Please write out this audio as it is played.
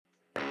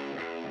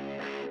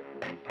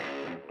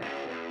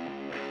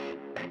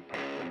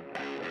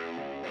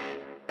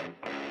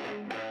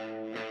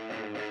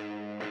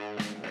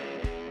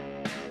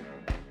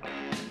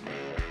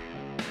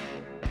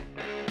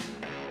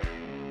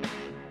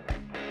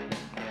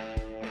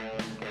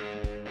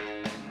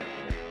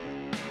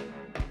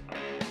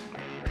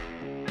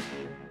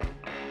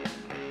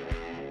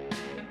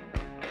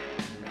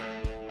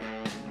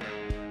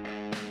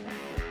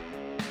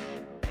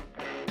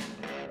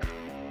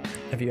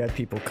Have you had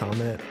people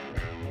comment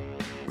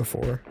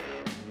before?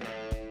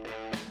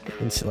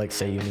 And so, like,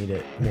 say you need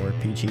it more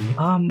PG?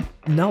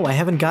 No, I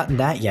haven't gotten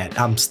that yet.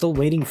 I'm still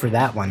waiting for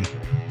that one.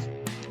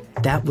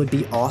 That would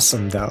be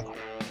awesome, though,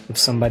 if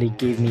somebody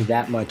gave me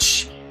that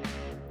much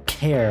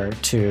care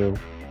to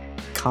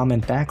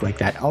comment back like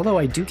that. Although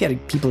I do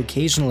get people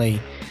occasionally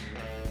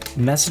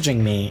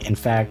messaging me. In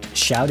fact,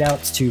 shout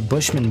outs to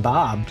Bushman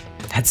Bob.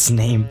 That's his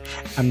name.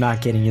 I'm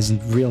not kidding. His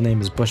real name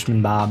is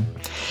Bushman Bob.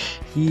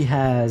 He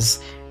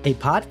has a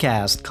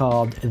podcast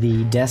called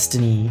the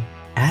Destiny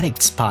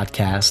Addicts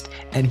Podcast,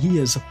 and he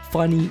is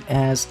funny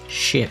as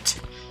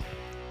shit.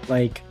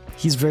 Like,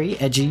 he's very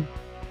edgy,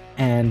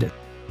 and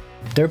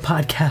their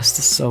podcast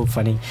is so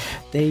funny.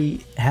 They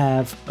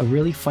have a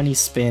really funny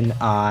spin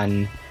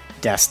on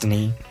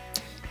Destiny.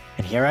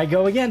 And here I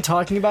go again,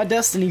 talking about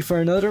Destiny for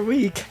another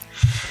week.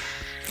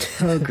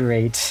 Oh,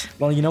 great.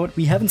 Well, you know what?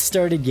 We haven't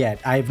started yet.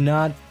 I've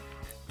not...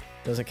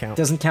 Doesn't count.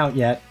 Doesn't count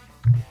yet.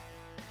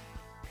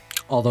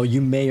 Although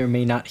you may or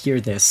may not hear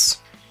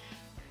this,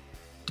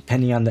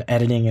 depending on the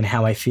editing and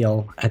how I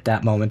feel at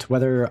that moment.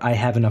 Whether I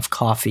have enough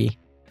coffee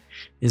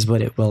is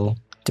what it will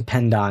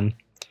depend on.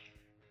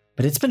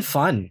 But it's been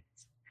fun.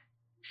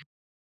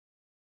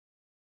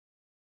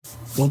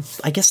 Well,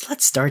 I guess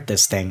let's start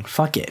this thing.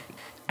 Fuck it.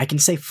 I can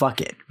say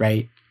fuck it,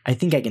 right? I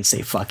think I can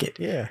say fuck it.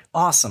 Yeah.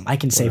 Awesome. I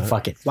can say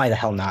fuck it. Why the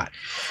hell not?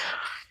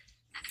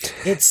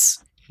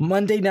 It's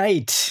Monday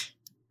night.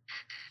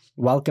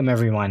 Welcome,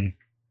 everyone.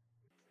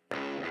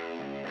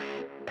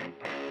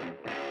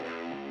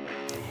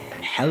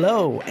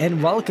 Hello,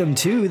 and welcome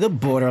to the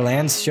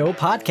Borderlands Show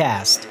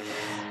podcast.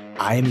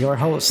 I am your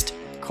host,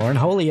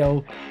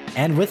 Cornholio,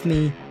 and with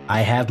me,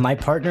 I have my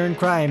partner in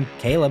crime,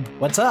 Caleb.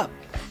 What's up?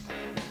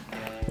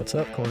 What's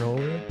up,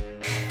 Cornholio?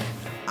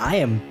 I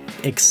am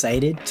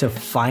excited to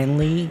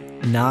finally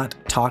not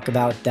talk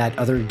about that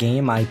other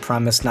game I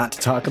promised not to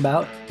talk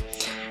about.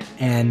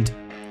 And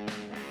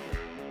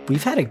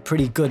we've had a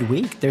pretty good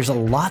week. There's a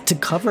lot to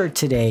cover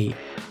today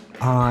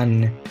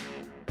on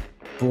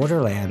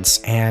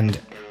Borderlands, and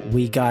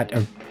we got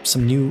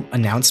some new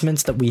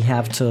announcements that we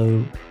have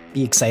to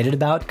be excited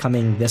about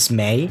coming this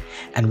May,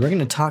 and we're going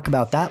to talk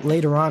about that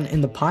later on in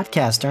the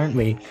podcast, aren't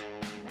we?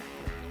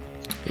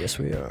 Yes,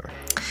 we are.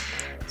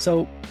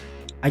 So,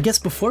 I guess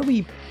before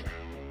we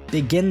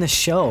begin the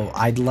show,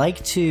 I'd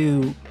like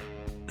to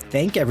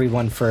thank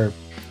everyone for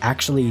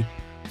actually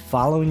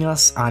following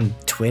us on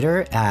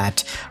Twitter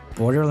at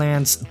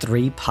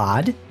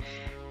Borderlands3Pod.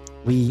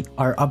 We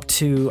are up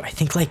to, I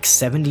think, like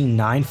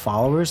 79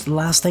 followers the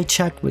last I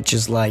checked, which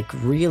is like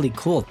really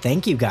cool.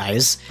 Thank you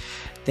guys.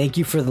 Thank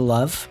you for the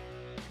love.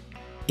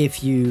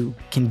 If you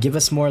can give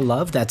us more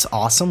love, that's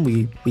awesome.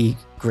 We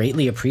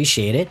greatly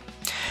appreciate it.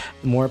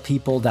 The more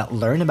people that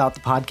learn about the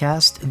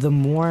podcast, the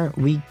more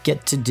we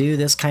get to do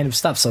this kind of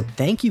stuff. So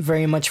thank you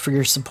very much for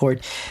your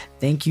support.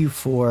 Thank you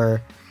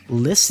for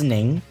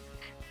listening.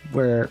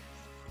 We're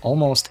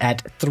almost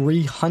at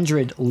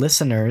 300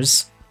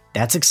 listeners.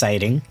 That's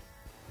exciting.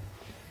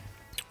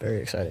 Very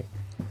exciting.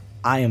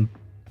 I am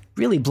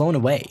really blown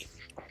away.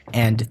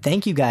 And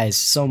thank you guys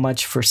so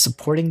much for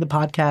supporting the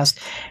podcast.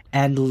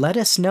 And let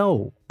us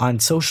know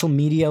on social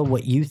media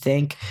what you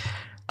think.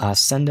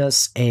 Send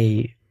us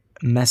a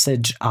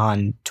message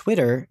on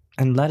Twitter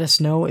and let us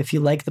know if you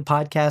like the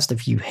podcast,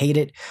 if you hate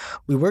it.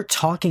 We were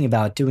talking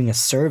about doing a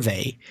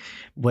survey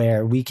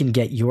where we can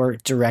get your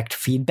direct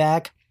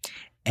feedback.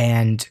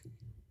 And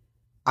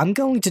I'm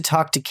going to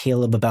talk to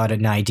Caleb about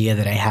an idea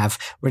that I have.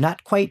 We're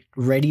not quite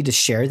ready to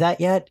share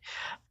that yet,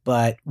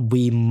 but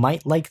we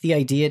might like the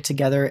idea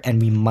together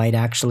and we might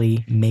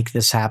actually make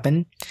this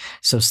happen.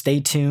 So stay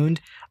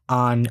tuned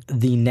on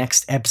the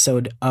next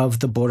episode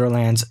of the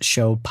Borderlands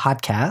Show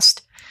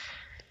podcast.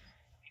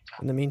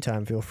 In the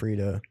meantime, feel free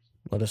to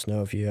let us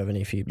know if you have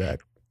any feedback.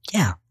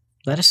 Yeah,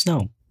 let us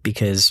know,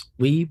 because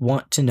we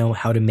want to know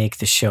how to make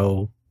the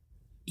show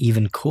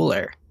even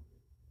cooler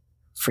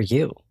for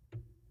you.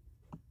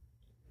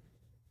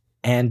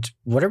 And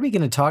what are we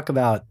going to talk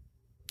about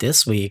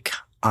this week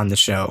on the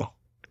show?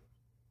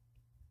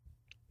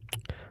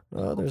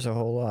 Well, there's a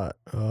whole lot.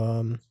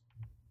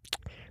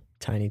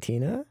 Tiny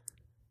Tina?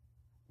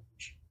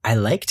 I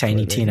like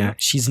Tiny Tina.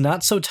 She's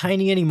not so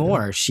tiny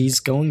anymore. Yeah. She's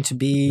going to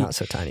be... Not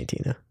so Tiny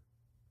Tina.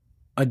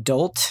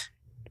 Adult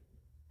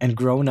and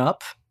grown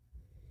up.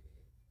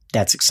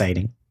 That's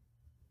exciting.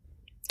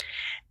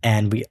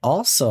 And we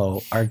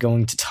also are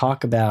going to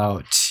talk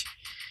about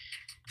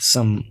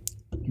some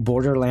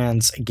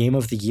Borderlands Game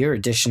of the Year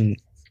Edition,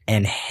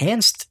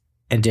 Enhanced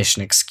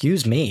Edition,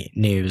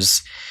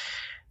 news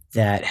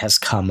that has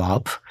come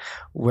up.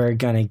 We're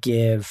going to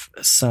give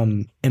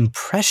some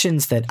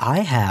impressions that I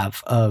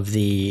have of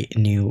the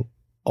new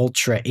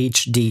Ultra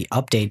HD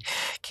update.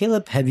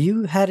 Caleb, have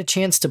you had a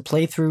chance to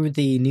play through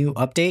the new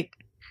update?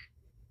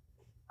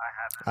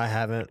 I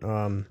haven't.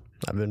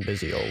 I've been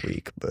busy all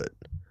week, but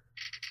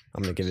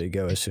I'm going to give it a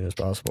go as soon as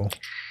possible.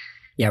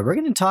 Yeah, we're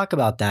going to talk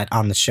about that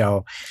on the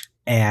show.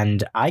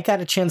 And I got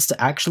a chance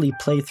to actually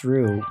play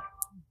through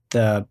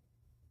the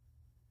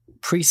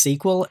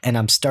pre-sequel, and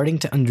I'm starting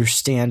to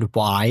understand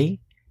why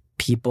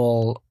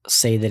people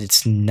say that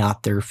it's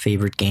not their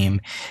favorite game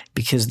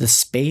because the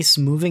space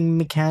moving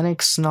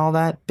mechanics and all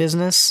that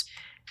business,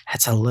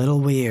 that's a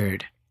little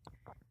weird.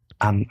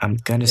 I'm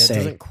gonna say it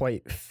doesn't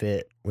quite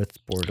fit with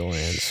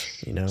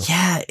Borderlands, you know?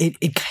 Yeah,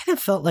 it kind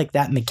of felt like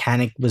that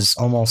mechanic was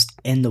almost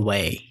in the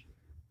way.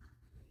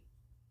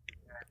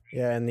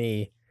 Yeah, and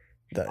the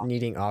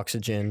needing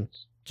oxygen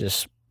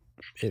just,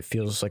 it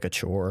feels like a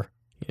chore,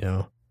 you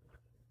know?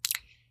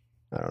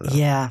 I don't know.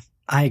 Yeah,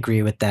 I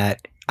agree with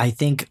that. I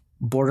think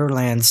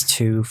Borderlands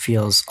 2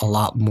 feels a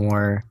lot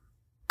more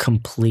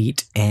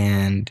complete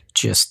and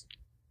just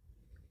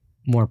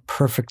more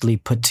perfectly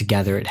put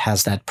together. It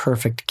has that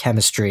perfect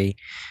chemistry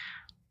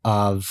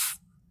of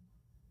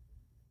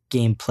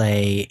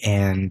gameplay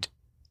and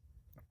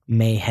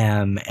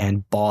mayhem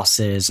and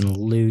bosses and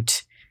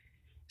loot.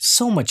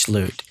 So much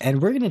loot.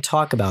 And we're going to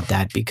talk about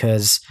that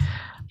because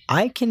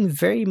I can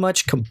very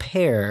much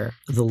compare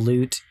the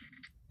loot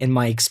in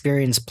my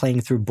experience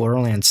playing through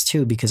Borderlands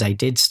 2 because I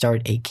did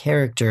start a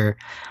character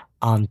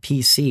on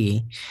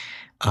PC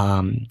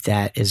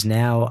that is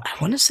now, I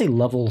want to say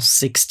level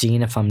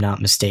 16 if I'm not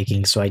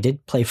mistaken. So I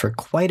did play for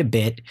quite a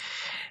bit.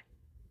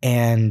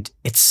 And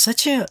it's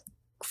such a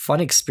fun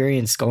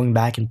experience going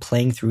back and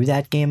playing through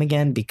that game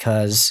again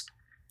because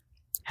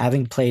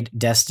having played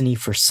Destiny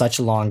for such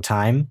a long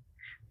time,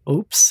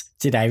 oops,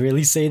 did I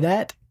really say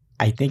that?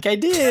 I think I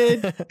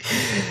did.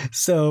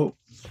 So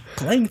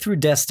playing through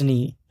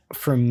Destiny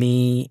for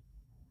me,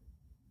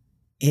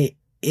 it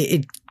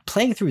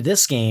playing through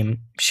this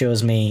game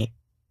shows me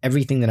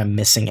everything that I'm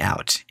missing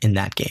out in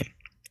that game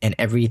and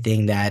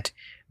everything that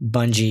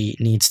Bungie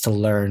needs to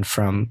learn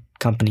from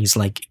companies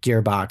like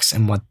Gearbox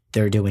and what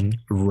they're doing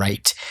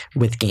right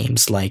with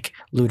games like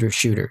looter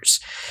shooters.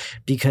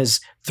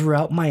 Because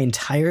throughout my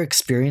entire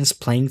experience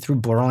playing through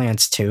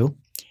Borderlands 2,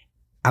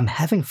 I'm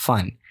having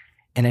fun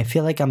and I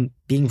feel like I'm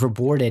being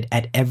rewarded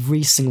at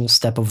every single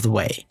step of the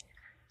way.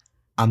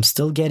 I'm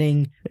still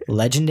getting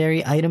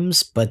legendary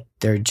items, but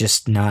they're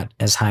just not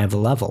as high of a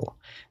level.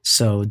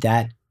 So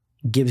that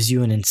gives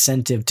you an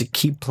incentive to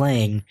keep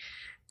playing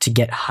to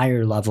get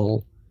higher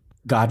level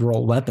god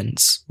roll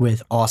weapons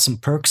with awesome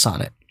perks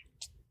on it.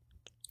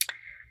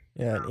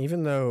 Yeah, and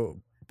even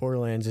though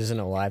Borderlands isn't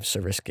a live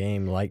service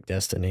game like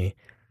Destiny,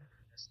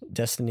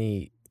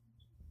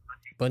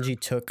 Bungie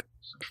took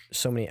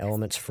so many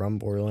elements from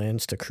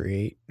Borderlands to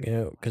create, you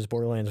know, because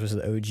Borderlands was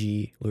the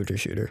OG looter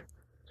shooter.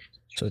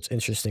 So it's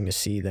interesting to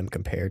see them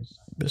compared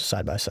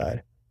side by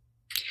side.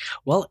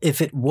 Well,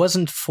 if it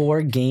wasn't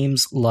for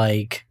games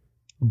like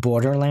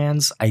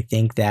Borderlands, I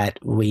think that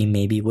we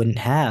maybe wouldn't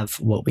have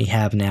what we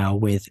have now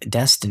with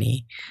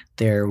Destiny.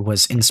 There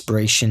was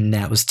inspiration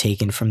that was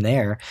taken from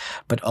there.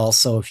 But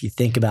also, if you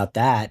think about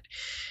that,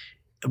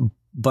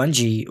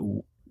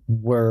 Bungie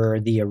were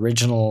the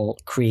original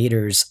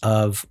creators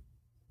of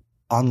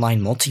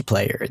online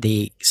multiplayer.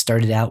 They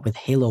started out with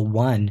Halo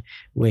 1,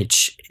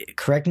 which,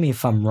 correct me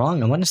if I'm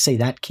wrong, I want to say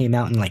that came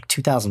out in like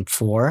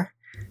 2004.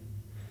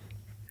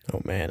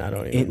 Oh man, I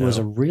don't even know. It was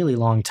a really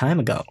long time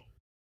ago.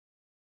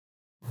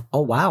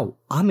 Oh wow,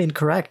 I'm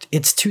incorrect.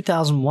 It's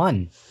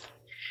 2001.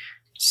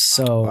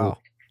 So wow.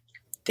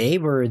 They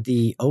were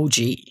the OG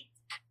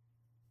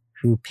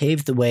who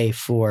paved the way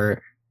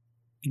for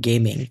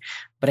gaming.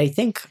 But I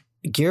think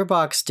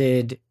Gearbox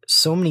did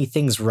so many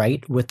things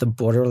right with the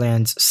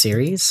Borderlands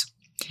series.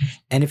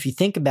 And if you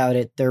think about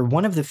it, they're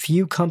one of the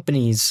few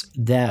companies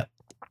that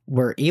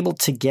were able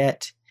to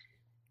get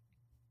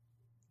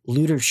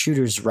looter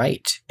shooters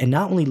right. And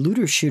not only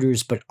looter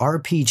shooters, but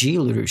RPG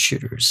looter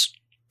shooters.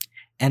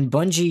 And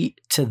Bungie,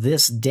 to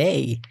this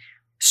day,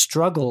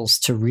 struggles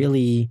to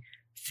really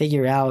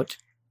figure out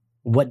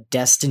what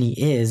Destiny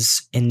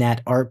is in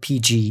that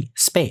RPG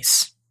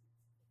space.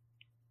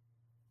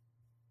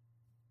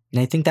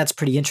 And I think that's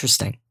pretty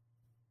interesting.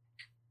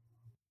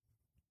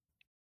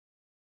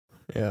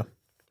 Yeah,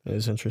 it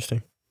is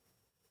interesting.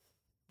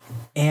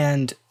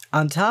 And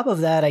on top of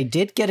that, I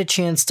did get a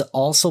chance to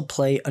also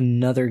play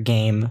another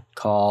game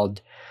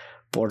called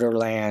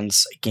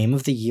Borderlands Game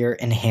of the Year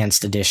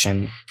Enhanced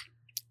Edition.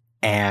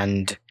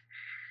 And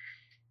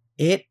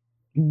it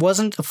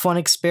wasn't a fun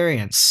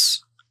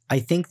experience. I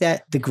think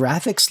that the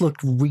graphics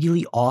looked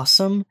really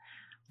awesome,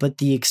 but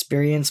the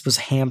experience was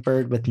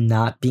hampered with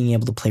not being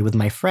able to play with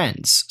my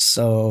friends.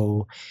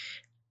 So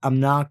I'm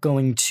not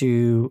going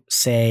to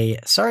say,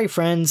 sorry,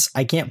 friends,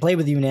 I can't play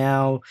with you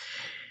now.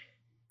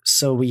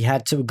 So we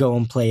had to go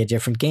and play a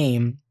different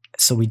game.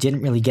 So we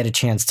didn't really get a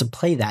chance to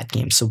play that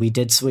game. So we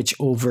did switch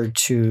over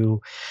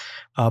to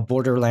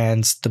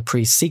Borderlands, the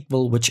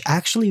pre-sequel, which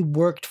actually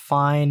worked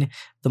fine.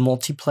 The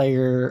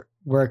multiplayer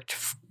worked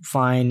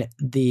fine.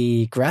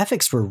 The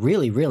graphics were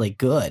really, really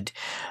good.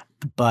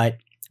 But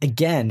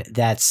again,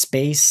 that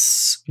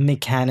space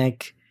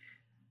mechanic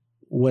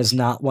was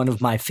not one of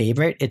my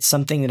favorite. It's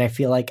something that I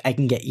feel like I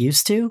can get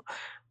used to.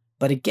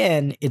 But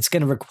again, it's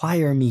going to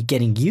require me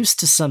getting used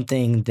to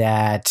something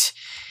that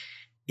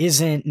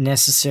isn't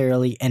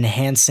necessarily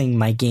enhancing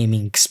my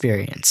gaming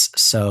experience.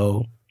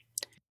 So,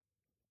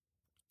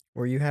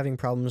 were you having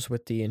problems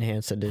with the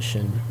enhanced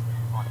edition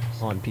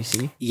on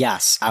PC?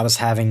 Yes, I was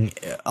having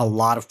a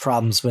lot of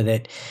problems with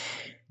it.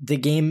 The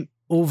game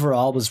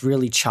overall was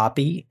really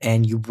choppy,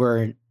 and you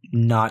were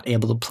not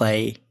able to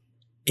play.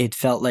 It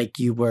felt like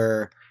you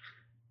were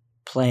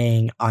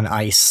playing on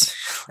ice,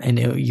 and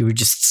you were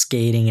just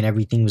skating, and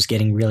everything was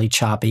getting really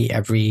choppy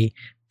every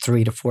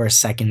 3 to 4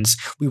 seconds.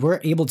 We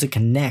were able to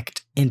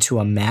connect into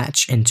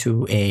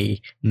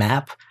a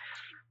map,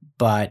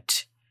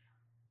 but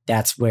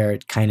that's where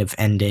it kind of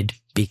ended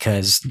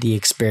because the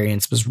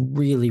experience was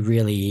really,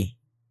 really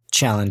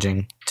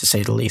challenging, to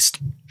say the least.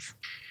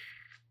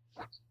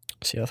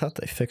 See, I thought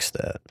they fixed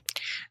that.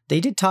 They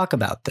did talk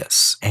about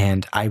this,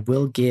 and I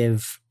will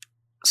give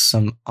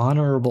some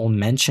honorable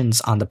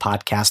mentions on the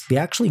podcast. We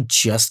actually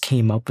just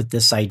came up with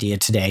this idea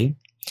today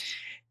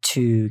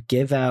to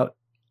give out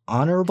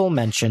honorable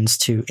mentions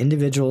to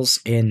individuals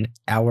in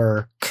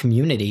our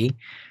community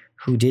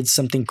who did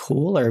something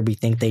cool, or we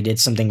think they did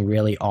something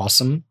really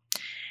awesome.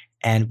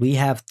 And we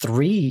have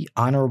 3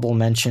 honorable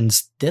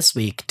mentions this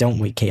week, don't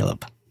we,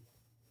 Caleb?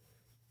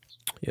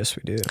 Yes,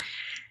 we do.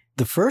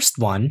 The first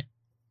one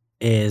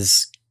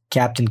is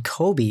Captain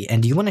Kobe.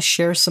 And do you want to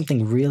share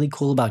something really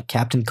cool about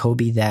Captain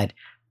Kobe that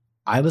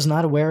I was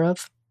not aware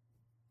of?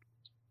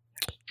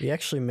 He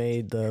actually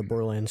made the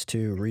Borderlands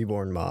 2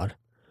 Reborn mod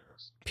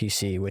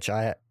PC, which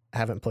I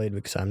haven't played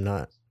because I'm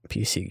not a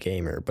PC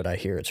gamer, but I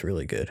hear it's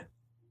really good.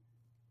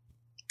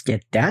 Yeah,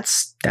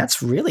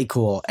 that's really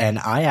cool. And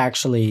I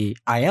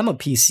am a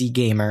PC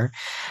gamer.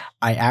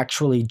 I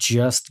actually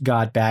just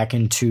got back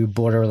into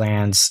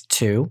Borderlands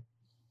 2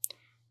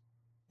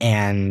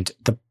 and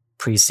the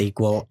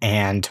pre-sequel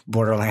and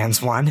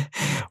Borderlands 1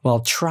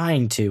 while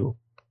trying to.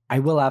 I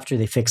will after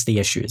they fix the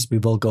issues. We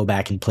will go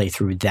back and play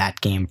through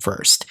that game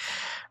first.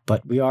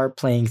 But we are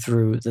playing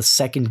through the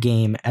second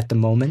game at the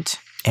moment.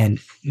 And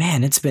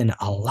man, it's been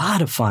a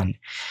lot of fun.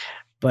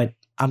 But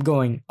I'm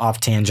going off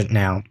tangent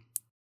now.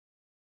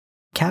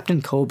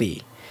 Captain Kobe,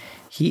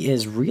 he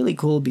is really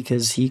cool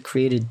because he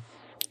created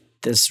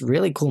this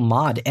really cool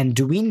mod. And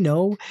do we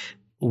know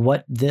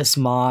what this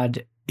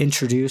mod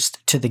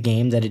introduced to the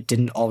game that it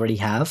didn't already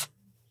have?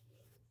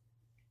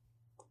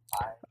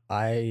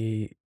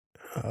 I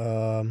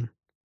don't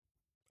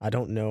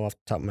know off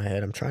the top of my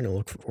head. I'm trying to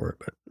look for it,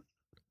 but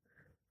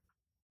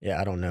yeah,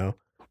 I don't know.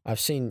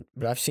 I've seen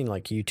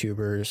like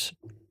YouTubers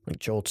like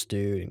Jolt's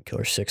Dude and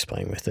Killer 6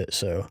 playing with it,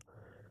 so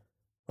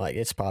like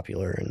it's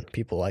popular and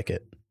people like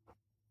it.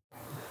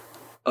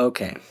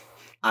 Okay,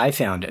 I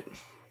found it.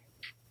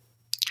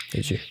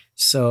 Did you?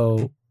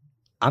 So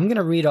I'm going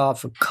to read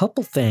off a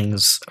couple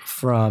things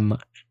from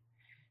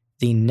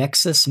the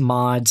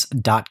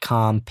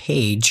nexusmods.com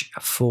page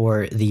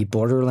for the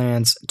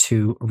Borderlands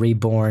 2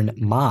 Reborn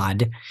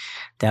mod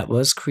that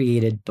was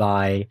created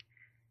by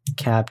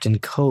Captain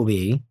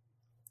Kobe.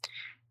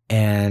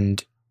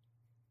 And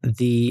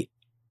the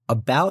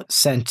about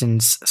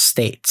sentence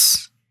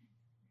states,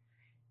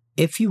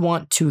 if you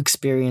want to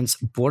experience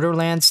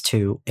Borderlands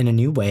 2 in a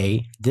new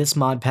way, this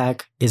mod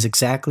pack is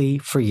exactly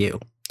for you.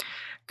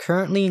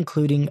 Currently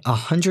including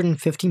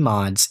 150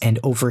 mods and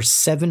over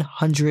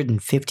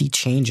 750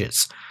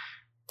 changes.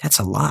 That's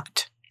a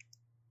lot.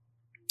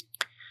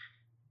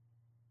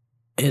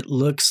 It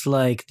looks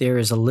like there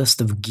is a list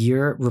of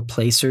gear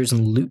replacers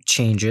and loot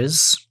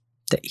changes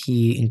that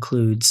he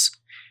includes.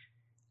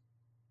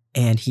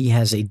 And he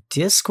has a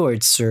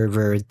Discord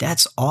server.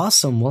 That's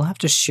awesome. We'll have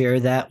to share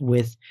that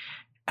with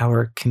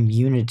our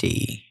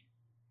community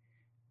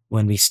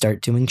when we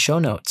start doing show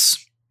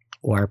notes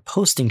or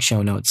posting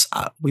show notes.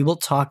 We will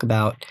talk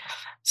about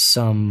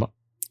some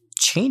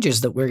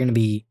changes that we're going to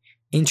be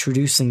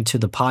introducing to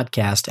the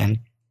podcast, and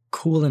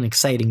cool and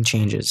exciting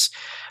changes.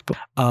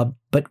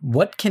 But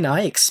what can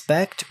I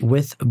expect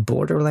with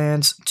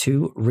Borderlands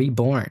 2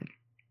 Reborn?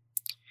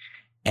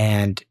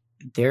 And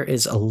there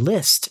is a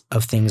list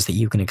of things that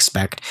you can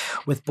expect.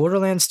 With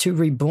Borderlands 2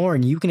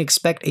 Reborn, you can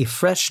expect a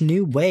fresh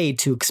new way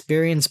to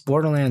experience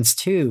Borderlands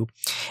 2,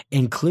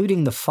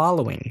 including the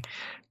following: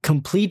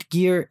 complete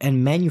gear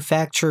and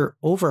manufacturer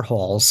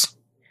overhauls,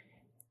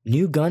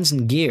 new guns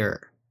and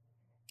gear,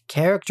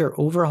 character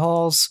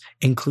overhauls,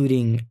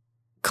 including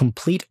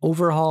complete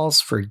overhauls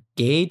for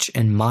Gage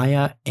and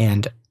Maya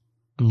and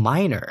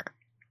Miner,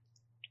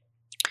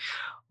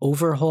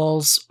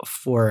 overhauls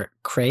for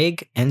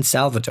Craig and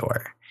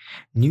Salvador,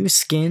 new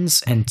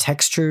skins and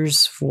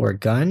textures for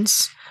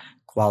guns,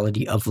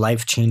 quality of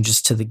life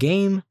changes to the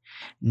game,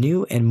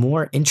 new and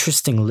more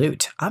interesting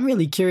loot. I'm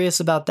really curious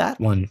about that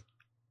one.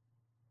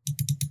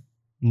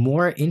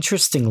 More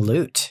interesting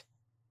loot.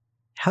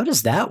 How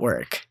does that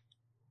work?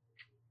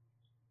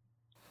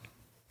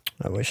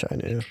 I wish I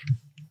knew.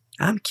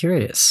 I'm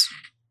curious.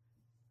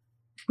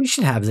 We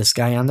should have this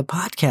guy on the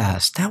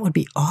podcast. That would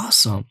be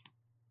awesome.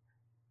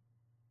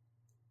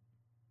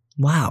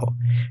 Wow.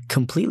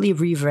 Completely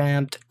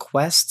revamped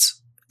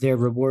quests. Their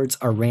rewards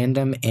are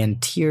random and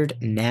tiered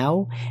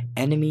now.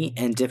 Enemy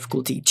and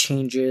difficulty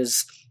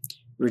changes.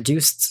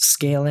 Reduced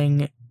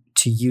scaling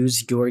to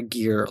use your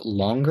gear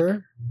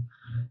longer.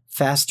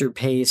 Faster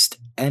paced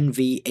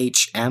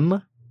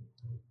NVHM.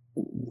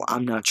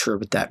 I'm not sure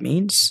what that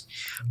means.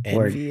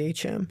 Or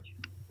NVHM?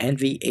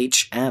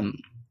 NVHM.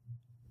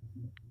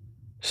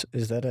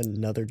 Is that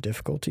another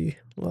difficulty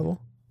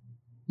level?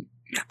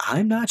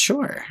 I'm not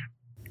sure.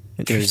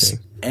 There's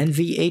Interesting.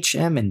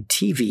 NVHM and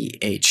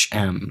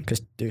TVHM.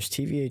 Because there's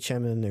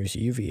TVHM and there's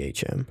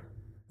UVHM.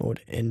 What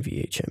would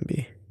NVHM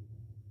be?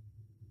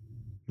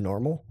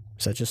 Normal?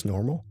 Is that just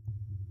normal?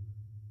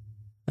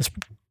 That's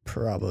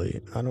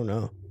probably, I don't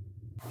know.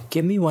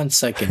 Give me 1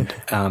 second.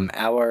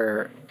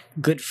 Our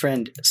good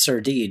friend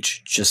Sir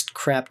Deej just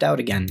crapped out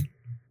again.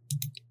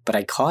 But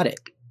I caught it.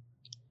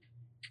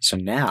 So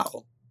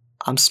now,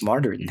 I'm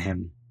smarter than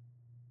him.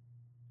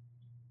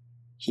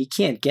 He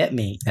can't get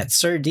me. That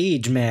Sir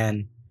Deej,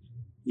 man.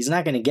 He's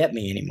not going to get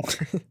me anymore.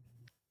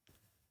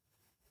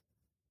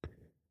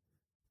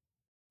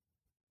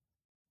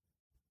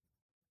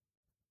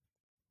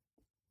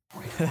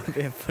 That'd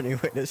be a funny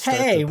way to start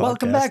Hey, the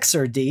welcome podcast. back,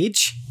 Sir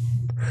Deej.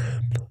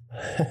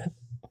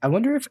 I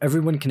wonder if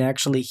everyone can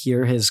actually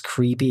hear his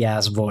creepy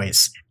ass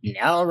voice.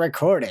 Now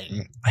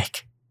recording.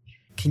 Like,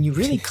 can you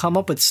really come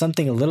up with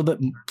something a little bit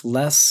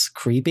less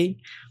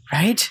creepy?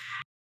 Right?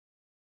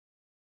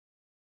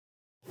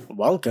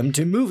 Welcome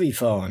to Movie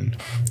Phone.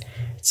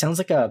 It sounds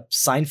like a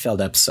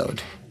Seinfeld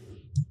episode.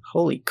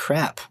 Holy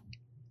crap.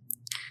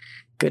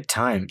 Good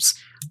times.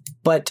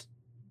 But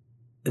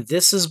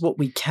this is what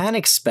we can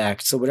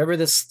expect. So whatever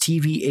this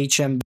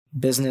TVHM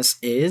business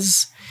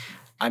is,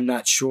 I'm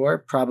not sure.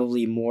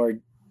 Probably more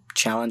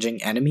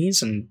challenging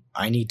enemies, and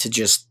I need to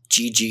just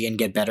GG and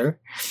get better.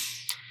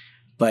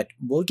 But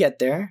we'll get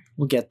there.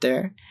 We'll get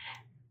there.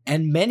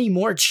 And many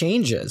more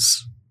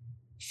changes.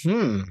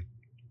 It's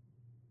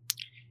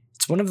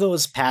one of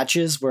those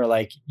patches where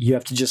like you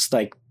have to just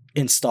like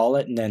install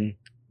it and then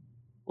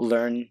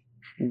learn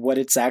what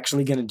it's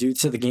actually going to do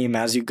to the game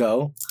as you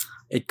go.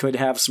 It could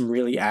have some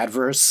really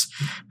adverse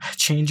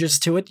changes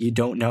to it. You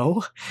don't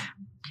know,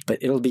 but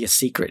it'll be a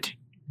secret.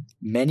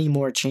 Many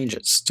more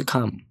changes to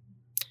come.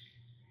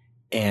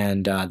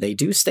 And they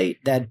do state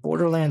that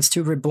Borderlands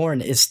 2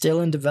 Reborn is still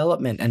in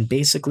development, and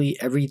basically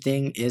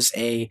everything is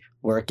a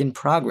work in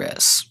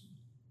progress.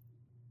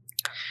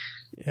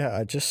 Yeah,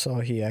 I just saw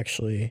he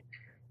actually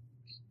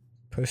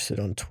posted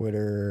on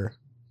Twitter,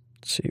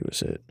 let's see,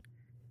 was it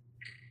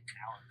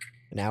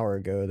an hour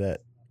ago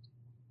that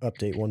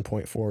update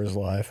 1.4 is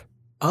live.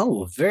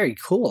 Oh, very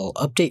cool.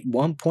 Update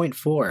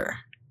 1.4.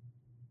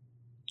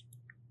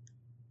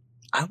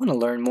 I want to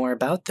learn more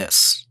about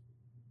this.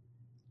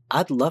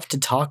 I'd love to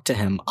talk to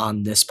him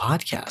on this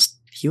podcast.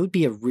 He would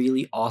be a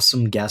really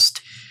awesome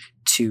guest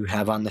to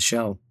have on the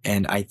show,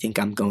 and I think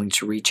I'm going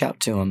to reach out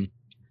to him.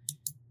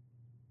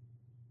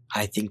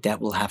 I think that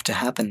will have to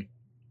happen.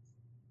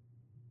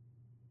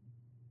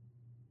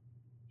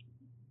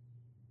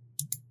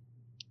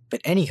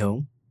 But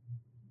anywho,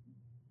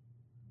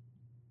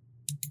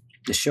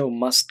 the show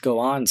must go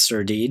on,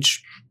 Sir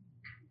Deej.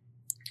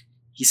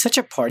 He's such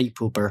a party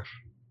pooper.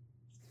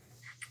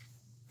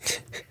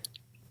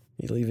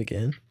 You leave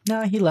again?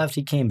 No, he left.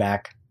 He came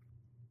back.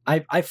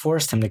 I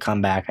forced him to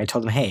come back. I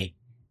told him, hey,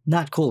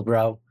 not cool,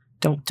 bro.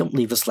 Don't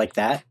leave us like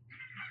that.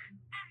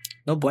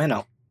 No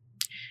bueno.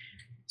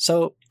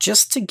 So,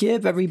 just to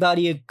give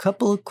everybody a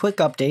couple of quick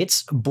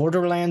updates,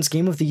 Borderlands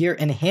Game of the Year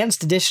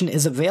Enhanced Edition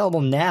is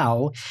available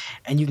now,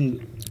 and you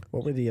can...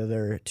 What were the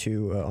other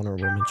two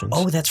honorable mentions?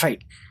 Oh, that's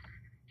right.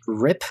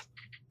 RIP.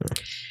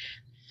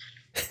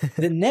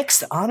 The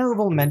next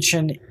honorable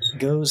mention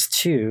goes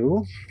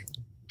to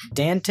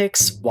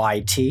Dantix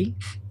YT,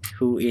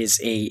 who is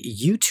a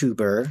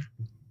YouTuber.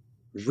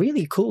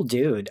 Really cool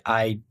dude.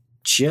 I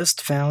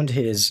just found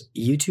his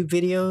YouTube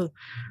video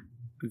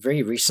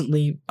very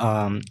recently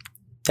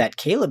that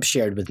Caleb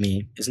shared with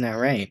me. Isn't that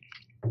right?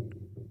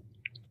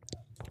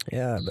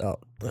 Yeah,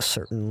 about a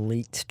certain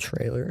leaked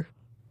trailer.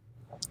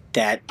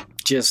 That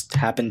just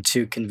happened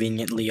to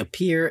conveniently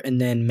appear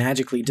and then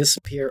magically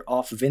disappear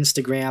off of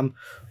Instagram.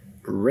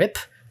 RIP.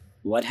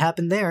 What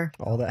happened there?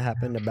 All that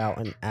happened about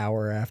an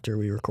hour after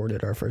we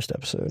recorded our first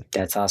episode.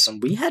 That's awesome.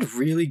 We had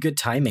really good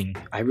timing.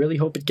 I really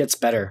hope it gets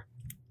better.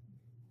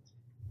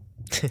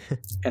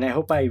 And I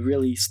hope I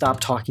really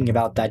stop talking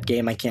about that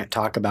game I can't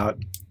talk about.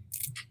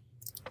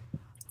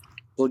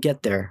 We'll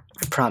get there.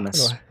 I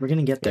promise. We're going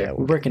to get there. Yeah,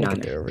 We're working on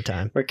it. Over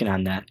time. Working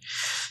on that.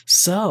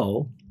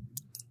 So,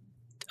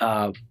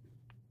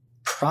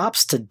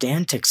 props to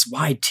Dantix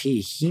YT.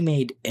 He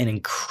made an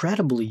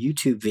incredible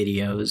YouTube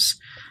videos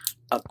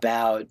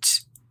about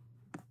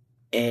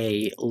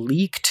a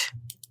leaked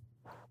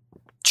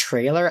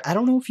trailer. I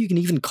don't know if you can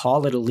even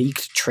call it a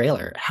leaked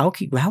trailer. How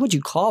would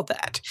you call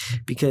that?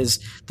 Because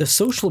the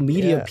social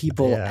media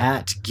people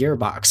at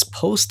Gearbox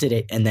posted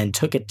it and then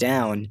took it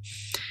down.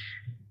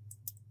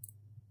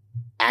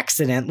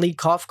 Accidentally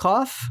cough.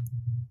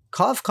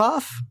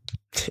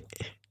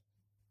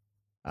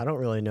 I don't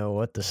really know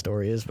what the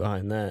story is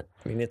behind that.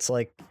 I mean, it's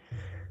like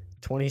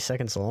 20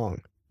 seconds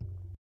long.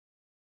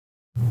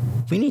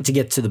 We need to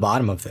get to the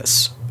bottom of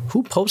this.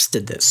 Who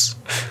posted this?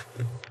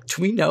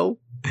 Do we know?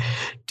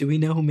 Do we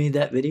know who made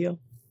that video?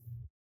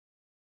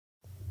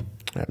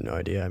 I have no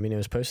idea. I mean, it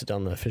was posted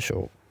on the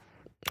official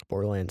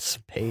Borderlands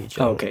page.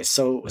 I don't Okay,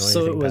 so know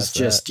anything it was past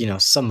just,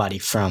 that. somebody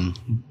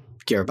from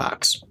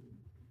Gearbox.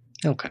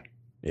 Okay.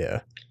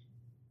 Yeah.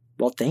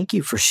 Well, thank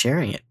you for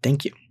sharing it.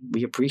 Thank you.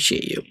 We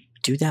appreciate you.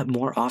 Do that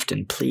more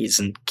often, please,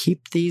 and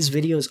keep these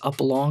videos up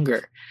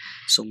longer.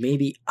 So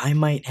maybe I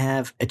might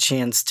have a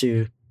chance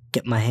to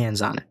get my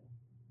hands on it.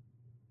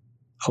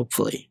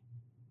 Hopefully.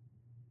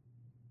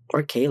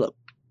 Or Caleb,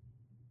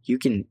 you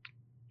can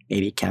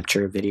maybe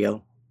capture a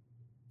video.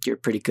 You're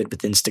pretty good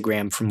with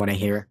Instagram from what I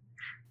hear.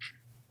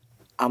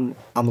 I'm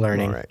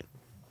learning. All right.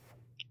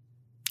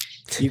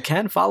 You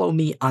can follow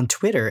me on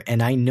Twitter,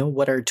 and I know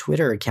what our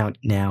Twitter account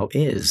now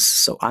is,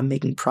 so I'm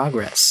making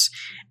progress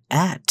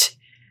at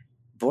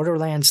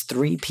Borderlands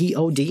 3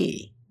 POD.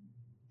 It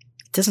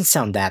doesn't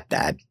sound that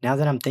bad. Now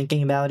that I'm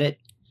thinking about it,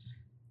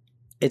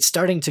 it's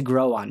starting to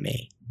grow on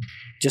me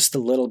just a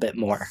little bit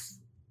more.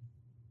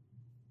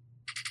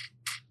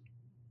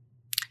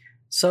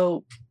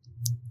 So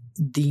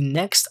the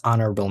next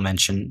honorable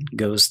mention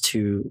goes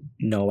to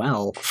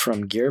Noelle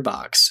from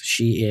Gearbox.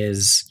 She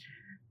is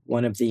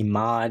one of the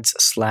mods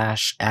 /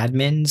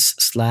 admins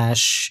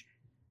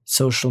 /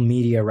 social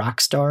media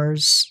rock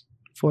stars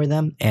for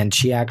them. And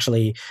she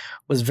actually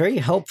was very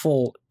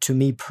helpful to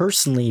me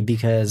personally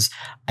because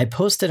I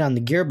posted on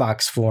the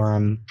Gearbox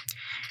forum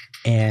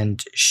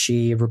and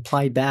she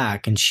replied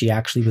back, and she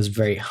actually was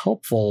very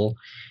helpful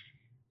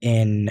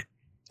in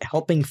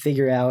helping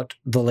figure out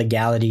the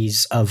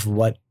legalities of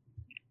what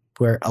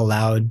we're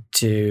allowed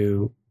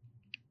to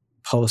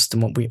post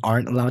and what we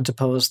aren't allowed to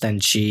post.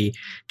 And she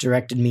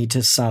directed me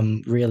to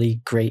some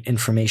really great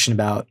information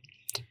about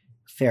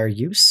fair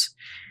use.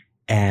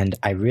 And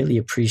I really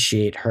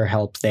appreciate her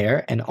help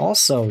there. And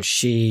also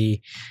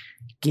she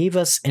gave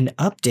us an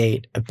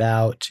update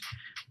about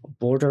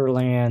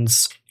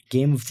Borderlands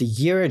Game of the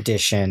Year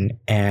edition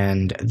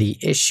and the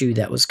issue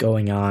that was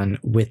going on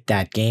with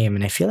that game.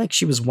 And I feel like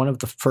she was one of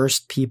the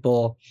first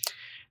people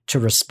to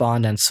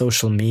respond on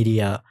social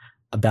media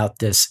about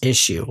this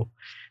issue.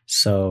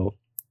 So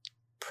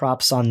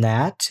props on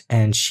that.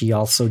 And she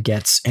also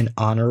gets an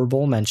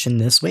honorable mention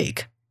this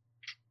week.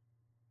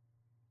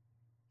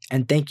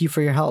 And thank you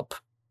for your help.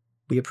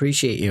 We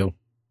appreciate you.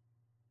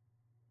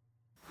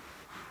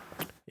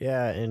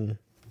 Yeah, and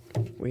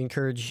we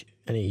encourage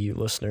any of you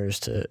listeners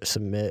to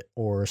submit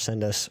or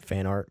send us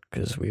fan art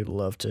because we'd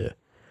love to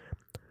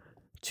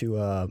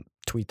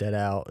tweet that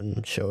out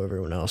and show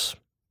everyone else.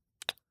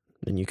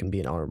 Then you can be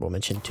an honorable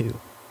mention too.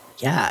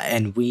 Yeah,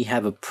 and we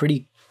have a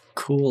pretty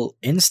cool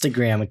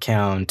Instagram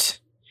account.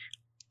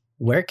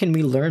 Where can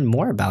we learn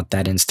more about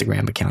that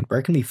Instagram account?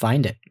 Where can we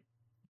find it?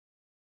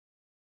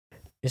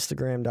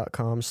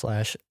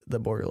 Instagram.com/The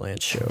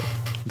Borderlands Show.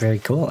 Very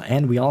cool.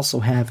 And we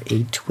also have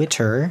a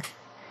Twitter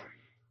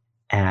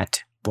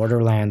at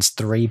Borderlands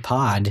 3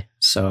 Pod.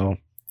 So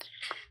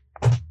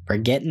we're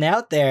getting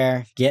out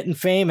there, getting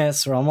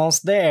famous. We're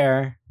almost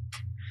there.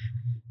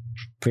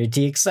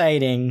 Pretty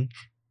exciting.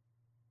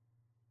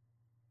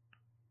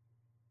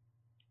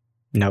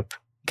 Nope.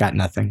 Got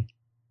nothing.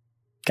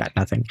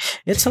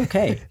 It's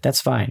okay.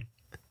 That's fine.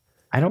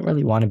 I don't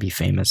really want to be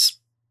famous.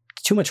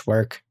 It's too much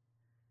work.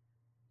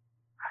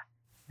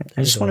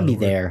 I just want to be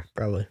there.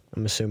 Probably.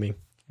 I'm assuming.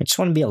 I just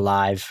want to be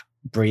alive,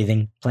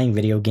 breathing, playing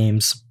video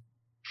games,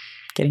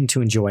 getting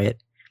to enjoy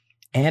it,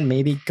 and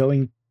maybe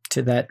going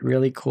to that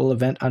really cool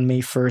event on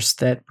May 1st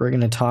that we're going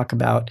to talk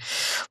about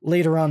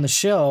later on the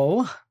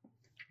show.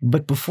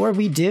 But before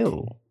we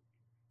do,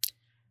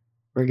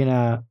 we're going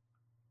to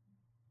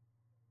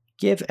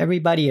give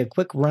everybody a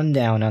quick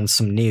rundown on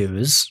some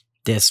news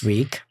this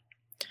week.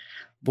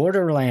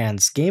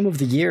 Borderlands Game of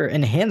the Year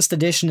Enhanced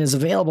Edition is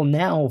available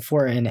now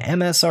for an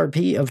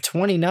MSRP of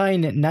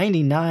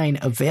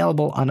 $29.99,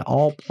 available on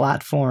all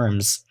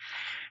platforms.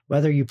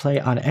 Whether you play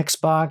on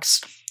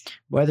Xbox,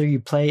 whether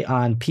you play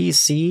on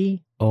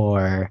PC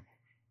or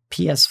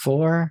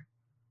PS4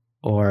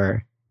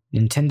 or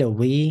Nintendo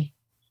Wii.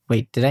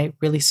 Wait, did I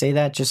really say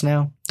that just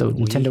now? The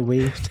Nintendo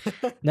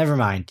Wii? Never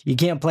mind. You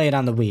can't play it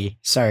on the Wii.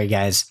 Sorry,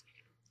 guys.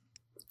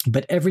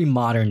 But every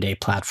modern day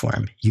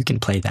platform you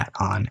can play that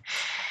on.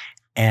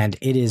 And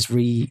it is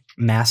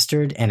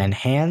remastered and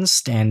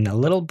enhanced and a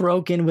little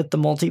broken with the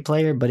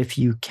multiplayer. But if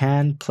you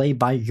can play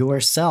by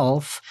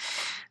yourself,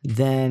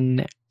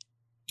 then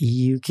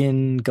you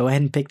can go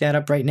ahead and pick that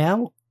up right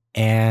now.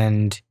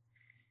 And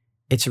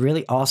it's a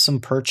really awesome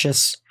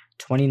purchase,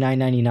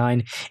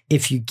 $29.99.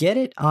 If you get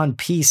it on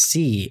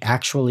PC,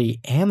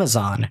 actually,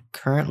 Amazon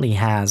currently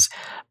has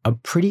a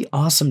pretty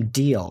awesome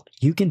deal.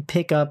 You can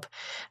pick up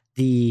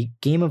the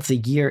Game of the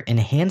Year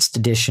Enhanced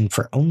Edition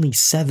for only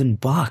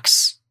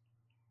 $7.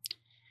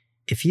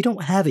 If you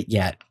don't have it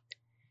yet,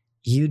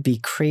 you'd be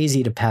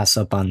crazy to pass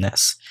up on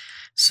this.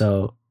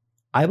 So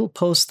I will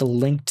post the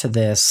link to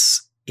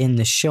this in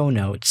the show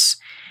notes,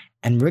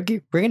 and we're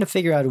going to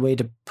figure out a way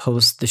to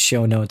post the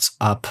show notes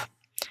up.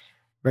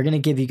 We're going to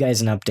give you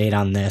guys an update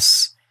on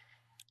this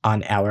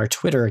on our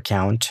Twitter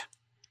account.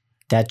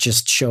 That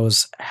just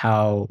shows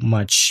how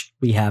much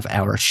we have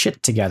our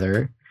shit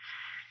together.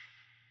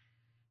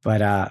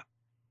 But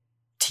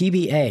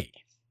TBA.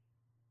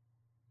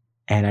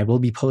 And I will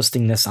be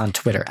posting this on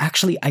Twitter.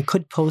 Actually, I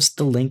could post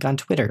the link on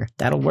Twitter.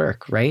 That'll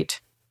work, right?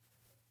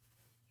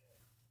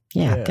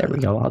 Yeah, there we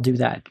go. I'll do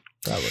that.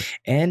 Probably.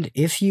 And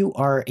if you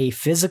are a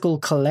physical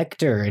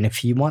collector and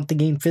if you want the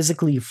game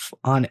physically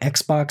on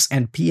Xbox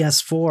and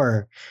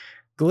PS4,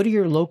 go to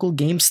your local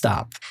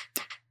GameStop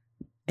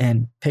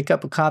and pick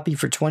up a copy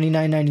for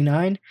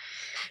 $29.99.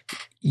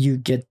 You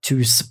get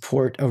to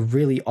support a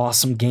really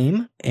awesome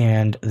game,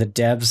 and the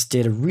devs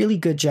did a really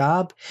good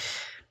job.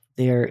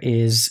 There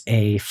is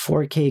a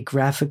 4K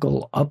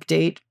graphical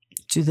update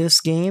to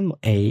this game,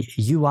 a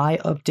UI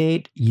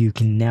update. You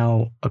can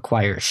now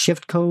acquire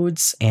shift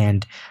codes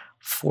and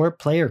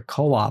 4-player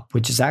co-op,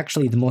 which is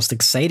actually the most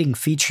exciting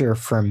feature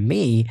for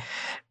me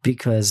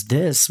because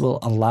this will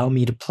allow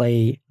me to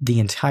play the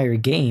entire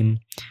game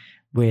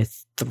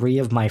with 3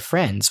 of my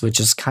friends, which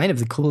is kind of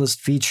the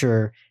coolest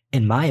feature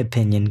in my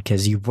opinion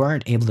because you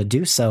weren't able to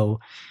do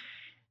so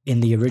in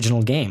the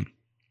original game.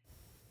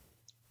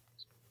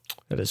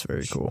 That is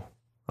very cool.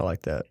 I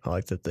like that. I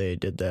like that they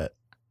did that.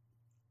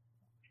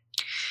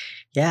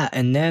 Yeah,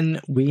 and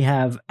then we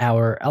have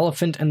our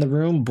elephant in the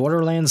room,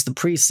 Borderlands, the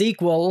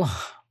pre-sequel.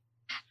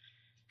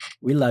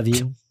 We love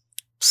you.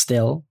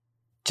 Still.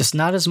 Just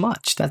not as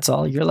much. That's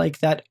all. You're like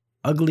that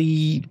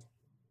ugly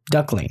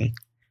duckling.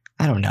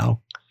 I don't know.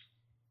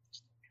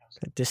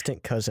 A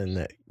distant cousin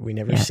that we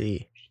never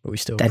see, but we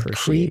still that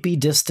appreciate. Creepy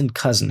distant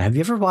cousin. Have you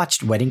ever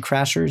watched Wedding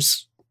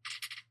Crashers?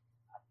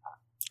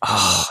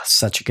 Oh,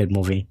 such a good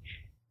movie.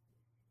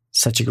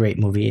 Such a great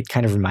movie. It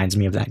kind of reminds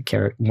me of that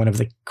one of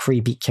the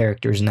creepy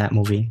characters in that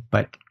movie.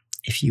 But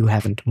if you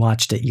haven't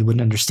watched it, you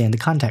wouldn't understand the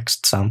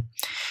context. So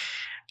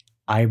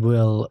I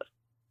will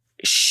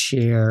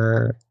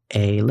share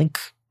a link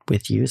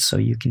with you so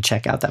you can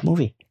check out that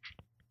movie.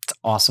 It's an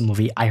awesome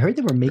movie. I heard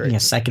they were making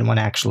a second one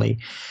actually,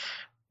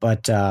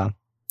 but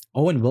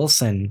Owen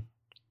Wilson,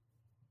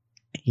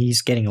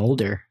 he's getting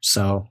older,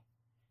 so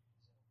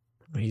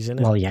he's in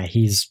it. Well, yeah,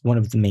 he's one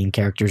of the main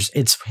characters.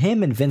 It's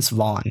him and Vince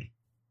Vaughn.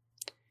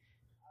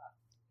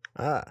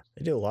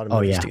 They do a lot of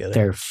movies together.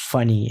 They're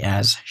funny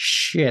as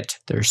shit.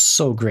 They're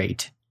so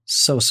great.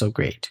 So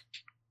great.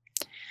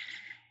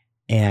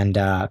 And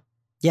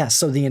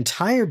so the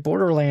entire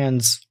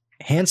Borderlands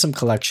Handsome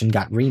Collection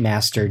got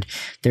remastered.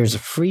 There's a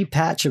free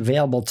patch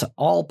available to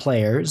all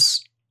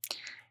players.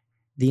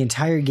 The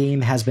entire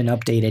game has been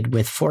updated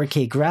with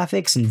 4K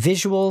graphics and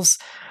visuals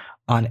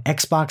on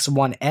Xbox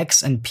One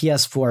X and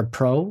PS4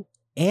 Pro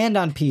and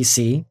on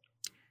PC.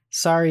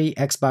 Sorry,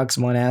 Xbox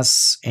One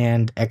S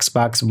and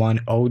Xbox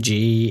One OG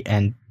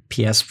and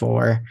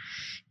PS4.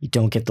 You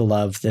don't get the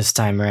love this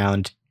time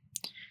around.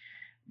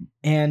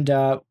 And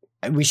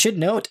we should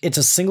note it's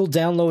a single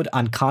download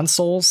on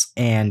consoles,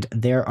 and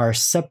there are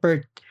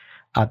separate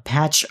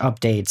patch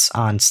updates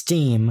on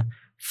Steam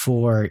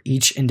for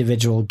each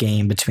individual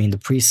game between the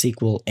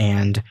pre-sequel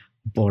and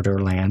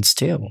Borderlands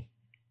 2.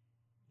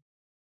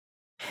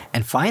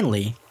 And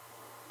finally,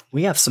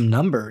 we have some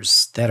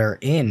numbers that are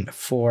in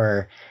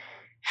for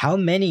how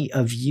many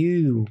of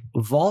you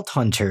Vault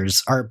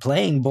Hunters are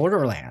playing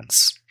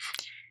Borderlands.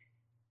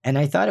 And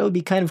I thought it would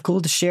be kind of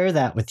cool to share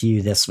that with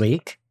you this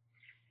week.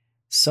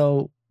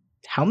 So,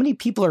 how many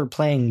people are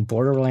playing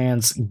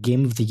Borderlands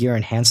Game of the Year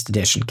Enhanced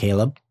Edition,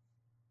 Caleb?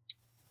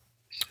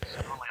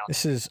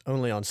 This is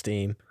only on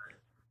Steam,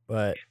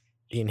 but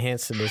the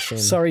Enhanced Edition...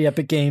 Sorry,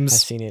 Epic Games. I've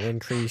seen it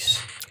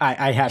increase.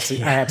 I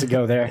had to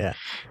go there.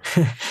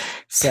 Yeah.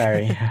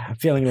 Sorry, I'm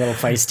feeling a little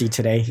feisty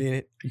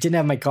today. Didn't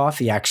have my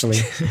coffee, actually.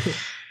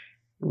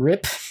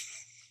 Rip.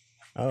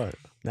 Oh,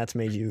 that's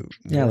made you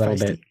a little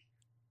feisty.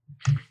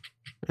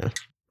 bit.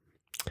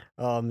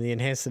 Yeah. The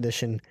Enhanced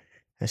Edition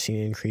has seen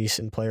an increase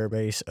in player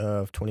base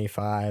of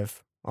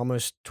 25,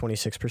 almost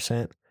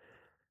 26%.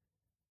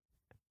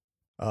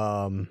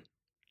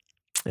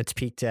 It's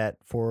peaked at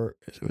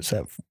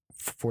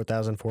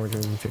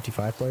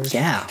 4,455 players.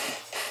 Yeah,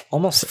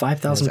 almost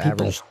 5,000 people.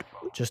 Averaged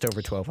just over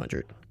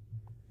 1,200.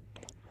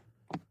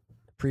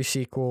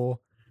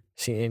 Pre-sequel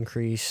seen an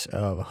increase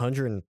of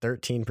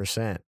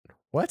 113%.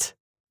 What?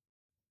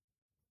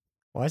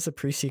 Why is the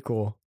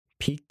pre-sequel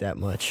peaked that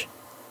much?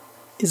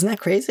 Isn't that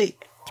crazy?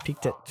 It's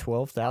peaked at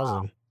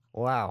 12,000.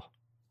 Wow.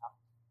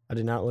 I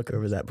did not look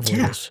over that before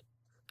this.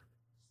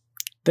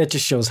 That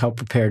just shows how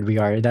prepared we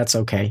are. That's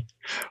okay.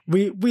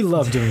 We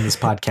love doing this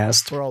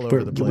podcast. We're all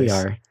over the place. We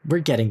are. We're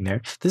getting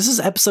there. This is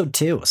episode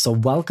 2. So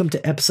welcome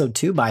to episode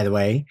 2, by the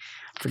way.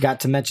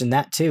 Forgot to mention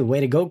that too. Way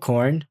to go,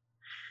 Corn.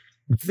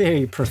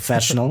 Very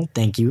professional.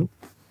 Thank you.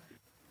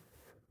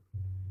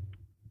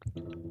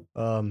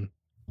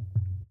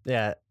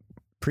 Yeah.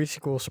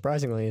 Pre-sequel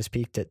surprisingly has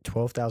peaked at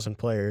 12,000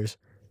 players.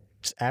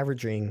 It's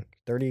averaging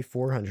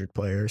 3,400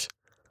 players.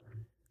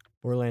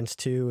 Borderlands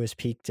 2 is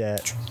peaked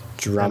at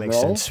drum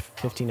roll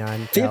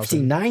 59,000.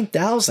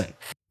 59,000.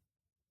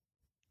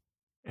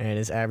 And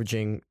is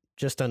averaging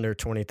just under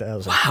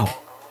 20,000. Wow.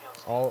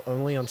 All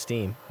only on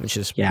Steam, which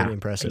is pretty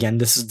impressive. Again,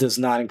 this does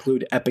not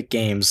include Epic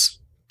Games.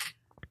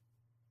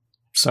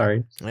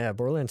 Sorry. Yeah,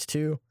 Borderlands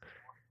 2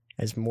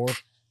 has more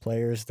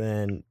players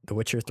than The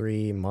Witcher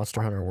 3,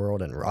 Monster Hunter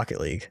World, and Rocket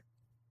League.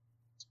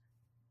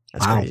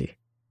 That's Wow. crazy.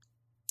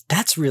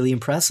 That's really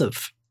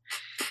impressive.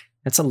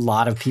 That's a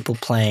lot of people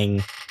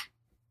playing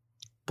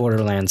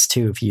Borderlands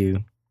 2 if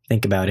you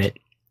think about it.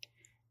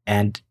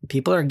 And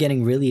people are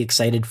getting really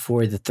excited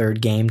for the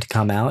third game to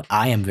come out.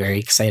 I am very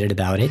excited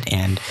about it.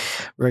 And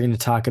we're going to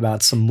talk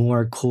about some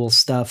more cool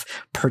stuff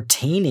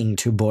pertaining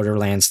to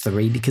Borderlands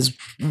 3 because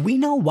we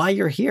know why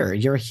you're here.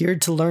 You're here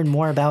to learn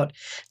more about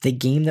the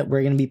game that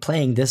we're going to be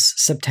playing this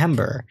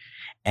September.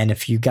 And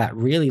if you got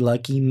really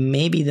lucky,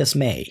 maybe this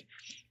May.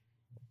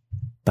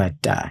 But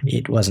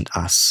it wasn't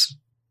us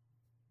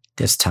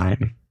this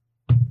time.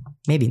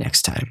 Maybe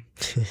next time.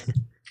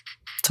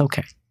 It's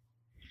okay.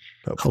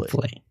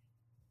 Hopefully.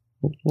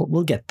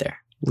 We'll get there.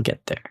 We'll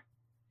get there.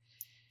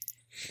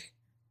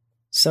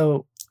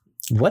 So,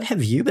 what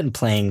have you been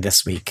playing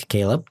this week,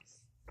 Caleb?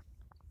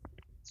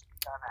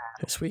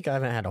 This week I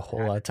haven't had a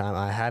whole lot of time.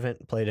 I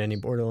haven't played any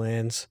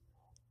Borderlands.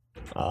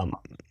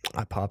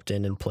 I popped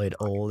in and played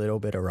a little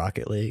bit of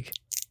Rocket League.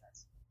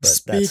 But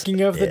Speaking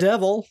of the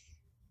devil,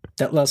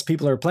 that less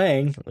people are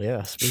playing.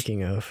 Yeah,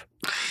 speaking of.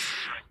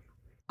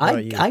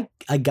 I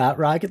got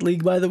Rocket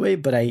League, by the way,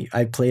 but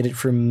I played it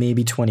for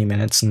maybe 20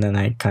 minutes and then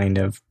I kind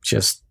of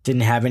just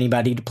didn't have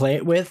anybody to play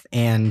it with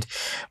and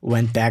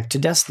went back to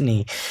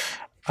Destiny.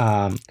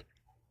 Oh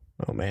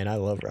man, I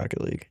love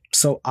Rocket League.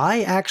 So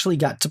I actually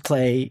got to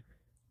play,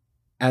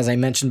 as I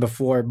mentioned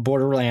before,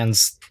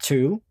 Borderlands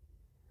 2,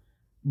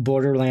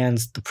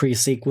 Borderlands the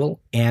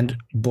pre-sequel, and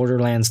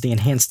Borderlands the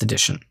Enhanced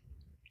Edition.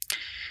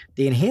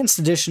 The Enhanced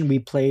Edition we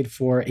played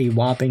for a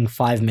whopping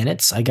 5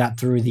 minutes. I got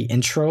through the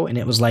intro and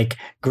it was like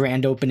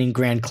grand opening,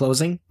 grand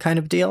closing kind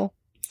of deal.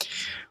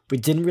 We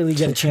didn't really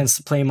get a chance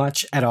to play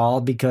much at all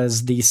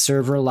because the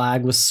server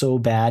lag was so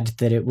bad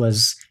that it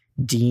was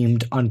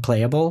deemed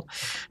unplayable.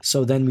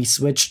 So then we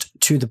switched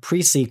to the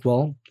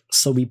pre-sequel.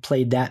 So we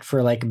played that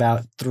for like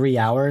about 3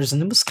 hours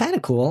and it was kind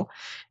of cool.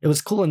 It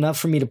was cool enough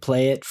for me to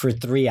play it for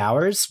 3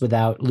 hours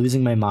without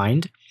losing my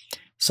mind.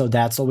 So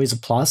that's always a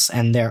plus.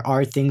 And there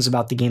are things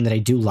about the game that I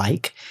do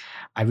like.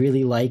 I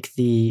really like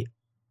the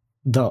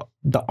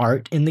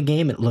art in the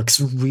game. It looks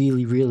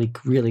really, really,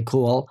 really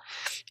cool.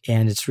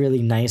 And it's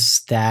really nice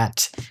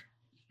that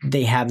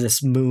they have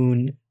this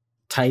moon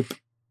type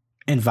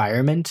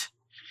environment.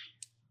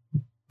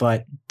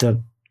 But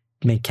the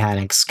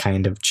mechanics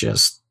kind of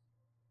just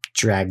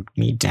dragged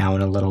me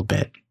down a little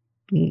bit.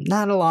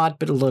 Not a lot,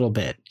 but a little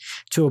bit.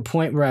 To a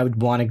point where I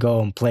would want to go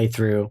and play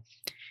through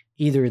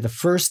either the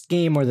first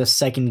game or the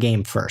second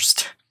game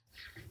first,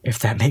 if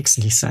that makes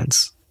any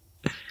sense.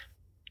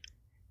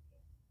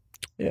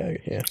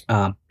 Yeah.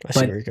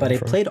 But I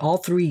played all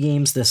 3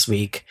 games this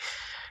week,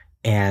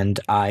 and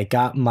I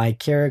got my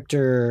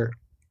character.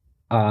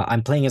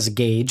 I'm playing as a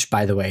Gauge,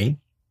 by the way,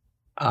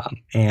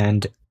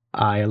 and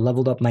I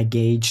leveled up my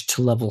Gauge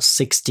to level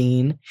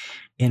 16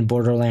 in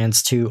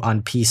Borderlands 2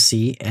 on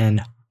PC,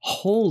 and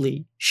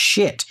holy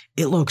shit,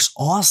 it looks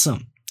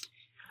awesome.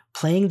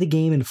 Playing the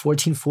game in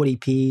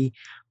 1440p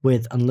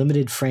with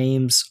unlimited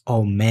frames,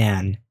 oh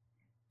man,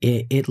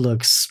 it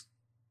looks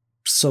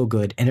so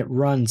good. And it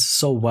runs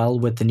so well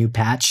with the new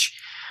patch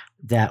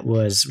that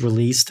was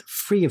released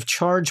free of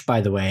charge,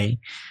 by the way.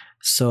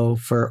 So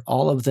for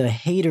all of the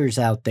haters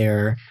out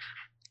there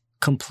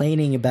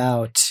complaining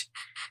about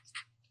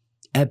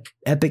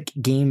Epic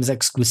Games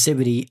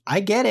exclusivity, I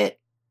get it.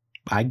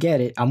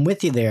 I'm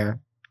with you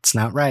there. It's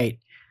not right.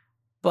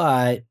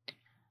 But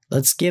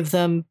let's give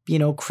them,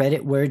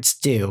 credit where it's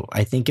due.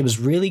 I think it was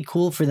really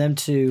cool for them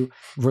to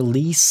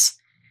release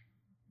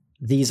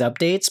these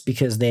updates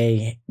because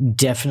they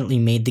definitely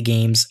made the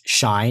games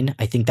shine.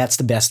 I think that's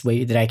the best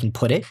way that I can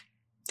put it.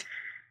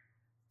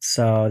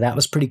 So that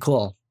was pretty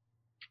cool.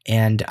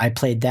 And I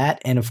played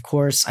that. And of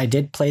course, I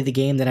did play the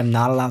game that I'm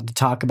not allowed to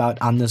talk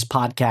about on this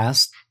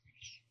podcast.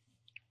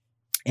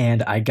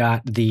 And I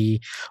got the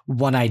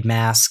One-Eyed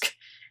Mask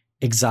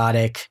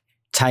exotic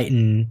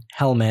Titan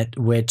helmet,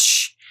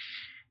 which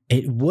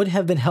it would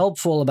have been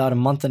helpful about a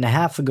month and a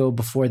half ago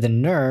before the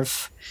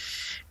nerf,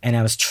 and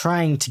I was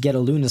trying to get a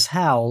Luna's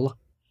Howl.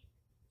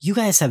 You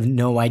guys have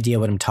no idea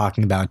what I'm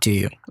talking about, do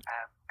you?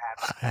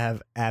 I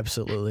have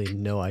absolutely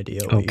no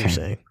idea what you're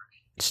saying.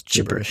 It's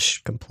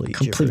gibberish. Complete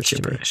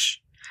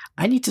gibberish.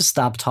 I need to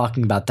stop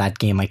talking about that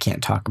game I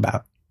can't talk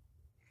about.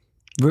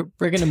 We're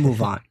going to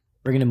move on.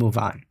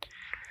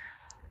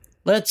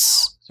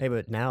 Hey,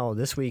 but now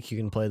this week you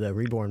can play the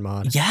Reborn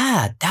mod.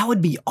 Yeah, that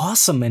would be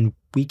awesome. And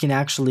we can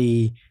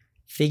actually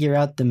figure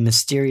out the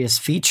mysterious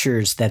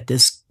features that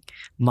this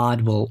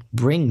mod will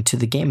bring to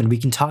the game. And we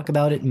can talk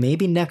about it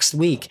maybe next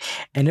week.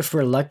 And if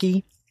we're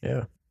lucky,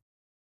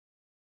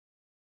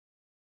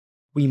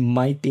 we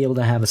might be able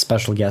to have a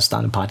special guest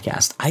on the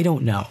podcast. I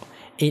don't know.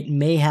 It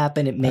may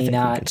happen. It may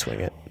not. We can swing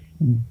it.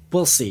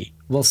 We'll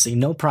see.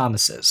 No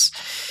promises.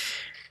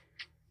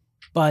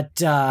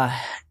 But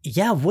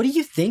what do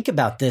you think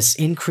about this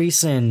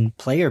increase in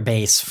player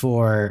base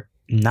for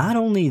not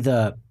only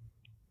the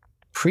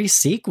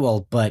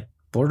pre-sequel, but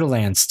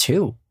Borderlands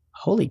 2?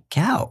 Holy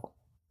cow.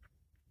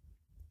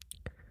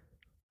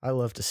 I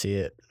love to see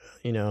it.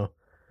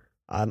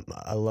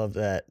 I love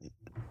that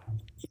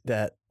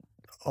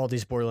all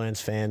these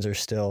Borderlands fans are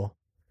still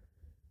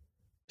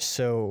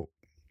so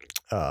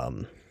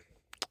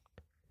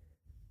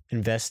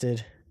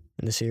invested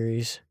in the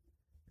series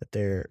that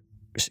they're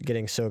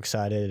getting so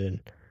excited and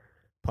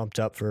pumped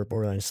up for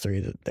Borderlands 3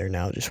 that they're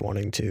now just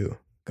wanting to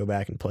go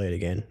back and play it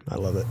again. I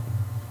love it.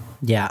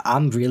 Yeah,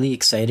 I'm really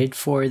excited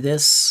for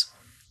this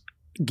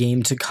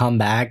game to come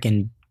back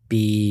and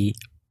be,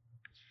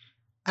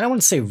 I don't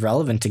want to say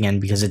relevant again,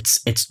 because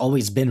it's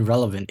always been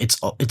relevant.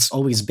 It's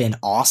always been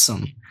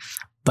awesome.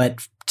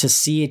 But to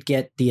see it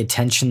get the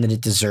attention that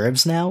it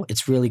deserves now,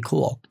 it's really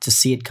cool to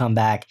see it come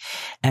back.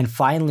 And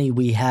finally,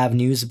 we have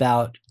news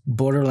about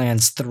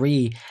Borderlands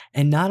 3.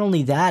 And not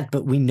only that,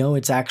 but we know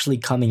it's actually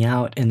coming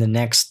out in the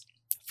next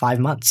 5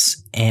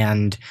 months.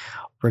 And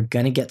we're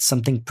going to get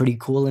something pretty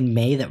cool in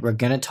May that we're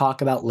going to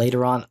talk about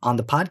later on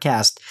the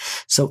podcast.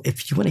 So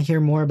if you want to hear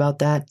more about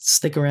that,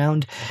 stick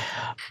around.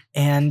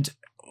 And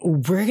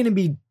we're going to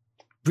be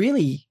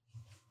really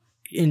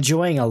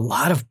enjoying a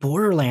lot of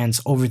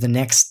Borderlands over the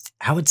next,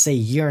 I would say,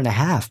 year and a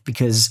half,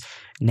 because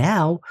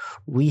now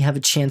we have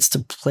a chance to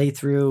play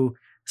through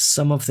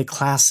some of the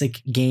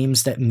classic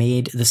games that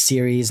made the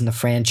series and the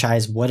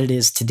franchise what it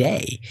is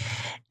today.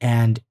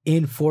 And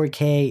in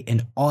 4K,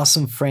 in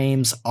awesome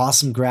frames,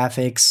 awesome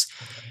graphics,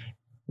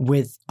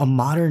 with a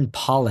modern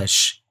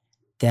polish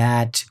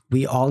that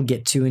we all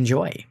get to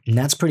enjoy. And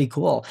that's pretty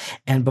cool.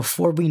 And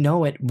before we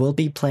know it, we'll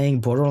be playing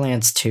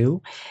Borderlands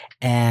 2.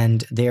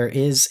 And there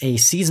is a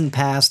season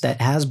pass that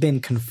has been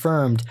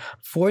confirmed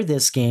for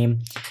this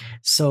game.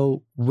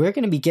 So we're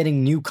going to be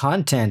getting new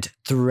content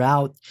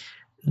throughout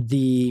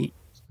the...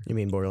 You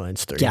mean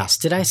Borderlands 3? Yes.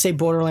 Did I say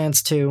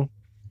Borderlands 2?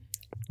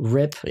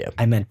 Rip. Yeah.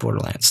 I meant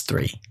Borderlands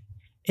 3.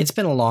 It's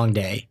been a long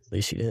day. At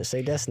least you didn't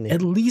say Destiny.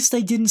 At least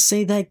I didn't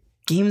say that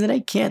game that I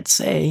can't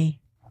say.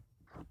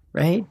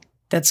 Right?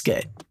 That's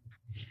good.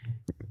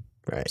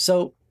 Right.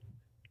 So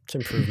it's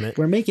improvement.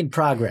 We're making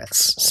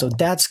progress. So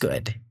that's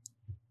good.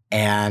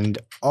 And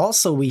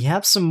also we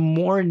have some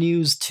more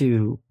news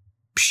to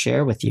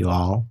share with you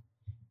all.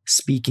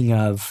 Speaking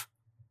of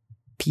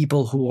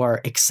people who are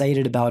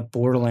excited about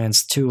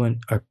Borderlands 2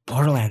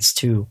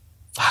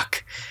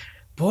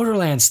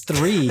 Borderlands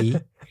 3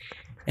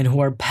 and who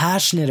are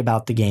passionate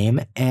about the game.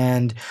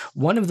 And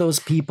one of those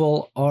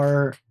people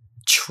are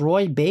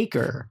Troy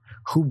Baker,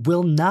 who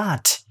will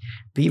not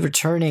be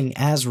returning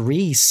as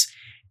Reese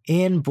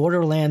in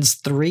Borderlands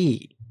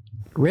 3.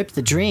 Rip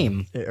the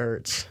dream. It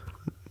hurts.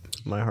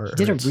 My heart He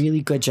did hurts. a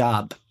really good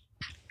job.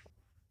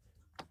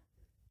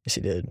 Yes,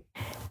 he did.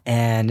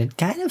 And it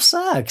kind of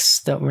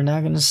sucks that we're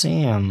not going to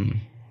see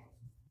him.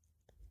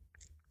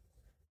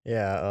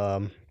 Yeah,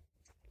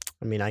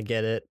 I mean, I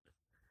get it.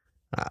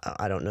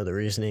 I don't know the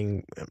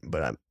reasoning,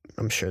 but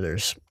I'm sure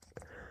there's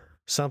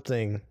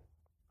something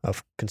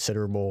of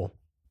considerable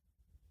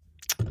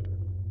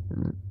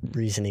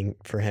reasoning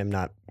for him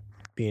not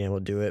being able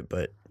to do it,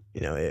 but,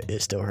 you know,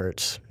 it still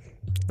hurts.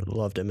 I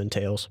loved him in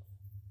Tales.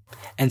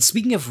 And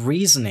speaking of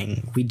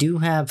reasoning, we do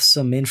have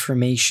some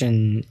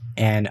information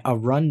and a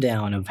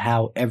rundown of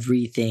how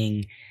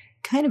everything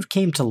kind of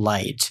came to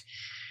light,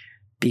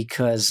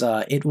 because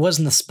it was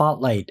in the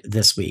spotlight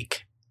this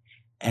week.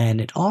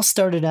 And it all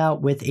started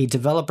out with a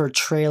developer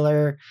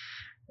trailer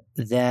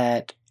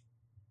that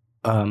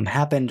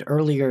happened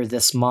earlier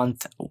this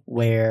month,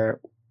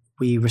 where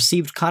we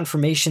received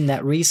confirmation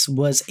that Reese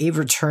was a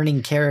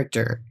returning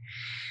character.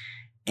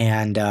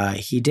 And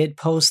he did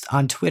post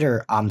on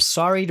Twitter, "I'm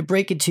sorry to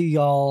break it to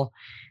y'all,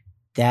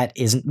 that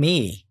isn't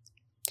me."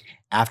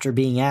 After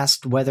being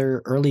asked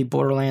whether early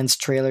Borderlands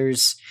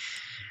trailers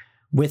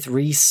with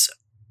Reese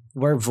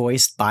were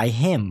voiced by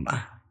him.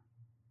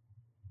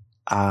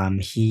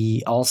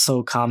 He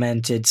also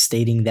commented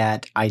stating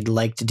that "I'd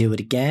like to do it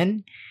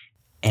again,"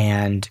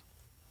 and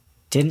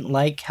didn't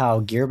like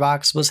how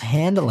Gearbox was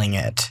handling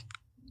it.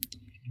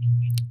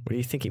 What do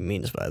you think he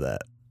means by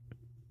that?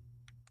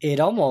 It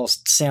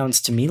almost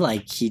sounds to me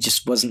like he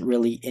just wasn't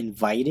really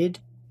invited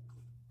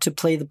to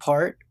play the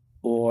part,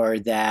 or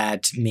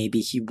that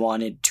maybe he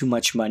wanted too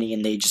much money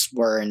and they just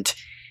weren't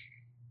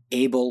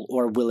able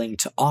or willing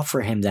to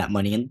offer him that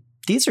money. And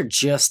these are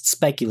just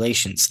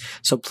speculations.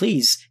 So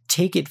please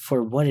take it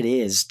for what it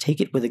is. Take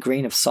it with a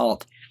grain of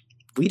salt.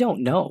 We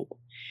don't know.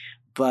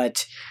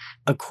 But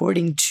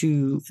according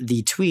to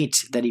the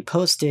tweet that he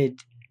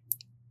posted,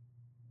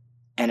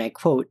 and I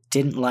quote,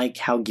 "didn't like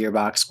how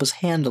Gearbox was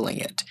handling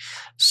it."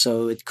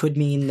 So it could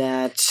mean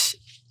that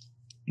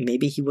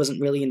maybe he wasn't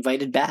really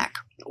invited back.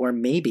 Or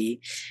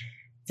maybe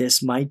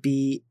this might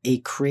be a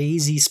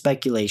crazy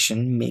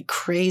speculation, a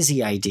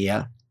crazy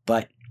idea,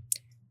 but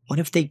what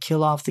if they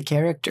kill off the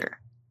character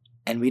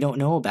and we don't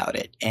know about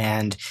it?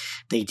 And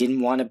they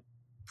didn't want to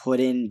put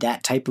in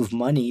that type of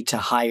money to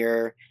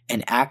hire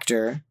an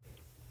actor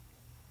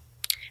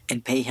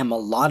and pay him a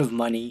lot of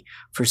money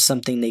for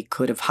something they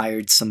could have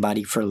hired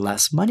somebody for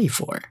less money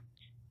for.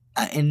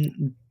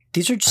 And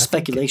these are just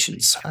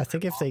speculations. I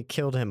think if they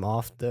killed him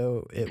off,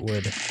 though, it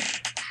would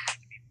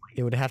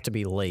have to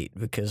be late,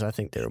 because I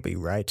think there'll be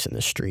riots in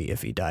the street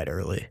if he died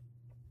early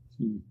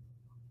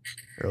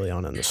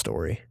on in the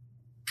story.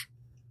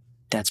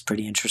 That's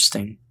pretty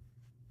interesting.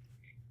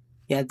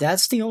 Yeah,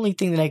 that's the only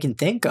thing that I can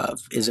think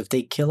of, is if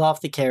they kill off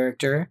the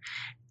character.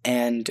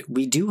 And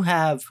we do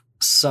have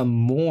some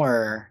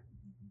more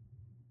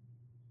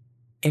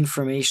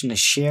information to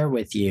share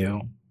with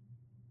you.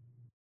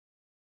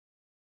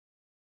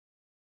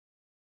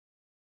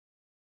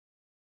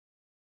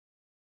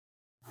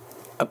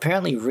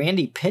 Apparently,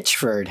 Randy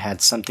Pitchford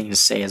had something to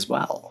say as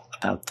well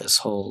about this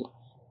whole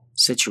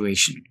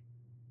situation.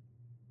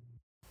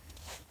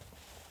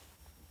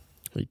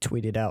 He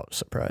tweeted out,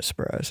 surprise,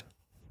 surprise.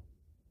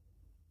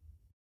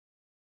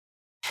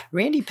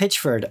 Randy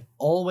Pitchford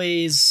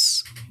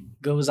always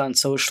goes on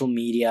social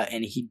media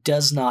and he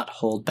does not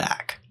hold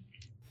back.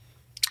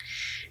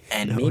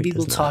 And No, he maybe does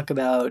we'll not. talk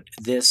about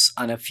this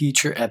on a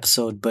future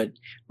episode, but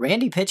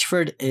Randy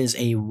Pitchford is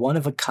a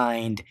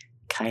one-of-a-kind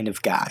kind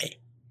of guy.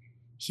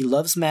 He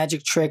loves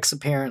magic tricks,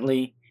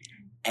 apparently,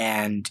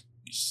 and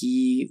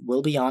he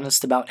will be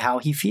honest about how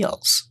he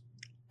feels.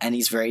 And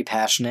he's very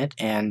passionate,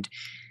 and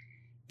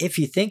if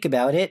you think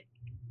about it,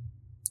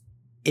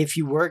 if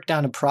you worked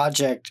on a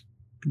project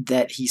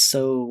that he's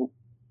so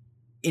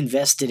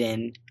invested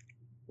in,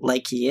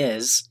 like he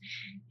is,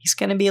 he's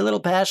going to be a little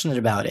passionate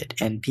about it.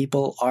 And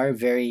people are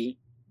very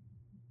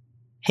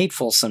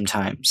hateful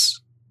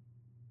sometimes.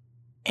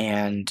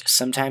 And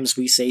sometimes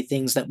we say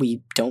things that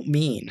we don't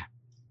mean.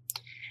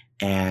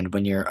 And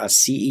when you're a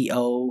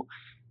CEO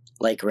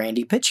like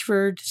Randy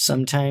Pitchford,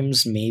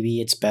 sometimes maybe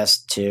it's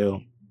best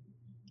to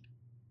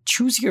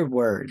choose your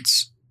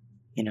words,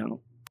 you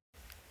know?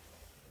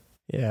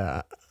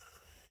 Yeah.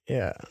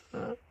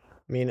 I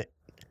mean,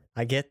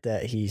 I get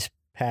that he's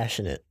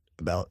passionate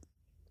about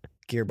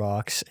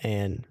Gearbox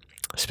and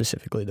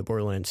specifically the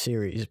Borderlands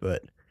series,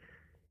 but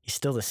he's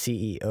still the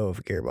CEO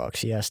of Gearbox.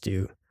 He has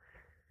to,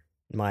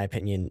 in my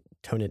opinion,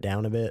 tone it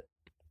down a bit,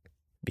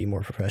 be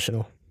more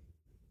professional.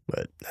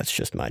 But that's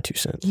just my 2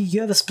 cents.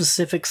 You have a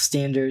specific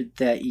standard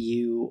that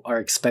you are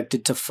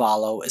expected to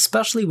follow,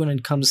 especially when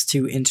it comes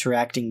to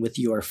interacting with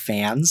your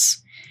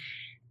fans.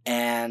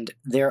 And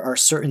there are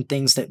certain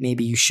things that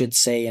maybe you should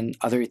say and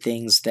other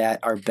things that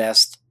are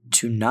best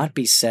to not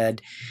be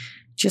said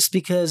just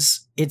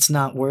because it's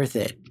not worth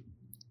it.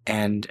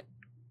 And,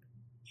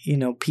 you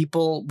know,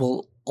 people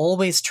will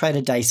always try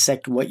to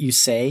dissect what you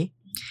say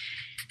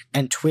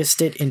and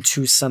twist it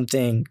into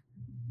something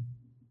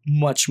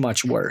much,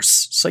 much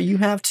worse. So you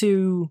have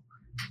to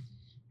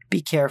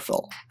be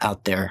careful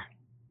out there,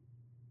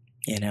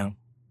 you know.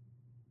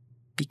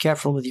 Be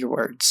careful with your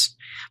words.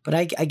 But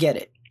I get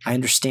it. I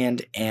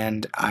understand,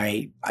 and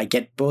I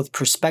get both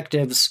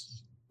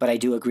perspectives, but I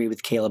do agree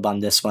with Caleb on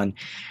this one.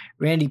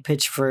 Randy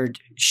Pitchford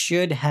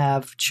should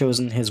have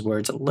chosen his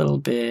words a little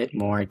bit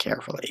more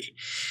carefully.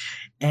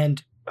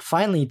 And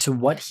finally, to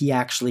what he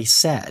actually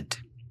said.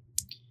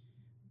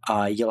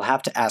 You'll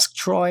have to ask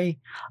Troy.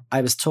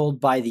 I was told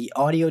by the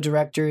audio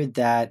director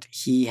that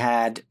he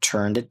had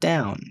turned it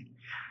down.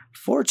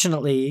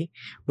 Fortunately,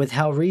 with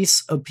how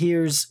Reese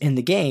appears in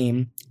the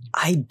game,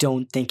 I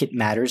don't think it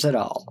matters at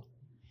all.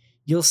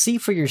 You'll see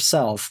for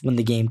yourself when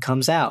the game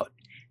comes out.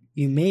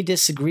 You may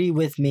disagree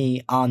with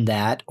me on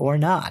that or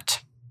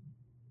not.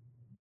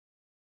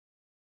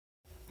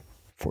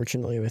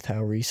 Fortunately, with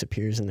how Reese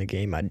appears in the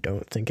game, I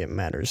don't think it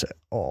matters at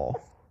all.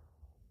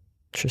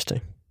 Interesting.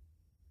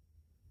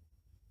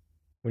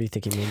 What do you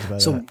think he means by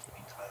that?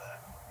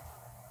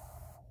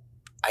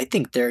 I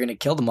think they're going to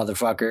kill the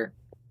motherfucker.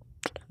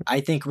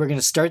 I think we're going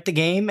to start the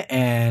game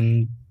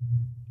and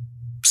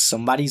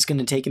somebody's going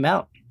to take him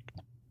out.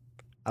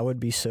 I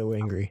would be so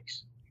angry.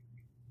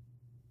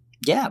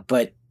 Yeah,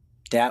 but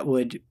that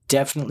would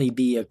definitely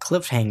be a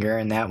cliffhanger,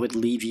 and that would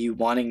leave you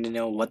wanting to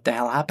know what the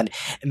hell happened.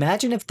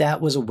 Imagine if that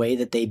was a way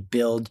that they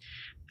build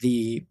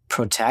the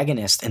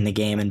protagonist in the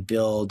game and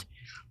build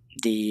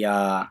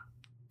the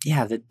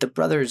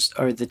brothers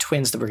or the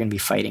twins that we're going to be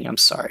fighting. I'm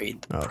sorry.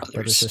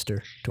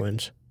 Brother-sister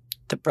twins.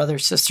 The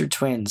brother-sister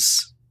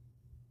twins.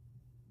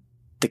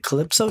 The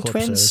Calypso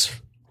twins?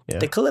 Yeah.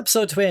 The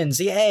Calypso twins.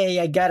 Yay,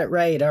 I got it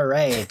right. All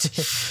right.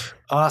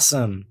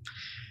 Awesome.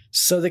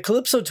 So the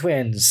Calypso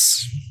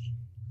twins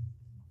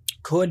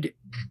could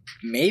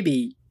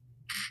maybe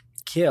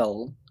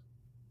kill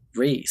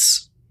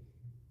Reese.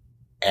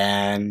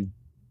 And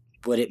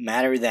would it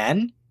matter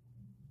then?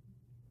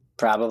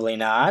 Probably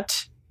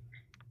not.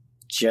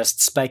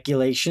 Just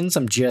speculations.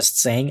 I'm just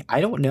saying.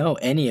 I don't know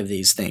any of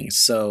these things.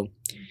 So,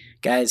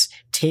 guys,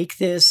 take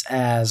this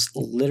as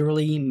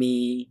literally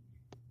me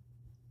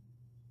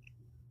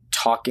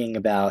talking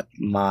about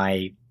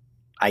my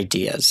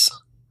ideas.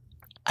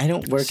 I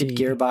don't work at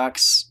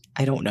Gearbox.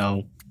 I don't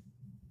know.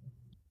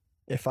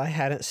 If I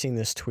hadn't seen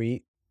this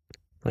tweet,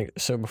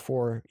 so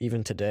before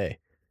even today,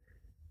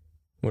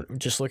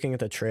 just looking at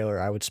the trailer,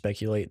 I would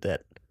speculate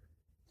that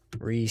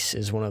Reese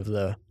is one of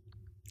the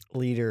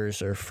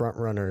leaders or front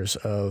runners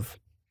of,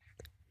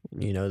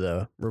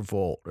 the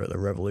revolt or the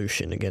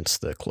revolution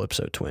against the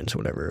Calypso twins,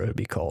 whatever it would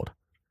be called.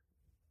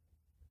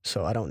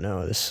 So I don't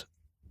know. This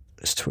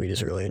tweet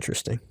is really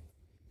interesting.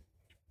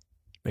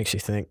 Makes you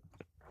think.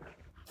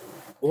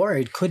 Or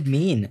it could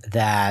mean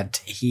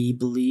that he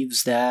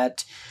believes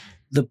that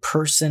the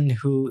person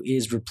who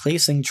is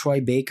replacing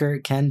Troy Baker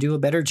can do a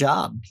better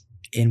job,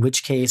 in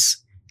which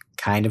case,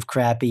 kind of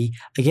crappy.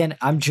 Again,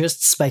 I'm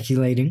just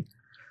speculating.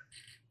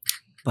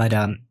 But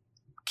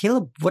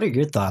Caleb, what are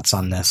your thoughts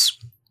on this?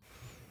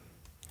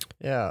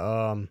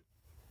 Yeah,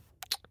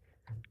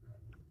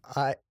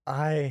 I've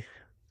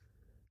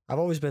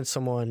always been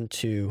someone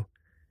to,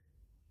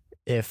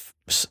 if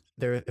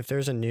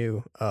there's a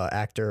new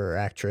actor or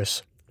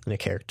actress in a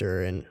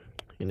character in,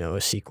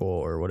 a sequel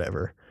or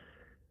whatever,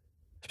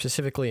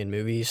 specifically in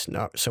movies,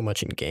 not so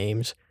much in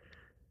games,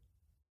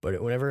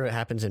 but whenever it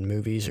happens in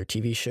movies or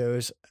TV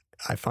shows,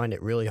 I find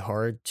it really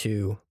hard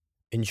to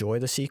enjoy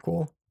the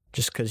sequel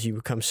just because you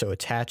become so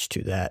attached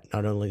to that,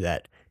 not only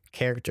that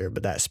character,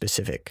 but that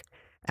specific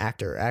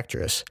actor or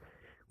actress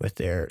with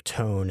their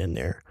tone and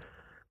their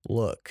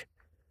look.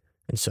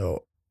 And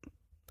so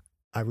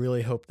I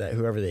really hope that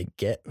whoever they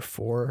get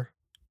for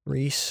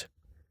Reese,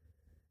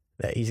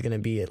 that he's going to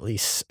be at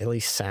least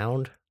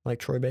sound like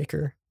Troy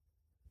Baker.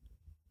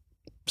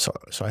 So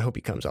I hope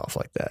he comes off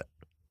like that.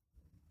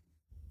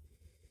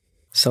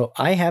 So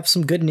I have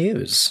some good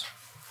news.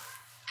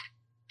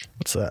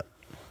 What's that?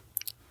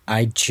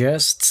 I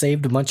just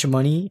saved a bunch of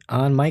money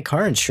on my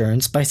car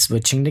insurance by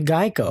switching to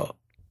Geico.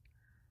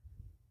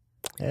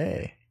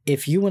 Hey.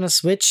 If you want to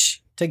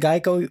switch to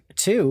Geico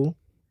too,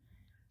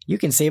 you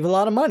can save a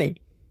lot of money.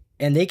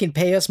 And they can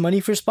pay us money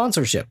for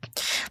sponsorship.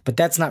 But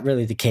that's not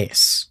really the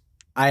case.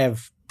 I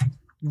have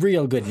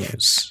real good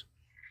news.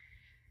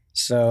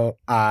 So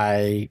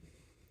I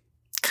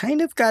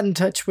kind of got in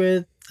touch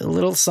with a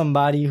little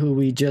somebody who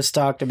we just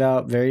talked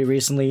about very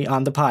recently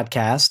on the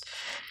podcast,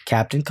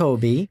 Captain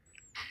Kobe.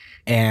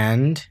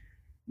 And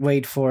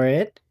wait for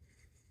it.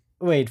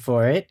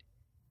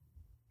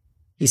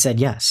 He said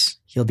yes,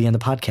 he'll be on the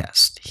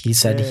podcast. He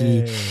said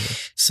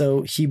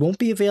he won't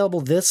be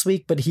available this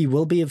week, but he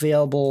will be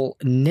available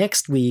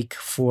next week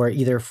for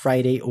either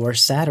Friday or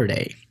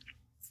Saturday.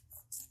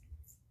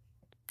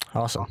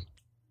 Awesome.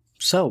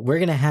 So we're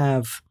going to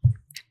have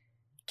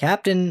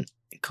Captain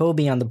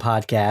Kobe on the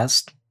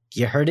podcast.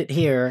 You heard it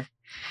here.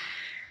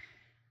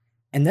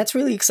 And that's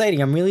really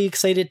exciting. I'm really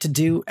excited to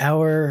do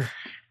our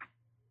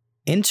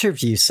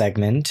interview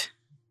segment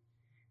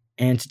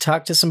and to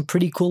talk to some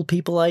pretty cool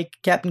people like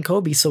Captain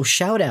Kobe. So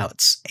shout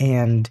outs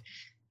and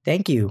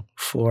thank you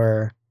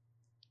for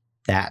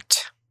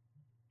that.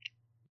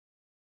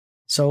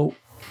 So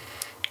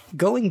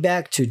going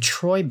back to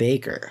Troy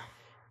Baker,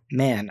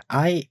 man,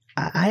 I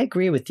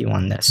agree with you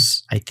on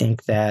this. I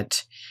think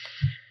that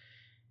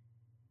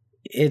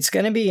it's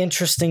going to be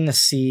interesting to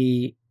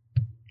see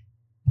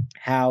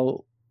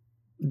how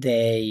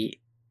they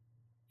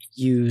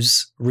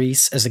use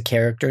Reese as a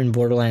character in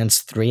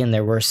Borderlands 3, and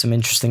there were some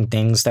interesting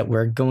things that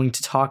we're going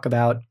to talk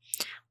about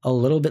a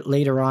little bit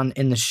later on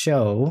in the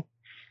show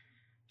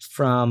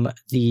from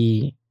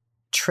the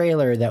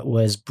trailer that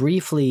was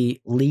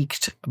briefly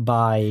leaked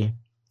by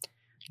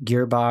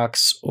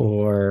Gearbox,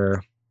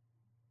 or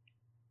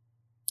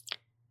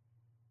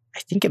I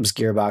think it was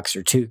Gearbox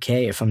or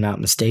 2K if I'm not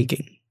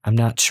mistaken. I'm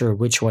not sure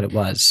which one it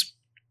was.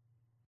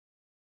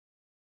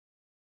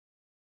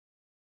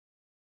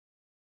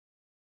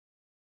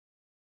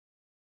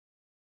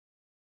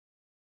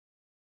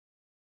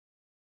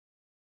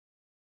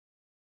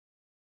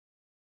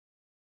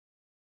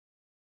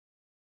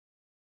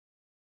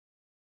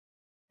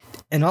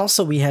 And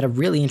also, we had a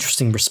really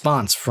interesting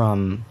response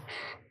from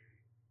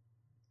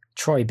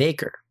Troy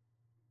Baker.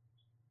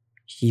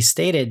 He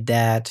stated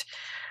that,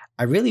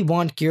 I really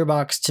want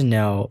Gearbox to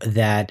know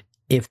that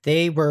if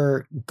they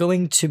were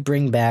going to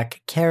bring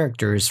back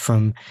characters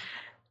from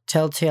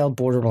Telltale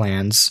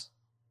Borderlands,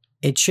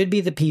 it should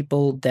be the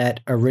people that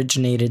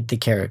originated the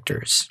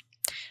characters.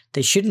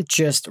 They shouldn't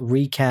just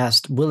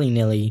recast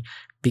willy-nilly,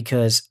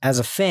 because as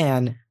a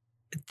fan,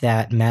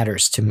 that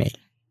matters to me.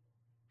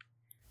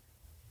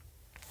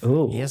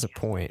 Ooh. He has a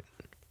point.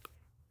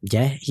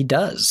 Yeah, he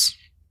does.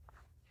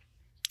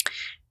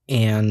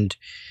 And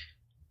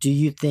do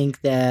you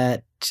think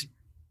that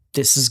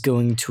this is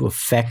going to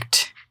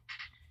affect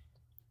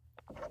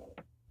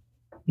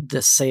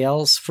the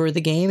sales for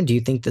the game? Do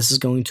you think this is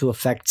going to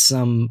affect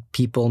some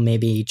people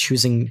maybe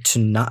choosing to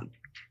not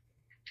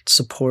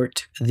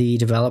support the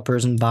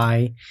developers and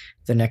buy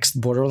the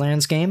next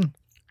Borderlands game?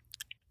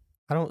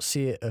 I don't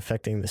see it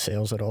affecting the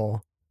sales at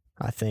all.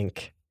 I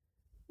think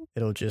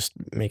it'll just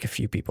make a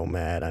few people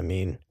mad. I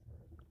mean,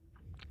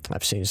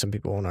 I've seen some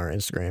people on our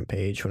Instagram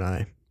page when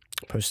I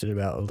posted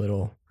about a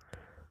little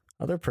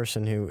other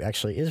person who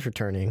actually is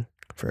returning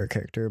for a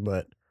character,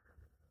 but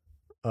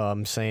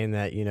saying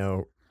that,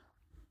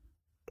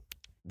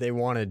 they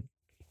wanted,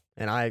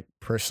 and I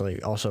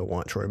personally also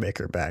want Troy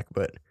Baker back,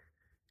 but,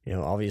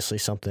 obviously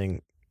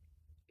something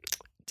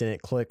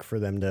didn't click for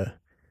them to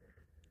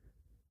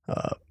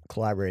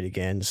collaborate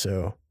again.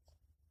 So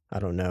I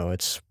don't know.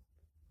 It's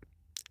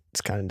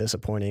kind of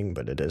disappointing,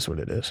 but it is what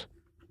it is.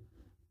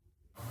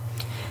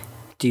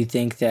 Do you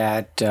think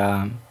that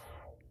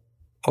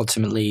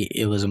ultimately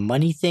it was a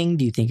money thing?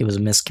 Do you think it was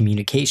a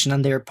miscommunication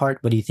on their part?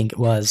 What do you think it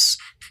was?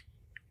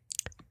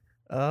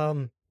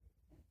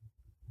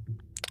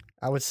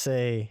 I would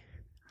say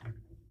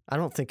I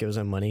don't think it was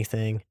a money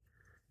thing.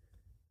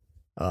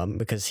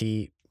 Because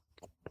he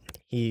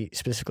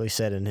specifically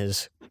said in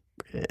his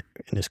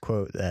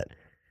quote that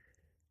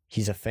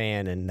he's a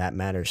fan and that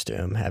matters to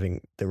him,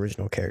 having the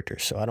original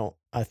characters. So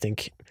I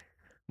think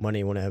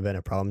money wouldn't have been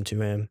a problem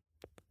to him.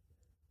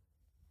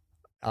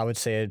 I would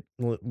say it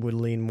would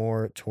lean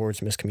more towards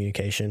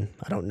miscommunication.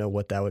 I don't know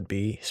what that would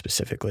be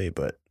specifically,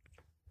 but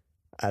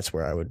that's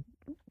where I would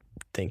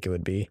think it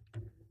would be.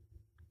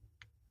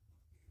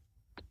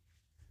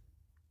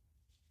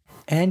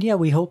 And yeah,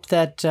 we hope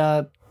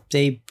that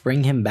they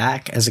bring him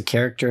back as a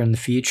character in the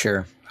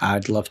future.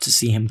 I'd love to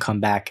see him come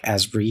back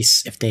as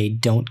Reese if they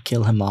don't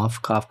kill him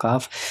off, cough,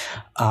 cough.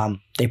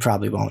 They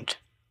probably won't.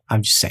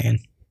 I'm just saying.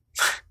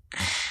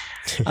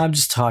 I'm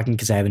just talking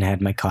because I haven't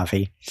had my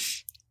coffee.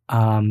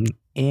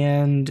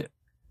 And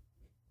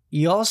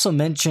you also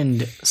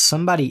mentioned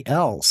somebody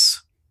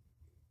else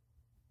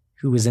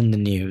who was in the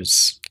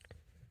news,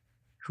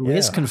 who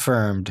is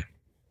confirmed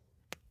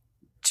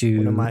to...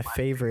 One of my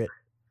favorite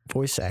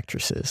voice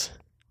actresses.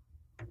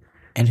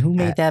 And who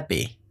may that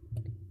be?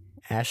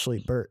 Ashley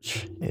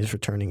Birch is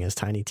returning as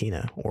Tiny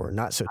Tina, or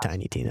Not So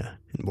Tiny Tina,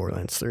 in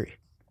Borderlands 3.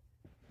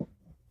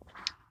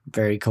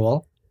 Very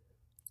cool.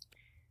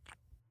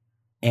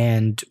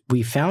 And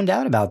we found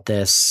out about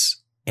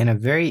this in a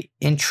very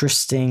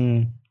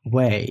interesting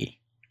way,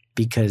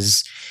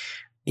 because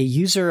a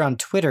user on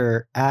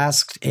Twitter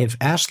asked if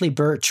Ashley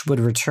Birch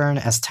would return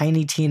as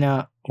Tiny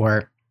Tina,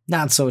 or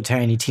Not So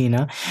Tiny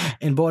Tina,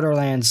 in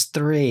Borderlands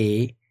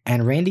 3,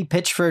 and Randy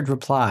Pitchford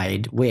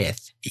replied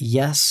with,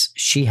 "Yes,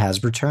 she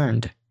has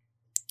returned."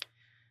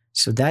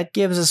 So that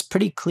gives us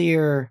pretty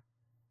clear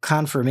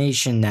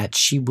confirmation that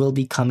she will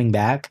be coming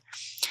back.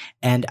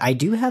 And I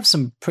do have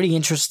some pretty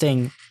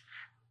interesting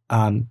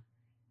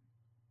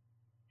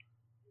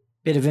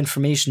bit of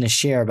information to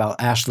share about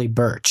Ashley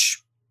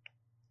Birch.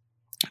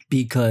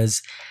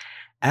 Because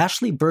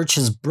Ashley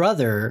Birch's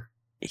brother,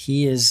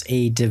 he is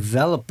a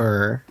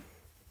developer.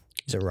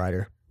 He's a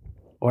writer.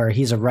 Or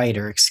he's a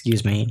writer,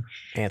 excuse me.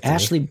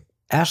 Anthony.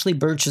 Ashley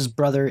Birch's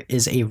brother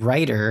is a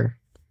writer,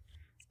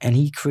 and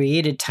he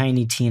created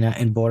Tiny Tina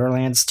in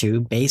Borderlands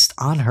 2 based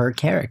on her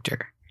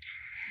character.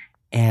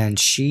 And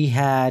she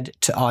had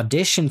to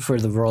audition for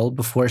the role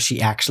before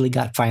she actually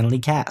got finally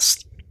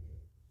cast.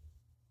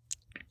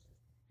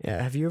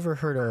 Yeah, have you ever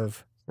heard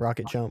of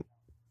Rocket Jump?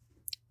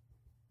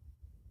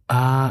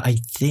 I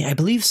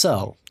believe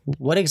so.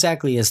 What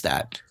exactly is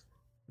that?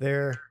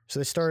 They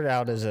started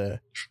out as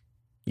a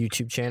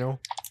YouTube channel,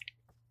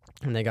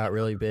 and they got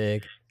really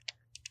big,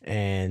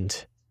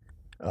 and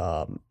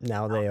now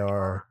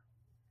I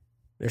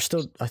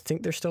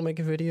think they're still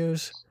making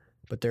videos,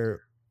 but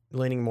they're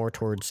leaning more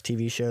towards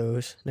TV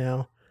shows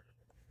now.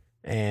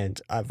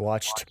 And I've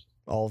watched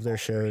all of their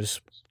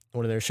shows.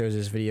 One of their shows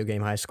is Video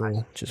Game High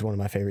School, which is one of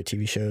my favorite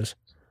TV shows.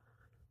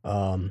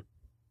 But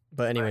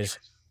anyways,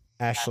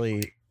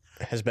 Ashley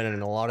has been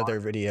in a lot of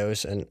their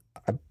videos, and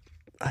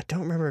I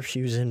don't remember if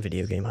she was in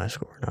Video Game High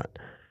School or not,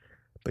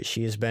 but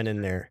she has been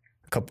in a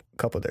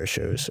couple of their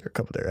shows, or a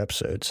couple of their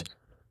episodes,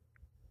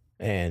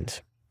 and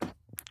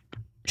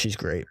she's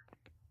great.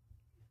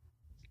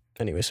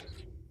 Anyways.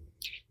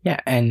 Yeah,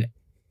 and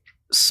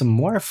some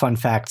more fun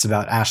facts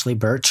about Ashley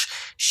Birch.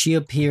 She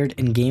appeared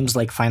in games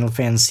like Final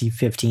Fantasy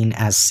 15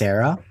 as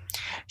Sarah.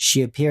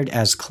 She appeared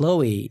as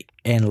Chloe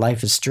in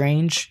Life is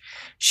Strange.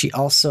 She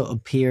also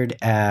appeared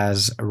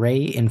as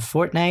Ray in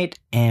Fortnite,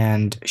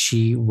 and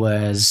she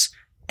was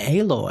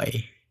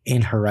Aloy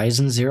in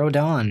Horizon Zero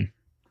Dawn.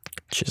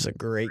 Which is a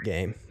great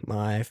game.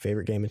 My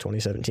favorite game in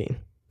 2017.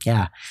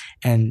 Yeah,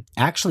 and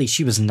actually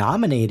she was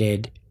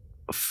nominated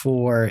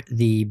for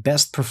the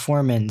Best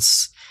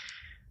Performance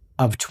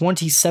of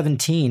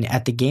 2017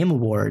 at the Game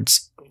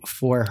Awards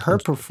for her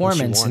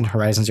performance in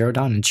Horizon Zero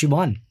Dawn, and she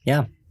won.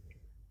 Yeah,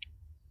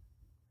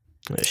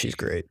 she's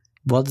great.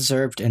 Well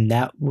deserved, and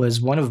that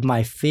was one of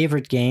my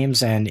favorite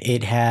games, and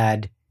it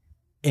had,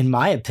 in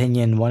my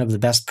opinion, one of the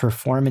best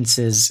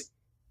performances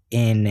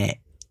in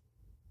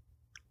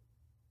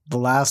the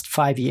last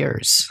 5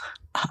 years.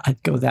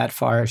 I'd go that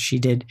far. She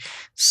did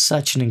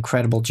such an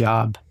incredible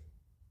job.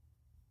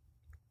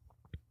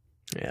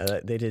 Yeah,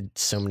 they did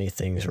so many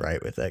things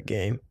right with that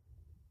game.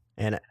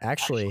 And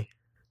actually,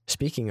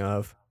 speaking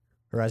of,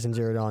 Horizon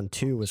Zero Dawn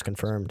 2 was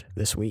confirmed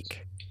this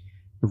week.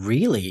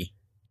 Really?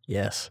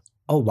 Yes.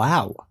 Oh,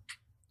 wow.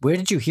 Where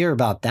did you hear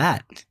about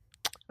that?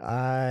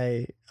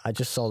 I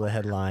just saw the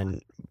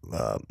headline.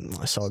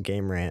 I saw a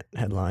Game Rant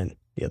headline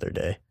the other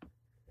day.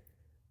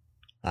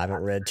 I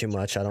haven't read too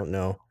much. I don't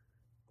know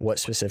what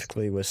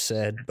specifically was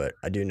said, but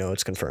I do know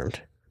it's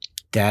confirmed.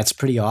 That's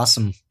pretty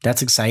awesome.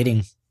 That's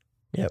exciting.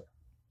 Yep.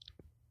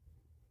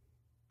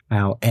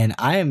 Wow, and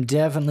I am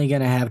definitely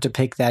going to have to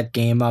pick that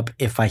game up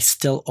if I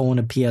still own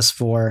a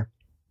PS4.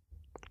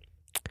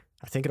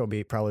 I think it'll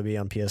probably be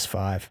on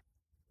PS5.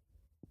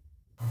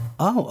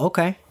 Oh,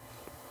 okay.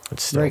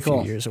 It's still a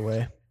few years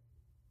away.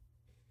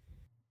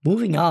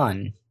 Moving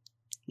on,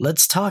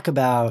 let's talk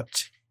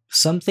about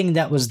something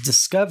that was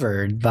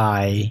discovered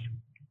by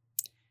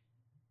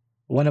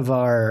one of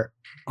our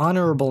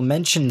honorable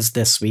mentions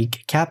this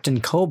week,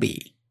 Captain Kobe.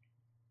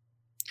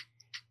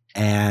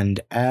 And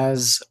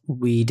as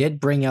we did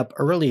bring up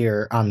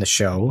earlier on the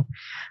show,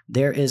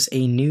 there is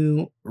a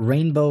new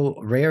rainbow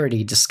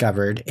rarity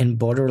discovered in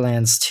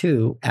Borderlands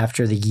 2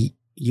 after the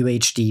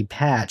UHD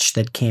patch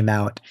that came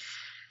out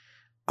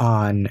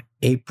on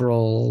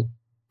April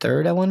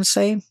 3rd, I want to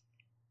say.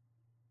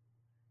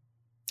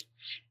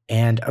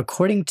 And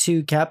according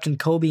to Captain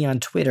Kobe on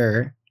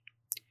Twitter,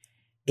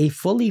 a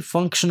fully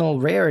functional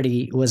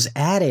rarity was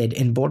added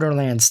in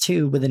Borderlands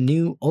 2 with a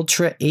new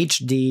Ultra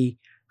HD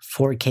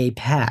 4K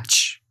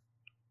patch.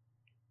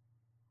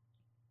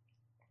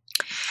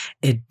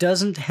 It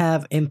doesn't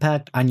have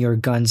impact on your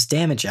gun's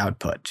damage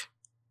output.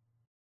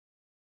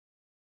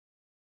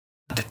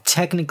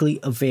 Technically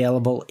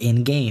available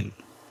in-game.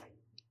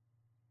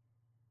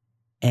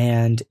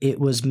 And it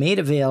was made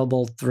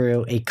available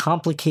through a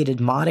complicated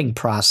modding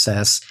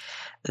process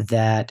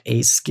that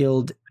a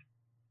skilled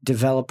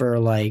developer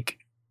like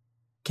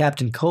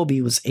Captain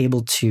Kobe was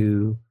able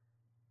to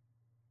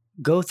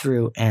go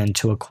through and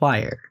to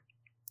acquire.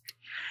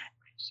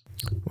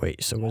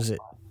 Wait, so was it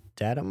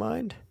data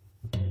mined?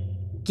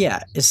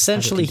 Yeah,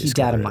 essentially he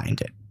data discover it?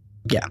 mined it.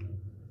 Yeah,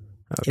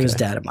 Okay. it was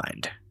data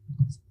mined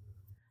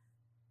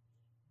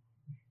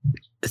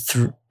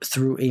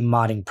through a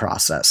modding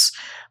process.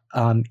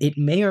 It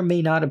may or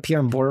may not appear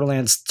in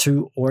Borderlands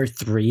 2 or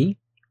 3,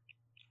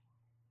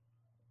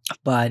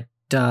 but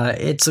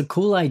it's a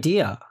cool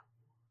idea,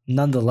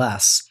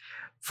 nonetheless,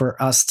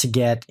 for us to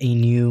get a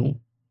new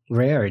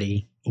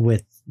rarity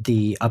with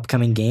the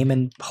upcoming game.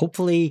 And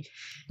hopefully,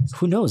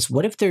 who knows,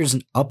 what if there's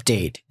an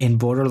update in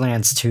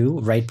Borderlands 2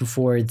 right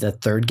before the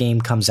third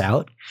game comes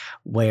out,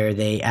 where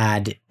they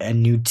add a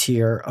new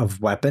tier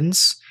of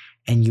weapons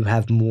and you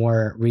have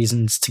more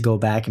reasons to go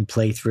back and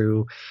play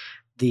through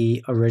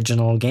the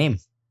original game.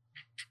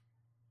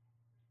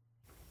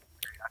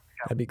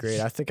 That'd be great.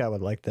 I think I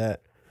would like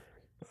that.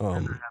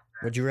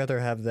 Would you rather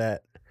have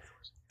that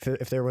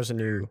if there was a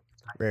new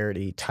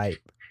rarity type?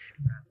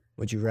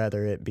 Would you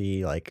rather it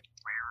be like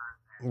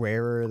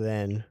rarer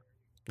than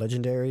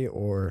legendary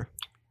or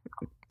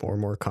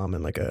more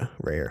common, like a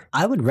rare?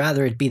 I would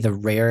rather it be the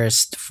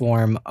rarest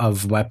form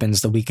of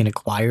weapons that we can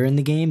acquire in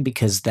the game,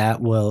 because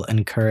that will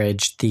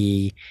encourage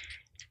the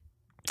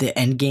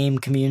end game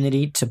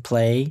community to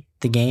play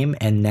the game,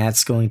 and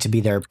that's going to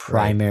be their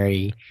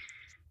primary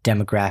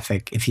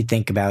demographic, if you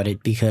think about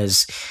it.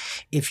 Because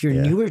if you're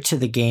newer to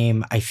the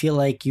game, I feel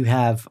like you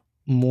have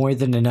more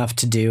than enough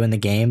to do in the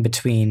game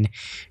between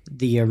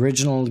the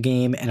original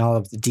game and all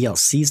of the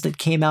DLCs that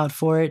came out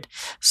for it.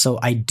 So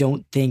I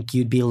don't think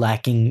you'd be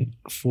lacking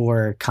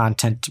for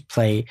content to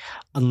play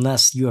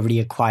unless you already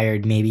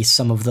acquired maybe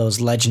some of those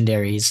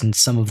legendaries and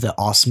some of the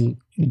awesome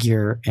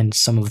gear and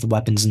some of the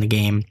weapons in the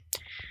game.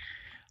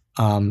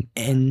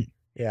 And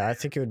yeah, I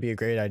think it would be a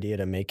great idea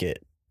to make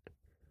it,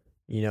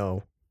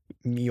 you'll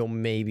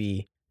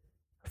maybe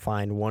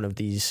find one of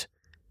these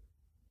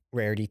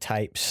rarity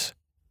types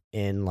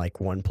in like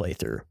one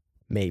playthrough,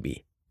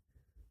 maybe.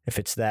 If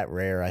it's that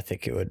rare, I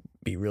think it would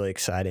be really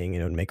exciting,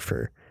 and it would make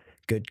for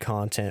good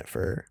content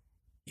for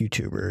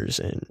YouTubers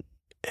and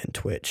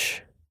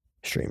Twitch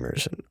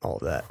streamers and all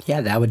of that.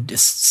 Yeah, that would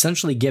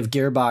essentially give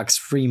Gearbox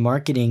free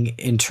marketing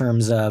in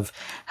terms of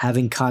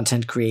having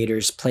content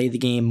creators play the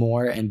game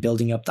more and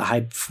building up the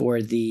hype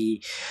for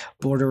the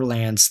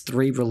Borderlands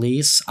 3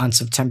 release on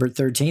September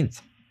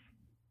 13th.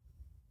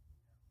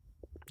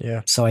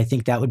 Yeah. So I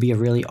think that would be a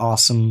really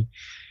awesome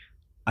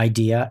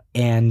idea.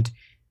 And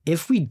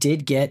if we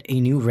did get a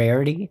new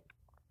rarity,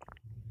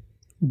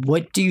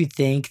 what do you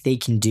think they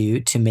can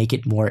do to make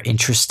it more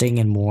interesting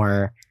and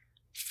more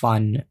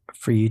fun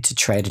for you to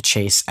try to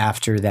chase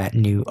after that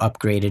new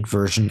upgraded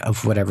version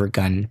of whatever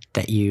gun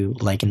that you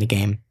like in the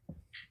game?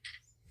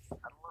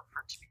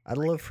 I'd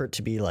love for it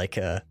to be like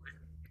a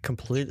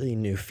completely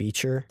new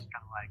feature.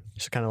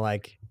 Just kind of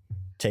like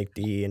take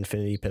the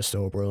Infinity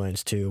Pistol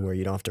Borderlands 2, where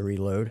you don't have to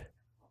reload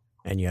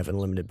and you have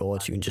unlimited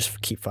bullets. You can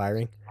just keep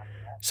firing.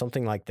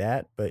 Something like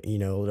that, but a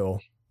little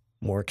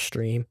more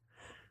extreme.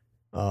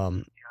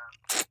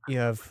 You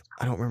have,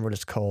 I don't remember what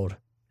it's called.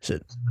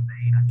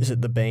 Is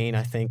it the Bane,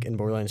 I think, in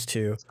Borderlands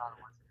 2?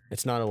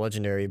 It's not a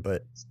legendary,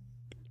 but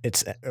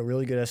it's a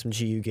really good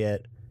SMG you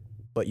get,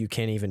 but you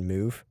can't even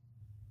move.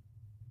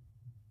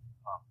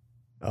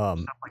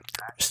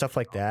 Stuff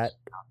like that,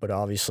 but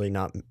obviously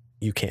not,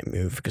 you can't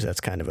move, because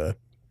that's kind of a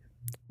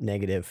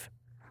negative.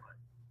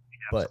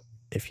 But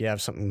if you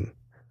have something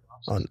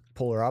on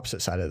polar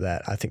opposite side of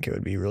that, I think it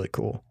would be a really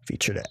cool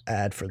feature to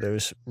add for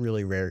those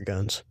really rare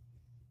guns.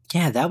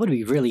 Yeah, that would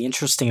be really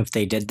interesting if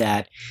they did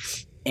that.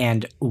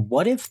 And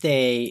what if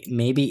they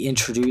maybe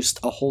introduced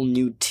a whole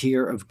new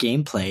tier of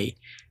gameplay?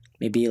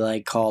 Maybe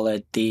like call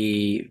it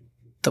the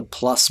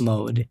plus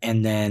mode,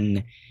 and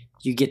then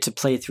you get to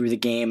play through the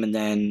game and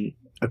then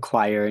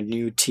acquire a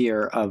new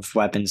tier of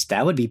weapons.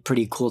 That would be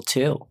pretty cool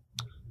too.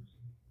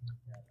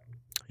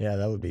 Yeah,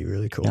 that would be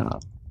really cool. Yeah.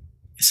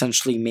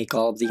 essentially make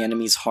all of the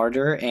enemies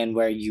harder, and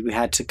where you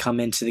had to come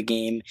into the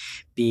game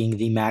being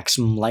the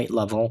maximum light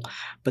level.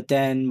 But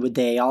then would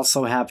they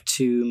also have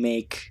to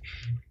make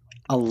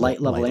a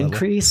light level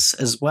increase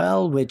as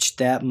well, which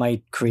that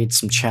might create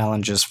some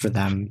challenges for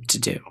them to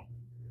do?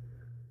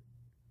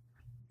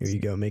 Here you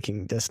go,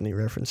 making Destiny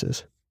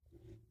references.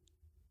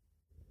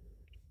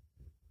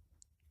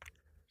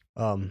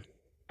 Sorry,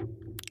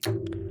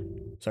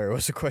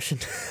 what's the question?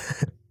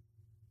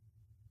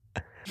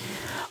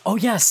 Oh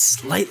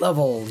yes, light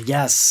level.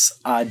 Yes,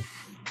 a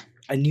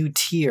new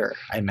tier.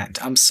 I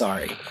meant. I'm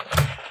sorry.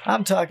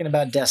 I'm talking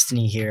about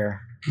Destiny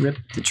here. Rip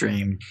the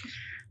dream.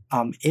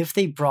 If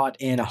they brought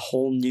in a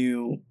whole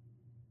new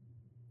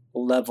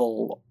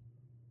level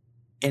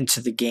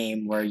into the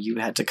game where you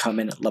had to come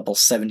in at level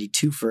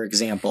 72, for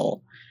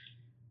example,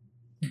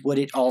 would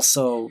it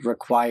also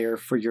require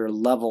for your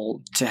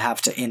level to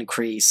have to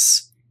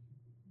increase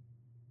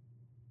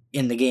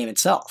in the game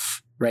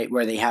itself, right?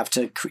 Where they have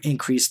to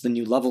increase the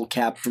new level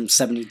cap from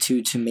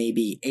 72 to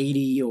maybe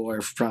 80,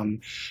 or from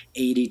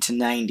 80 to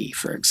 90,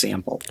 for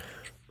example.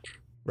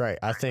 Right.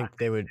 I think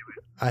they would.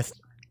 I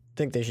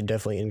think they should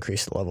definitely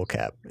increase the level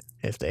cap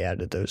if they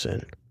added those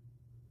in.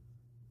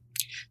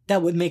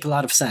 That would make a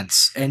lot of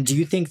sense. And do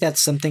you think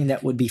that's something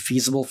that would be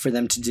feasible for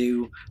them to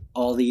do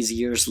all these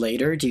years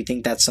later? Do you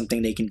think that's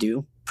something they can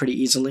do pretty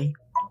easily?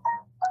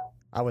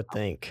 I would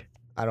think.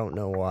 I don't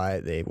know why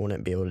they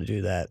wouldn't be able to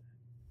do that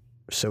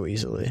so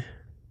easily.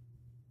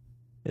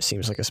 It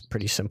seems like a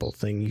pretty simple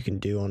thing you can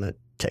do on a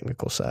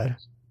technical side.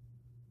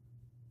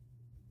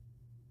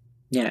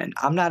 Yeah, and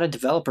I'm not a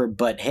developer,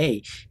 but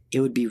hey, it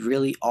would be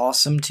really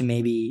awesome to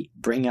maybe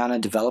bring on a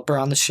developer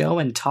on the show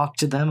and talk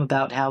to them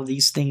about how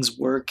these things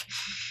work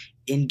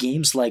in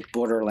games like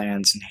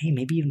Borderlands, and hey,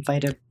 maybe even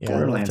fight a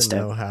Borderlands dev.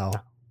 I'd love to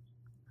know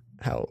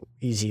how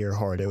easy or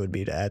hard it would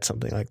be to add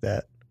something like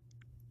that.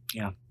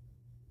 Yeah,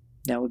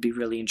 that would be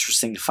really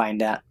interesting to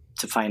find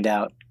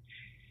out.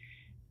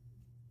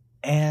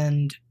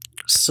 And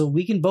so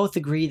we can both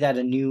agree that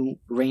a new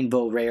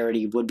rainbow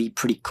rarity would be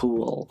pretty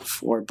cool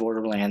for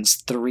Borderlands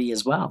 3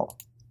 as well.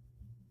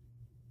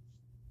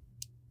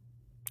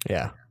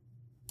 Yeah.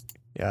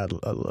 Yeah, I'd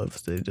love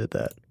if they did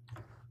that.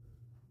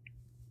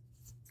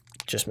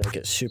 Just make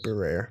it super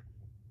rare.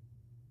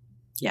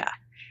 Yeah.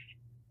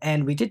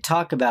 And we did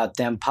talk about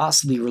them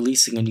possibly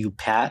releasing a new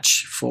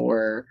patch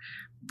for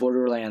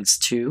Borderlands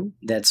 2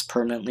 that's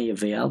permanently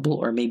available,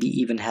 or maybe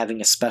even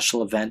having a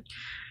special event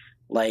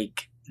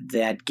like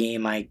that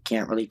game I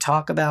can't really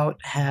talk about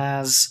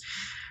has.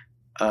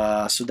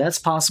 So that's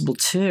possible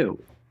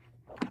too.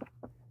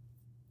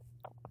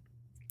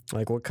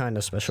 Like what kind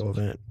of special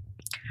event?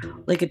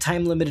 Like a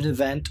time-limited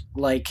event,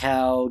 like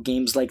how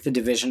games like The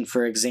Division,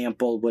 for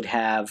example, would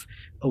have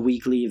a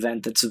weekly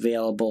event that's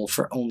available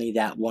for only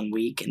that 1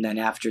 week, and then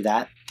after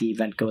that, the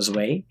event goes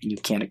away, and you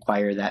can't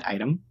acquire that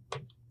item.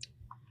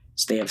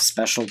 So they have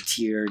special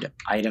tiered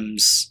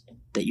items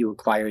that you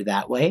acquire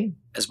that way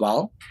as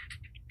well.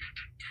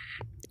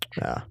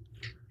 Yeah.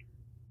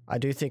 I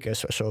do think a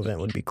special event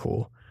would be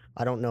cool.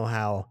 I don't know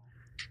how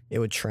it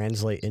would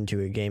translate into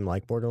a game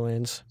like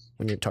Borderlands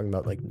when you're talking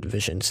about like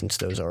Division, since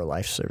those are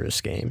life service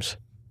games.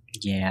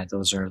 Yeah,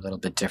 those are a little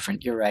bit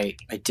different. You're right.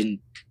 I didn't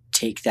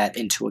take that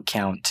into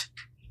account.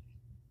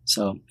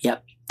 So,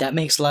 yep, that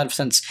makes a lot of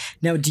sense.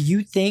 Now, do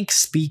you think,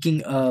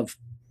 speaking of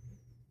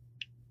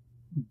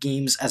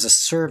games as a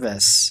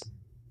service,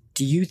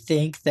 do you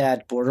think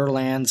that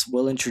Borderlands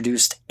will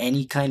introduce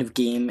any kind of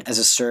game as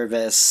a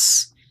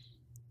service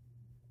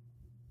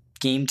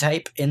game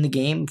type in the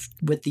game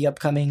with the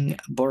upcoming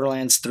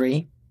Borderlands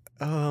 3?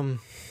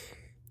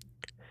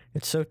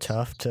 It's so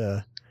tough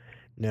to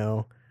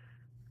know.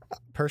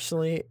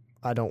 Personally,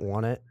 I don't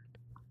want it,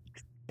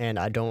 and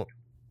I don't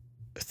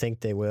think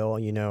they will.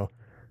 You know,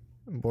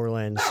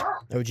 Borderlands,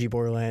 OG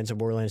Borderlands and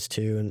Borderlands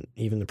 2 and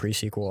even the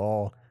pre-sequel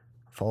all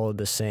followed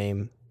the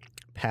same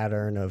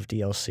pattern of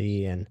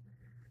DLC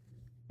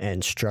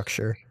and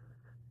structure.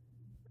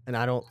 And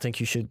I don't think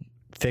you should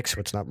fix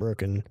what's not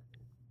broken.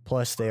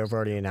 Plus, they have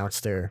already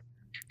announced they're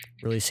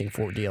releasing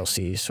 4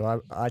 DLCs.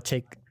 So I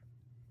take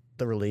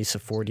the release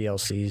of 4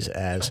 DLCs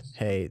as,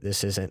 hey,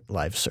 this isn't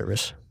live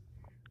service.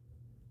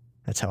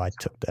 That's how I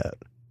took that.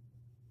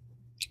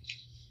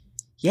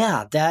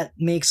 Yeah, that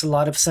makes a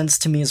lot of sense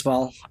to me as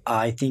well.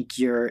 I think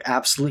you're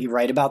absolutely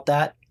right about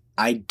that.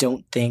 I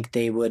don't think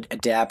they would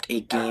adapt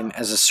a game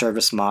as a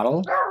service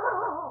model.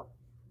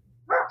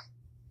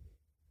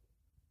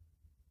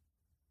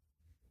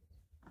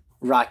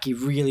 Rocky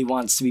really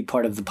wants to be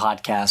part of the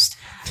podcast.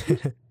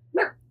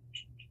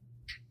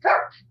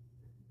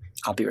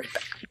 I'll be right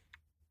back.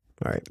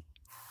 All right.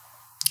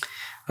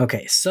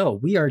 Okay, so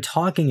we are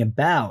talking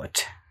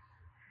about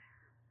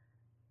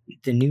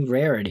the new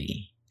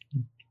rarity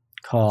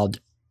called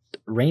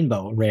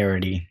Rainbow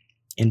Rarity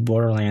in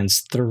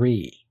Borderlands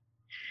 3.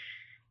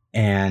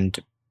 And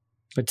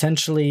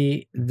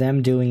potentially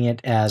them doing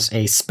it as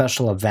a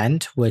special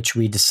event, which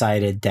we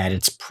decided that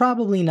it's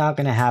probably not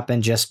going to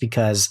happen just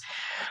because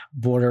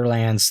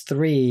Borderlands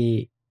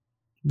 3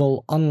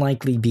 will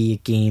unlikely be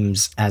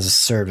games as a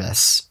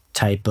service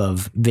type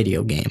of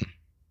video game.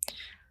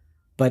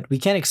 But we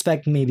can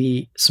expect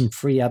maybe some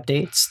free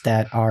updates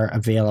that are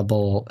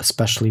available,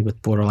 especially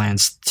with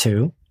Borderlands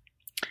 2.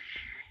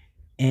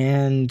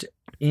 And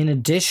in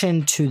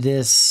addition to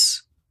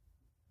this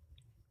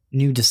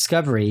new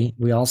discovery,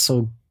 we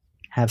also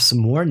have some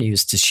more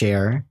news to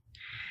share.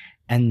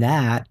 And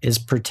that is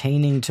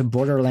pertaining to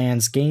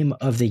Borderlands Game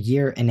of the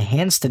Year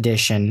Enhanced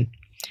Edition,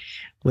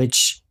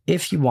 which,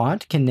 if you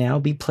want, can now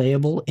be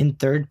playable in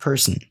third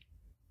person.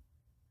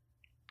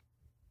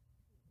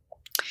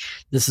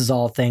 This is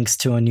all thanks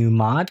to a new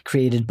mod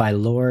created by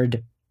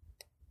Lord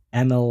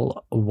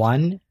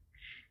ML1,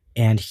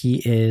 and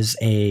he is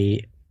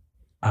a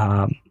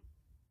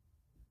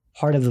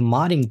part of the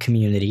modding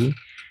community,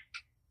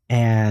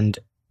 and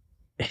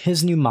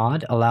his new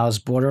mod allows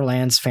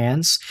Borderlands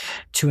fans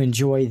to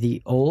enjoy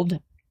the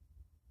old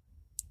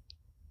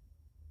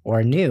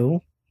or new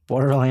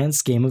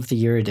Borderlands Game of the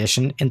Year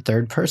Edition in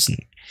third person.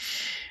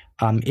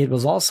 It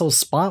was also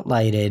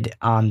spotlighted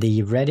on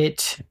the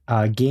Reddit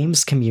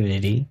games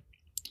community,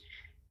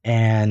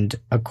 and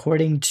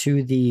according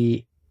to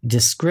the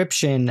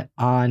description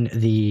on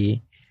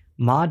the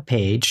mod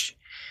page,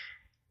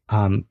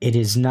 it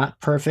is not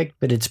perfect,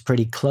 but it's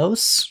pretty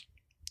close.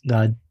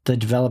 The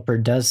developer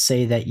does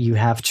say that you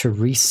have to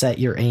reset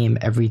your aim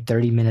every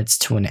 30 minutes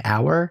to an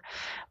hour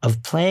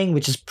of playing,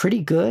 which is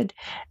pretty good.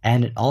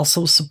 And it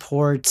also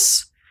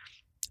supports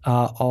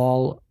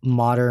all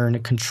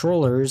modern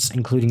controllers,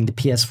 including the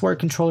PS4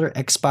 controller,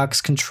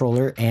 Xbox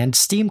controller, and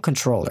Steam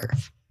controller.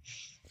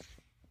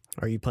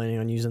 Are you planning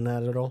on using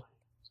that at all?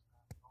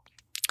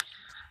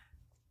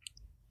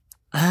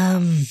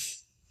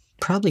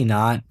 Probably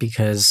not,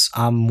 because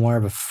I'm more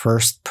of a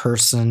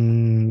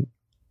first-person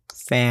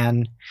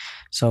fan.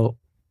 So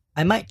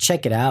I might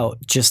check it out,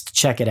 just to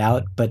check it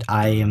out, but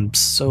I am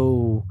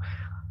so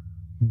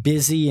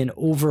busy and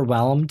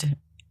overwhelmed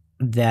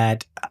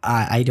that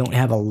I don't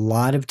have a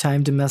lot of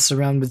time to mess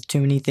around with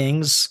too many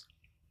things.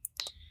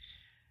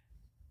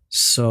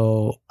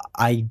 So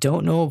I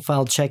don't know if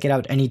I'll check it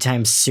out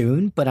anytime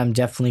soon, but I'm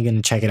definitely going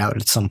to check it out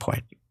at some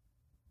point.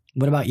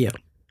 What about you?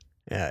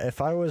 Yeah,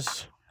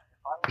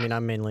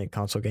 I'm mainly a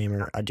console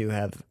gamer. I do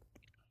have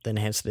the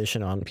Enhanced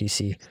Edition on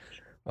PC.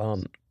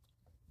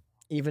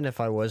 Even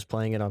if I was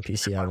playing it on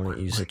PC, I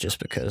wouldn't use it just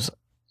because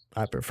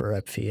I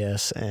prefer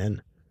FPS,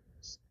 and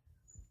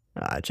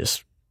I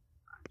just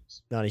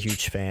not a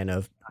huge fan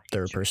of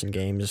third-person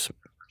games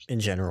in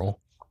general.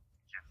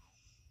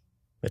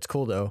 It's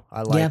cool though.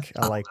 I like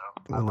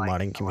when the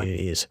modding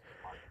community is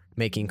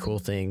making cool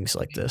things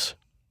like this.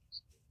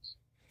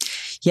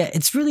 Yeah,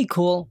 it's really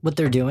cool what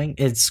they're doing.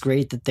 It's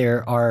great that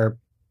there are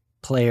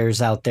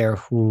players out there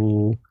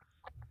who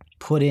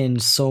put in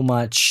so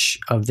much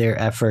of their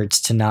efforts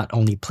to not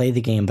only play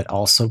the game, but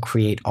also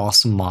create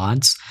awesome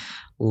mods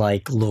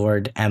like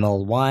Lord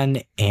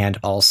ML1 and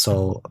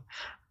also,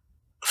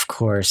 of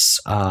course,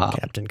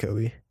 Captain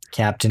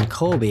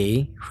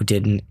Kobe, who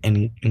did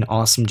an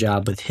awesome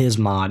job with his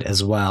mod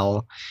as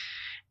well.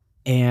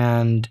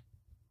 And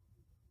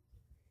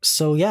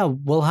so, yeah,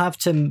 we'll have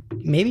to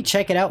maybe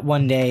check it out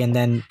one day and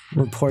then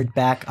report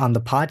back on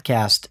the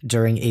podcast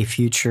during a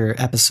future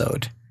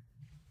episode.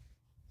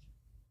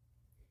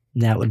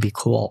 That would be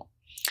cool.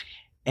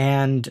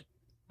 And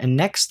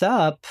next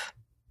up,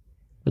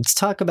 let's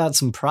talk about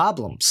some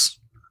problems.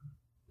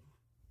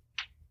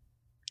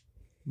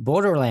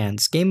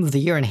 Borderlands Game of the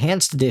Year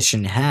Enhanced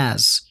Edition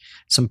has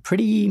some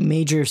pretty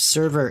major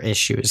server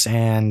issues,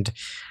 and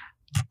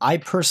I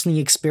personally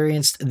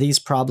experienced these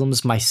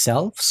problems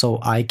myself, so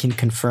I can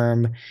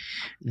confirm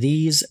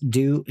these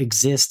do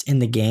exist in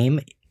the game.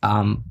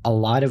 A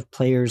lot of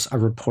players are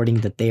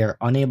reporting that they are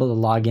unable to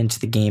log into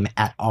the game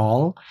at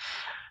all,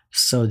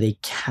 so they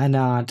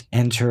cannot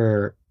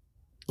enter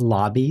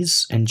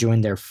lobbies and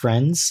join their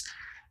friends.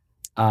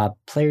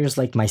 Players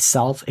like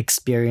myself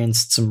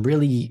experienced some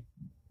really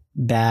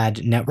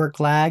bad network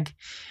lag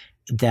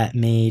that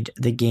made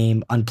the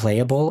game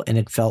unplayable, and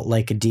it felt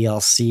like a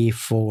DLC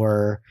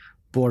for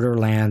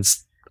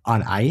Borderlands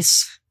on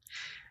ice,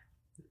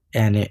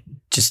 and it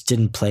just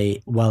didn't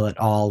play well at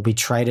all. We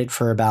tried it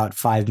for about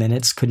 5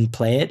 minutes, couldn't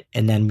play it,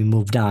 and then we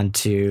moved on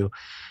to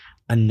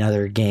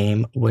another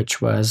game,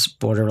 which was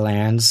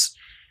Borderlands,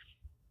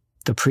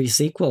 the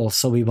pre-sequel.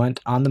 So we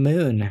went on the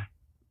moon.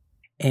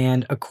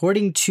 And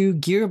according to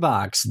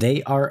Gearbox,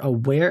 they are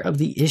aware of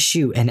the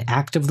issue and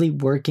actively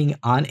working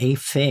on a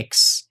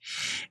fix.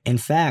 In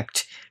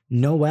fact,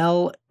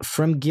 Noelle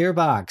from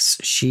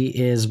Gearbox, she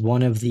is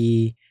one of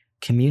the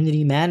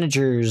community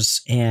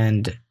managers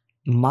and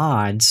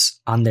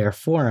mods on their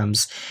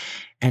forums,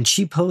 and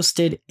she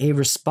posted a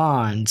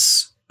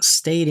response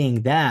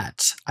stating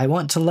that, "I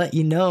want to let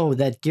you know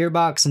that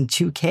Gearbox and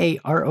 2K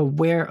are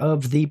aware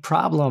of the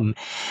problem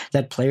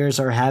that players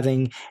are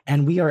having,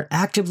 and we are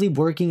actively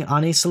working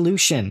on a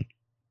solution.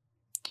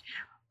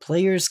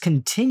 Players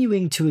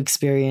continuing to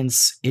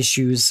experience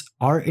issues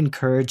are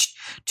encouraged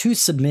to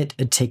submit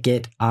a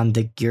ticket on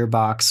the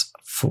Gearbox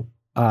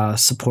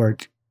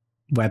support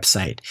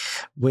website,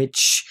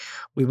 which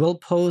we will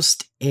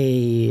post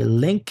a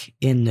link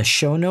in the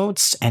show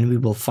notes, and we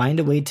will find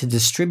a way to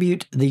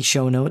distribute the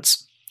show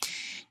notes,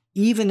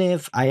 even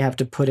if I have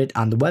to put it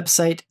on the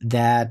website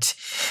that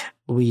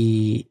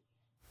we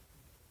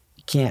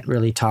can't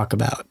really talk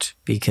about,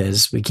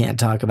 because we can't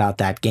talk about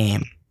that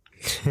game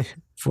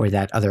for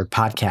that other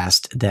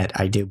podcast that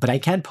I do. But I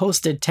can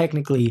post it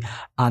technically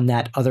on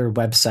that other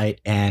website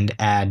and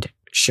add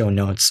show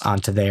notes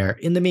onto there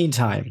in the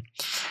meantime.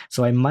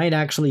 So I might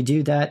actually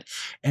do that.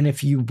 And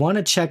if you want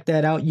to check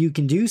that out, you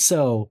can do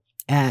so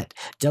at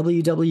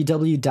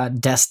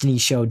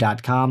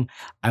www.destinyshow.com.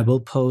 I will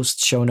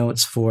post show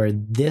notes for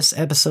this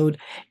episode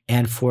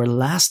and for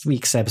last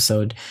week's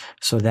episode.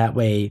 So that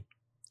way,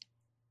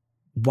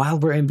 while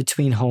we're in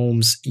between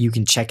homes, you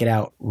can check it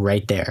out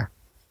right there.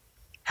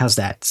 How's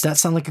that? Does that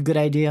sound like a good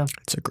idea?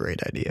 It's a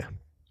great idea.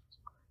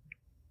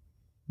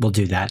 We'll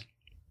do that.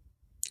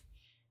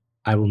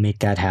 I will make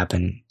that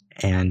happen.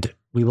 And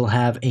we will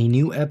have a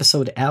new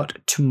episode out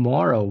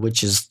tomorrow,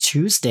 which is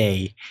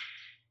Tuesday,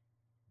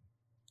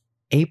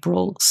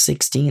 April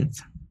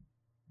 16th.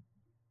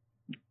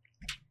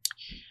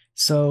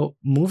 So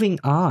moving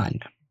on.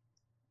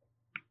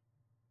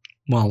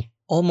 Well,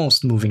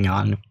 almost moving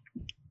on.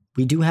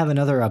 We do have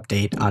another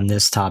update on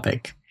this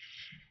topic,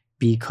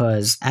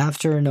 because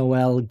after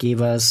Noel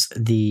gave us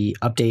the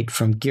update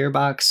from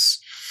Gearbox,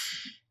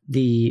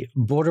 the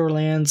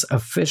Borderlands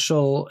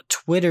official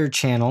Twitter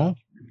channel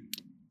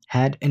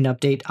had an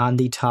update on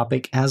the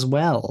topic as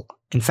well.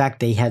 In fact,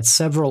 they had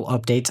several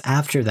updates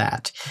after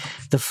that.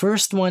 The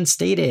first one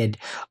stated,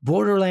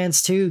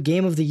 Borderlands 2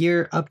 Game of the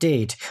Year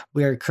update.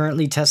 We are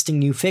currently testing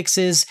new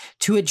fixes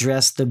to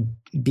address the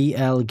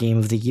BL Game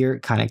of the Year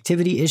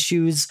connectivity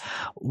issues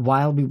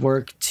while we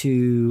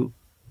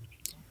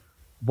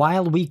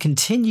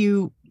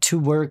continue to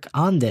work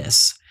on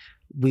this.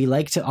 We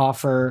like to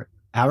offer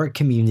our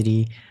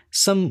community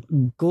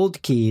some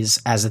gold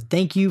keys as a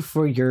thank you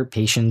for your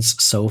patience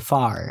so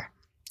far.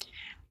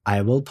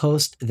 I will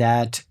post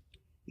that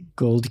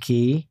gold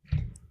key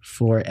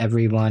for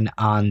everyone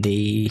on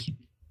the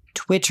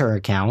Twitter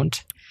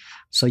account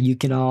so you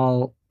can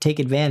all take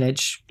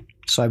advantage.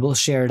 So I will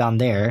share it on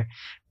there,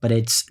 but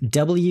it's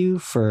W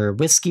for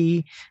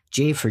whiskey,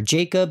 J for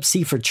Jacob,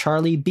 C for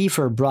Charlie, B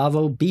for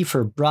Bravo,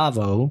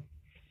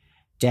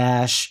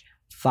 dash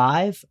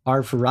 5,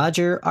 R for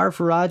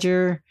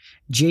Roger,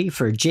 J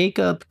for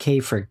Jacob,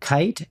 K for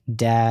Kite,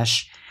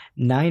 dash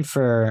 9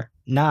 for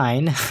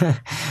 9,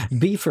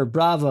 B for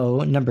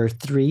Bravo, number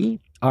 3,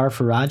 R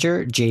for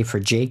Roger, J for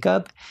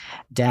Jacob,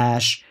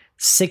 dash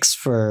 6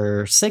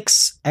 for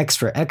 6, X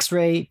for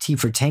X-ray, T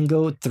for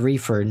Tango, 3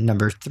 for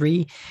number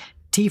 3,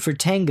 T for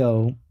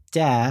Tango,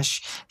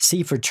 dash,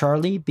 C for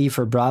Charlie, B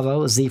for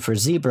Bravo, Z for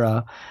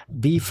Zebra,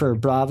 B for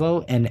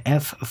Bravo, and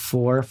F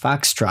for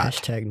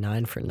Foxtrot. Hashtag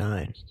 9 for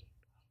 9.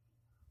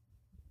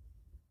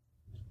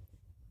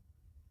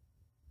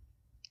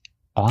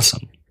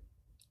 Awesome.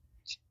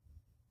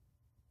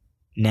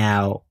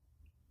 Now,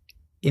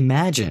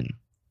 imagine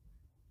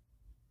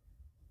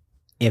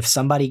if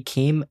somebody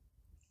came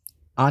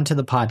onto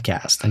the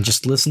podcast and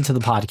just listened to the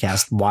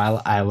podcast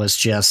while I was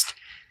just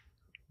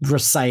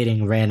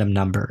reciting random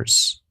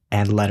numbers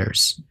and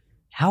letters.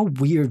 How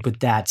weird would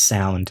that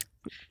sound?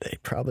 They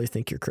probably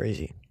think you're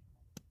crazy.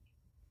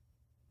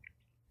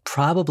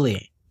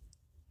 Probably.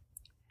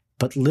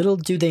 But little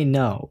do they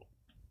know,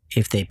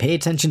 if they pay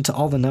attention to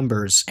all the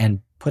numbers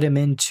and put them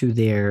into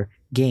their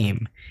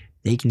game,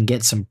 they can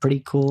get some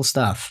pretty cool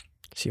stuff.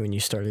 See, when you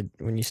started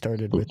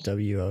with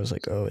W, I was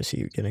like, oh, is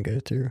he going to go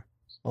through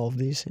all of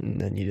these? And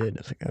then you did.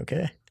 I was like,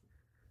 okay.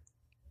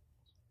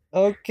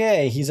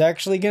 Okay, he's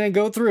actually going to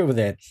go through with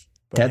it.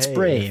 But that's hey,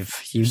 brave.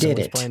 You did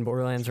it. Playing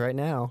Borderlands right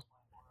now,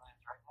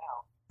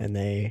 and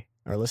they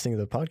are listening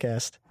to the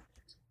podcast,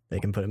 they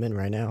can put them in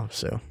right now.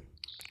 So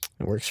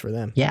it works for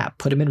them. Yeah,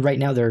 put them in right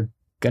now. They're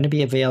going to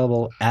be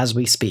available as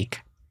we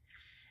speak.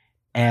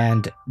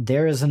 And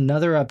there is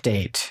another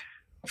update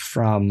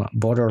from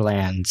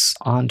Borderlands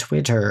on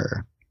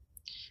Twitter.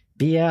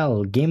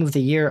 BL Game of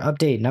the Year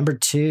update number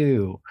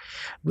 2.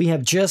 We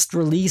have just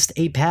released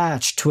a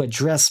patch to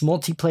address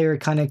multiplayer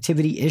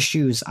connectivity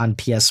issues on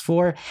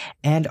PS4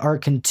 and are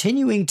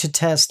continuing to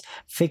test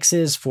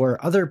fixes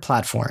for other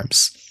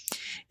platforms.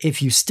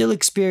 If you still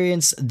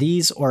experience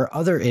these or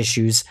other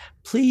issues,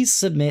 please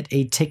submit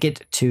a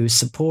ticket to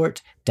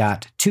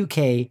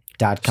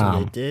support.2k.com.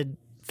 So they did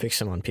fix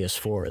them on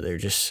PS4. They're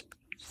just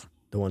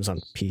the ones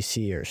on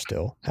PC are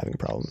still having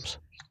problems.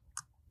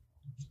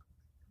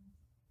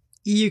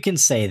 You can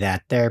say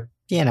that. They're,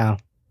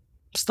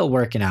 still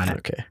working on it.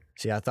 Okay.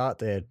 See, I thought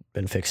they had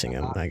been fixing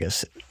them. I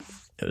guess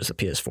it was the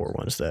PS4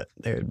 ones that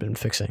they had been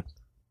fixing.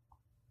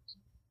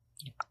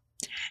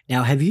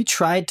 Now, have you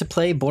tried to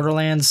play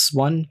Borderlands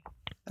 1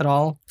 at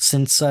all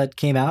since it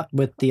came out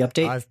with the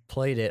update? I've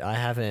played it. I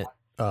haven't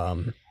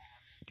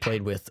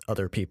played with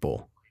other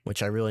people,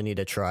 which I really need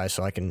to try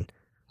so I can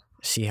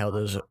see how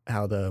the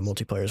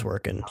multiplayer is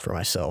working for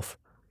myself.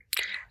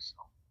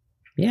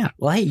 Yeah.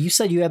 Well, hey, you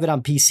said you have it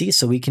on PC,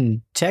 so we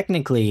can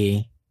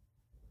technically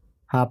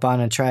hop on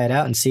and try it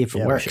out and see if it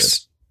Yeah, we should.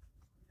 works.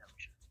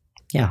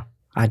 Yeah,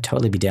 I'd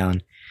totally be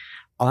down.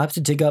 I'll have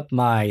to dig up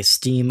my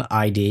Steam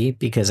ID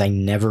because I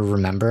never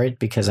remember it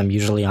because I'm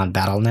usually on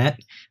Battle.net.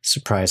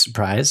 Surprise,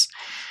 surprise.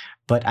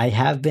 But I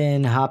have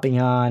been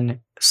hopping on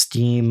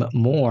Steam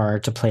more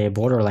to play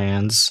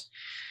Borderlands.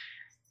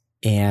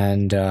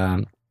 And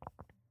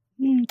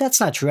that's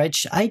not true.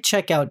 I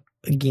check out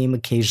a game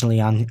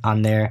occasionally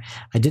on there.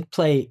 I did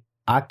play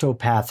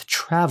Octopath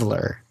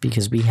Traveler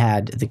because we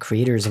had the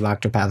creators of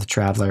Octopath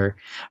Traveler,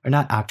 or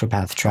not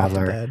Octopath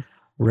Traveler, Octodad.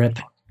 RIP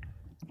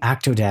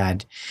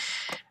Octodad.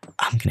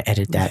 I'm going to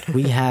edit that.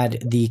 We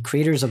had the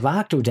creators of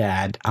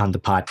Octodad on the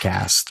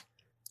podcast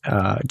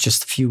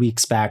just a few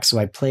weeks back. So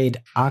I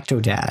played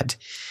Octodad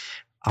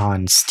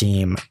on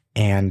Steam.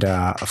 And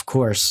of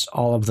course,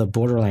 all of the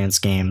Borderlands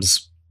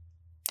games,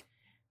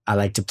 I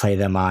like to play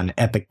them on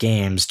Epic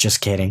Games. Just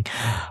kidding.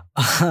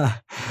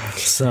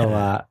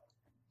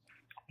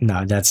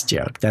 No, that's a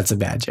joke. That's a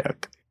bad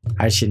joke.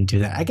 I shouldn't do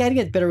that. I got to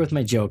get better with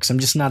my jokes. I'm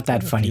just not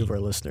that A funny. few of our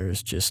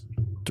listeners just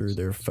threw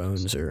their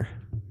phones or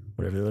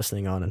whatever they're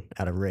listening on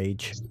out of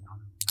rage.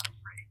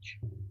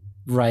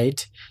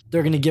 Right?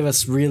 They're going to give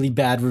us really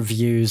bad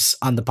reviews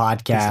on the Please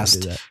don't do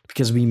podcast that.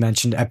 because we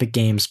mentioned Epic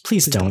Games.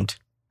 Please don't.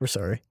 We're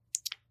sorry.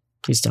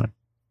 Please don't.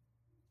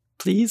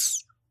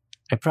 Please?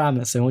 I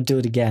promise I won't do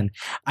it again.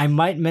 I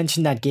might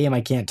mention that game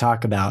I can't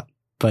talk about,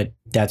 but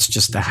that's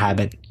just a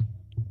habit.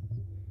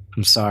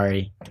 I'm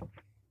sorry.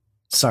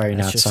 Sorry,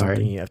 That's not just something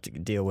sorry. you have to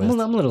deal with. I'm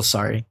a little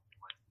sorry.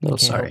 A little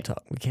sorry.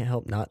 We can't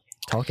help not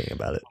talking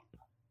about it.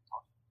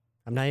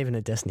 I'm not even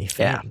a Destiny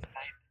fan.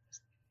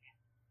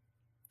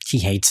 He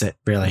hates it,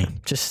 really.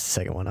 Just the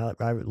second one. I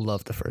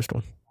love the first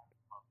one.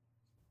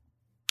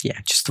 Yeah,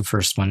 just the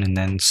first one, and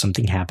then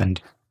something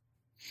happened.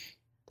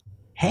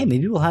 Hey,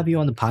 maybe we'll have you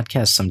on the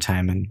podcast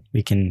sometime, and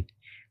we can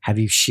have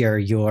you share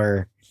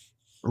your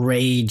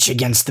rage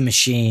against the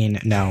machine.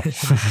 No.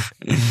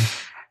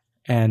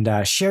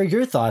 And share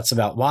your thoughts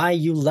about why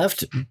you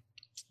left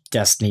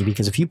Destiny,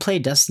 because if you play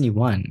Destiny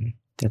 1,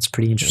 that's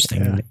pretty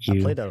interesting that I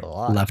you played that a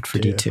lot. left for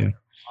too. D2.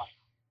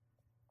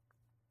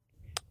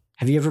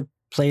 Have you ever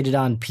played it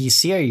on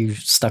PC, or are you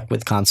stuck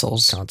with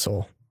consoles?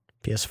 Console,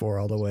 PS4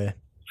 all the way.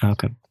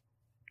 Okay.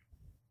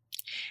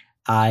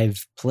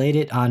 I've played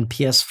it on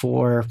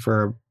PS4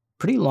 for a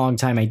pretty long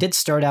time. I did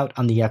start out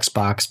on the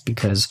Xbox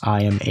because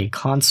I am a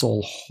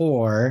console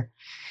whore,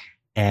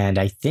 and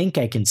I think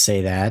I can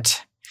say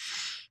that.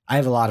 I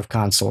have a lot of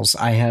consoles.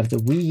 I have the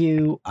Wii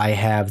U, I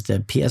have the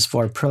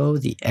PS4 Pro,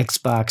 the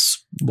Xbox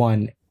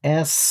One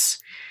S,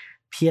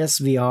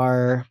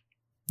 PSVR,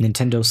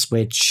 Nintendo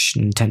Switch,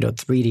 Nintendo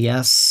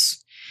 3DS,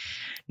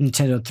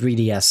 Nintendo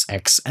 3DS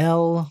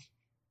XL,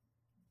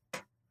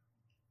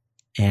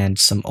 and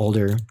some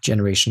older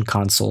generation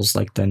consoles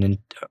like the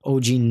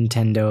OG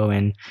Nintendo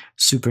and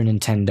Super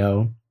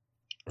Nintendo,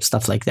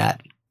 stuff like that.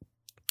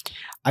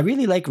 I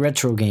really like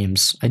retro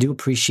games. I do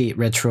appreciate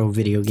retro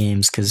video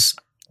games because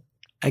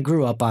I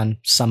grew up on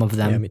some of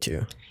them. Yeah, me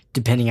too.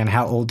 Depending on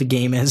how old the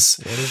game is.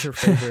 What is your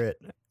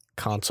favorite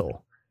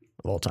console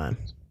of all time?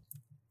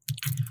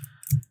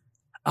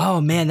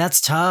 Oh man,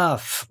 that's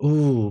tough.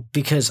 Ooh,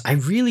 because I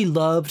really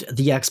loved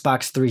the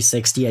Xbox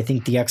 360. I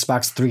think the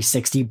Xbox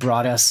 360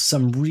 brought us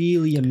some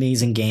really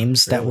amazing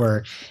games that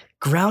were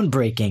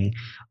groundbreaking,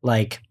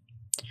 like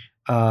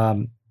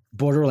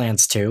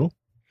Borderlands 2.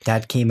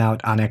 That came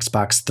out on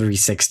Xbox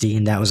 360,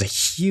 and that was a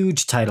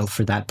huge title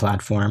for that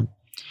platform.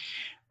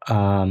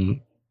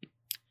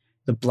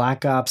 The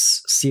Black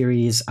Ops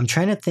series. I'm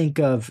trying to think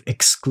of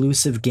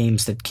exclusive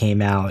games that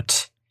came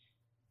out.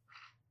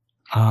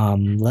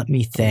 Let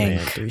me think. Oh,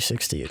 man,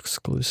 360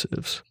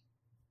 exclusives.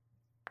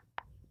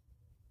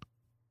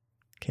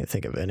 Can't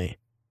think of any.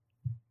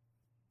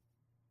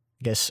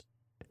 I guess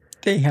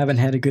They haven't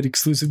had a good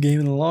exclusive game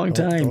in a long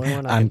the time. only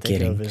one I I'm can think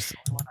kidding. of is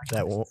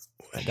that one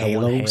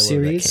Halo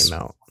series? that came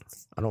out.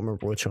 I don't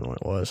remember which one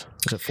it was.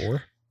 Was it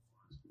 4?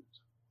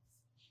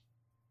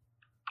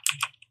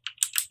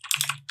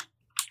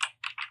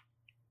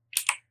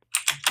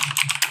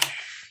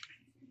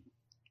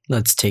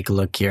 Let's take a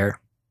look here.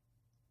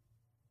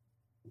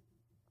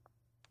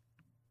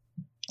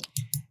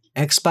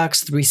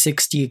 Xbox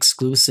 360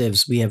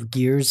 exclusives. We have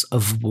Gears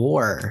of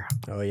War.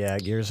 Oh yeah,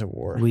 Gears of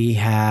War. We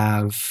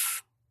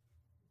have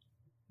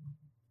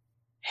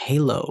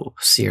Halo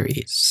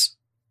series.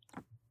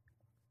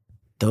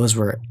 Those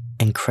were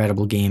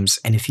incredible games.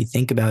 And if you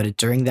think about it,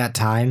 during that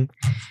time,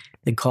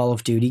 the Call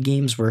of Duty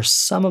games were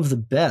some of the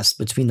best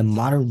between the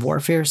Modern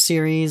Warfare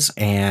series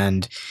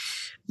and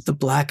the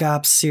Black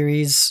Ops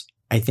series.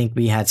 I think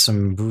we had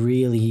some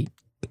really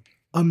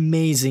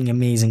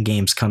amazing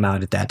games come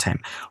out at that time.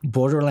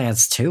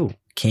 Borderlands 2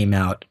 came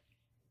out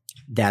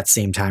that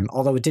same time,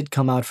 although it did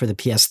come out for the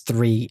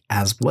PS3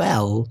 as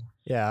well.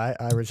 Yeah,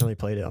 I originally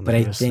played it on the But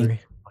I PS3. think-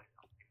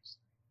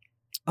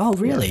 Oh,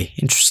 really?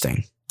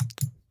 Interesting.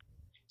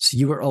 So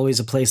you were always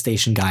a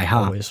PlayStation guy,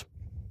 huh? Always.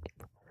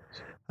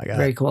 I got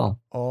Very cool.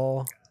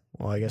 well,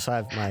 I guess I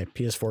have my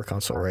PS4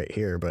 console right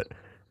here, but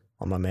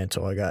on my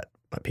mantle I got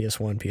my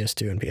PS1,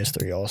 PS2, and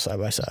PS3 all side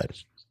by side.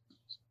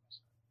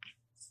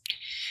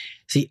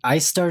 See, I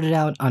started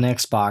out on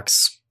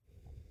Xbox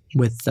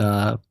with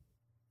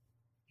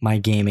my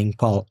gaming.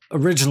 Well,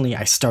 originally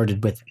I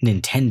started with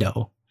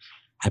Nintendo.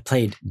 I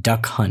played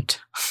Duck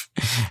Hunt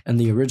and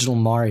the original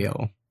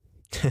Mario.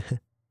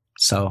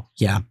 So,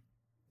 yeah,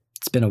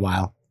 it's been a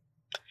while.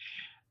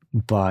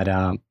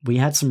 But we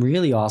had some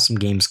really awesome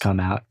games come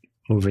out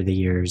over the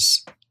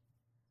years,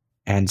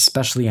 and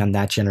especially on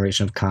that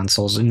generation of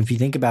consoles. And if you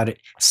think about it,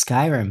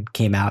 Skyrim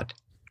came out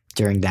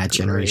during that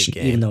generation,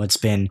 even though it's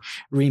been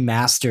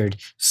remastered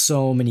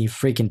so many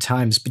freaking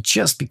times, but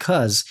just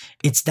because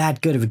it's that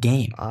good of a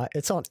game.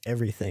 It's on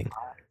everything.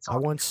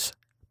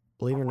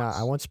 Believe it or not,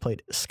 I once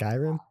played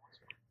Skyrim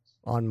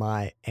on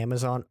my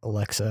Amazon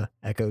Alexa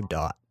Echo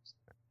Dot.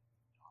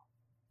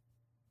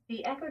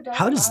 The Echo Dot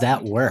How does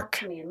that work?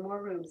 To me in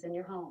more rooms in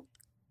your home.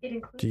 It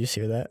includes Do you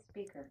hear that?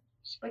 Speaker,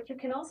 but you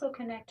can also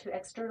connect to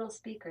external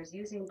speakers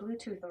using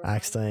Bluetooth or I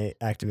accidentally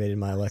activated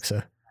my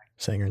Alexa,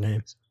 saying her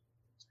name.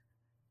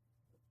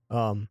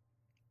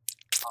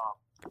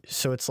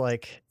 So it's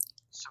like,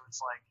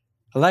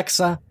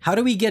 Alexa, how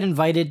do we get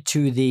invited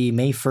to the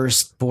May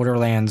 1st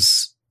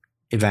Borderlands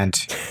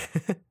event?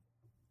 Does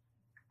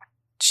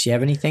she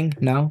have anything?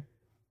 No?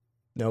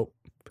 Nope.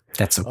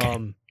 That's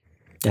okay.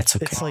 That's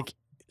okay. It's like,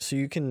 so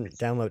you can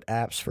download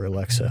apps for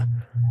Alexa,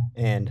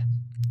 and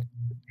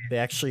they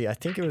actually, I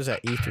think it was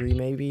at E3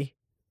 maybe.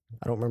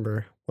 I don't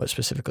remember what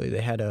specifically.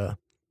 They had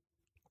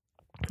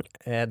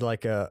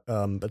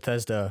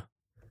Bethesda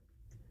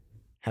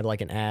had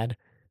like an ad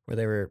where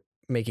they were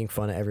making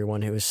fun of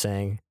everyone who was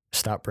saying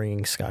stop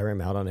bringing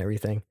Skyrim out on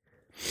everything,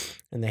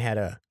 and they had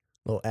a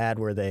little ad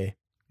where they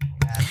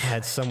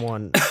had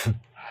someone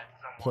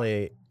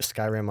play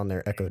Skyrim on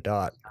their Echo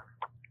Dot,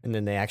 and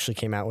then they actually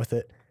came out with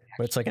it.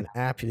 But it's like an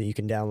app that you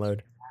can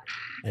download,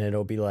 and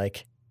it'll be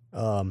like,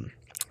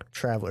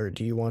 traveler,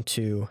 do you want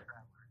to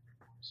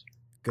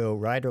go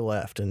right or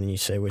left? And then you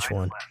say which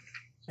one,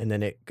 and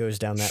then it goes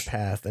down that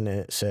path, and then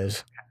it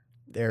says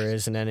there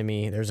is an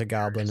enemy, there's a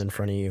goblin in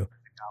front of you.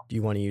 Do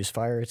you want to use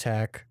fire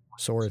attack,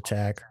 sword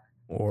attack,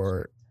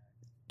 or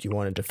do you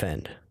want to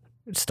defend?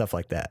 Stuff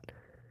like that.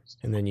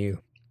 And then you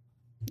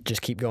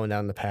just keep going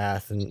down the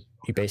path, and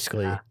you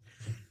basically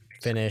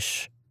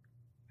finish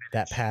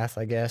that path,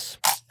 I guess.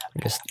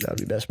 that would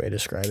be the best way to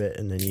describe it,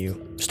 and then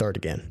you start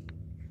again.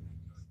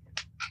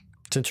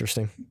 It's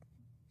interesting.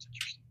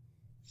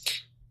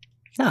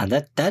 Yeah,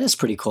 that is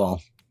pretty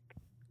cool.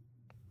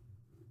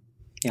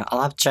 Yeah,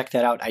 I'll have to check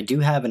that out. I do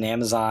have an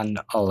Amazon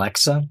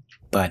Alexa,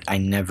 but I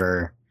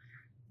never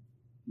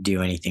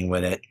do anything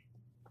with it.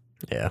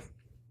 Yeah.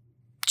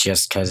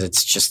 Just because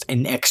it's just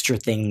an extra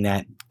thing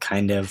that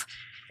kind of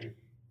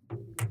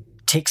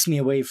takes me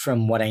away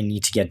from what I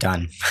need to get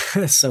done.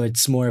 So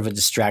it's more of a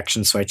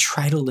distraction. So I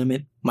try to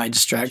limit my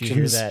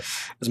distractions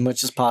as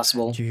much as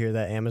possible. Did you hear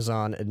that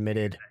Amazon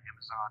admitted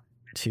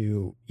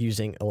to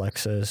using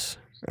Alexa's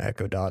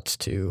Echo Dots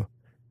to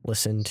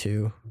listen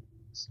to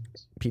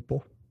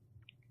people?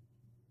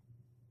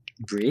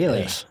 Really?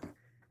 Yes.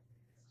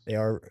 They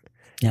are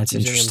That's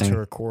using interesting. them to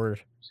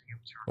record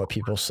what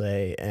people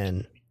say,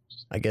 and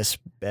I guess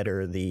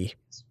better the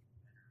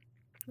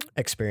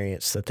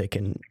experience that they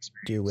can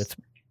do with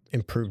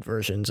improved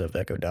versions of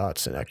Echo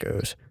Dots and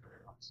Echoes,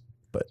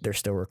 but they're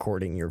still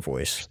recording your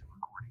voice.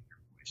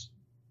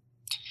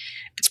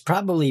 It's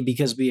probably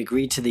because we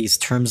agreed to these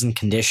terms and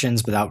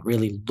conditions without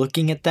really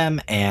looking at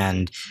them,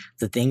 and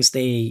the things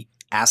they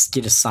ask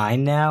you to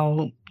sign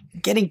now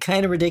getting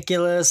kind of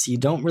ridiculous. You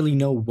don't really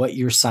know what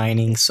you're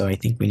signing, so I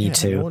think we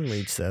need no one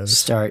reads those.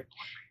 Start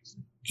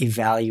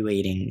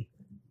evaluating.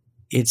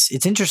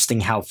 It's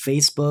interesting how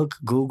Facebook,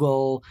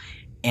 Google,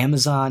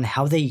 Amazon,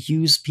 how they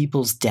use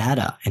people's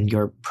data and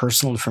your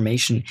personal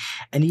information.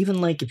 And even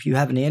like if you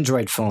have an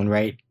Android phone,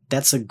 right?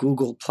 That's a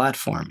Google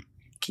platform.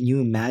 Can you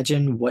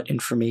imagine what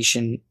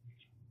information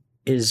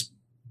is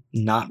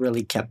not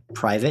really kept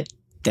private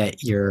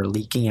that you're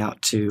leaking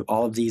out to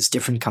all of these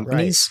different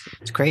companies?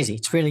 Right. It's crazy.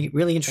 It's really,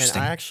 really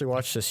interesting. And I actually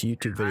watched this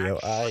YouTube video.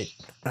 I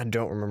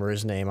don't remember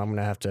his name. I'm going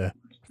to have to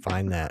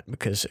find that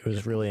because it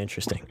was really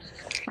interesting.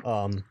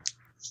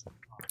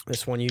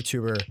 This one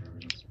YouTuber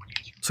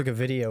took a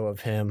video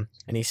of him,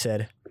 and he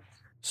said,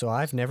 so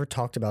I've never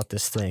talked about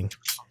this thing.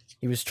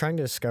 He was trying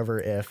to discover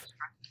if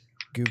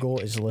Google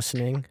is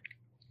listening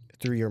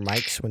through your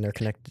mics when they're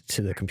connected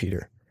to the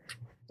computer.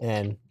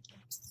 And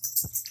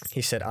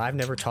he said, I've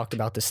never talked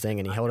about this thing.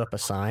 And he held up a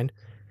sign,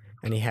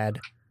 and he had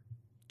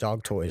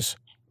dog toys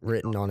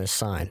written on his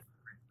sign.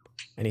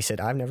 And he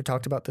said, I've never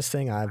talked about this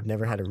thing. I've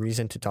never had a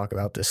reason to talk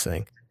about this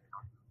thing.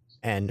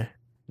 And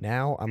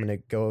now I'm going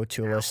to go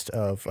to a list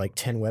of like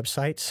 10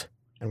 websites,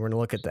 and we're going to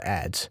look at the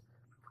ads.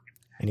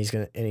 And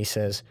he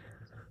says,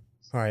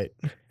 all right.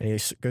 And he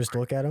goes to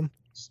look at them,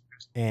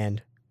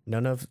 and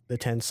none of the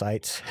 10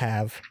 sites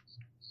have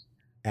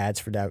ads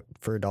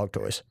for dog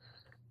toys.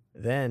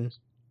 Then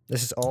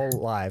this is all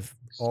live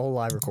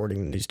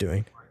recording that he's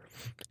doing.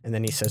 And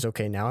then he says,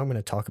 okay, now I'm going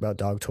to talk about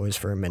dog toys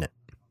for a minute.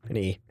 And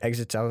he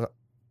exits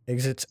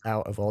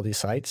out of all these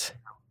sites,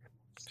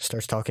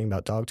 starts talking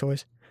about dog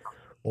toys,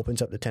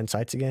 opens up the 10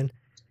 sites again,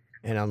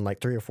 and on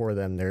like 3 or 4 of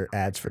them, they're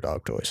ads for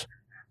dog toys.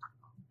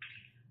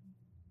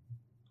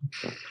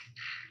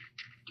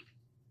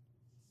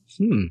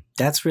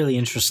 That's really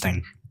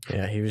interesting.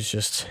 Yeah, he was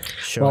just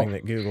showing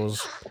that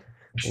Google's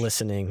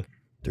listening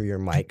through your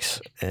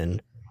mics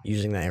and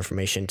using that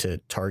information to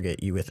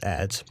target you with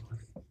ads.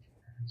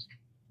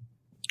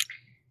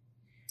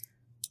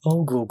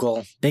 Oh,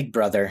 Google, big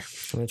brother.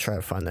 I'm gonna try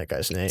to find that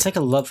guy's name. It's like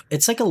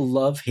a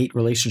love-hate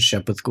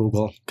relationship with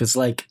Google, because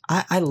like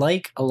I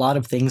like a lot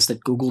of things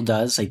that Google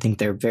does. I think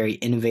they're very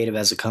innovative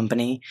as a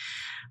company,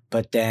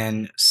 but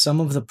then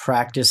some of the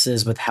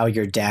practices with how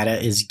your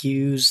data is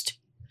used,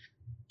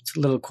 it's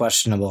a little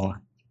questionable.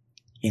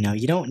 You know,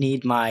 you don't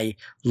need my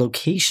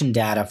location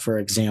data, for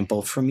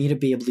example, for me to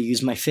be able to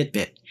use my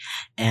Fitbit.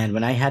 And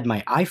when I had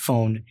my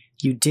iPhone,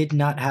 you did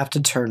not have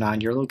to turn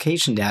on your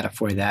location data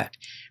for that.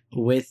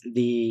 With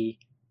the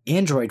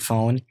Android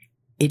phone,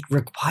 it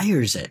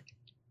requires it.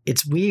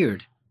 It's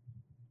weird.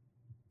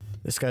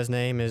 This guy's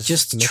name is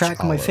Just Mitch track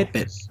my Hollow,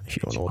 Fitbit. if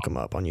you want to look him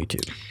up on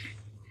YouTube.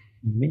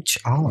 Mitch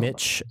Hollow.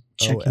 Mitch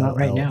Check him out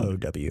right now.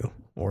 OLLOW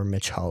or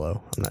Mitch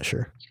Hollow. I'm not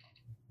sure.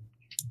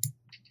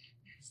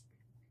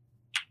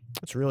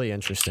 It's really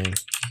interesting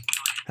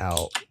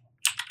how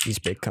these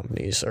big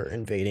companies are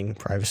invading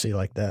privacy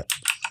like that.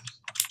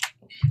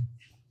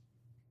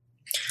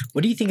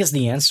 What do you think is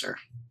the answer?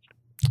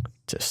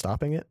 To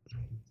stopping it?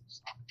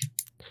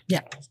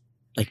 Yeah.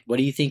 Like, what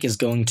do you think is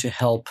going to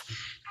help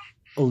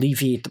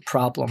alleviate the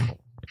problem?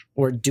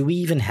 Or do we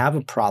even have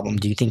a problem?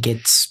 Do you think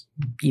it's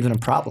even a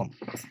problem?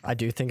 I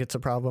do think it's a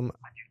problem.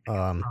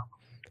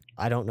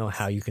 I don't know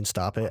how you can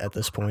stop it at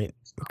this point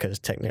because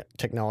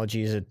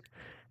technology is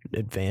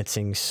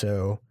advancing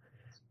so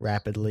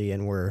rapidly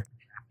and we're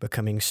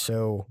becoming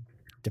so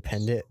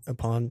dependent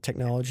upon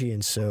technology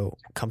and so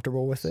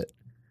comfortable with it.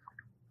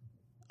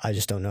 I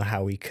just don't know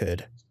how we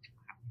could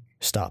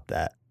stop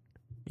that,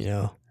 you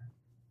know?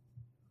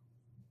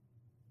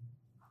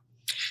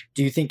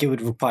 Do you think it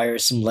would require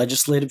some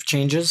legislative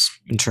changes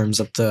in terms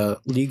of the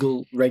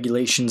legal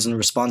regulations and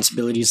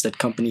responsibilities that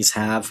companies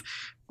have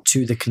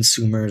to the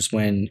consumers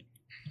when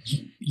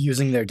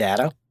using their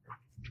data?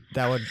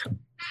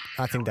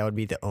 I think that would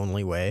be the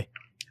only way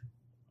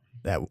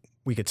that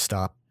we could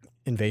stop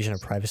invasion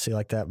of privacy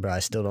like that, but I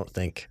still don't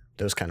think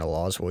those kind of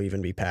laws will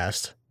even be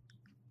passed.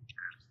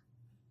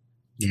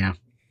 Yeah.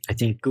 I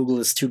think Google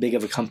is too big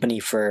of a company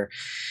for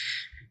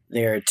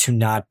there to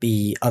not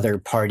be other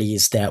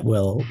parties that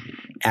will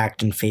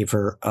act in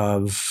favor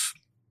of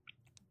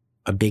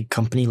a big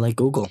company like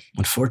Google.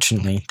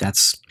 Unfortunately,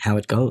 that's how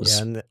it goes.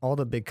 Yeah, and all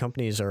the big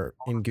companies are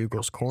in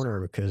Google's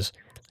corner because,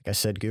 like I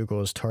said,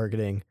 Google is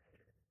targeting,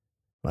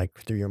 like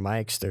through your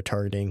mics, they're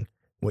targeting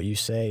what you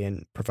say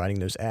and providing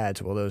those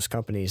ads. Well, those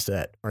companies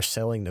that are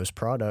selling those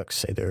products,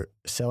 say they're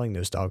selling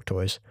those dog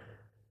toys,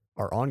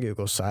 are on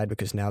Google's side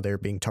because now they're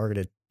being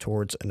targeted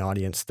towards an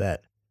audience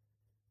that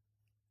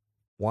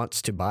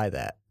wants to buy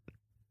that.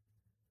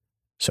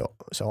 So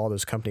all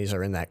those companies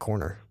are in that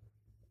corner.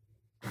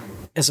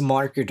 As a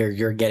marketer,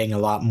 you're getting a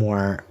lot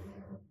more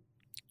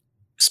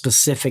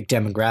specific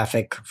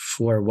demographic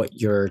for what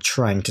you're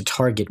trying to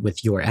target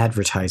with your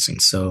advertising.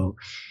 So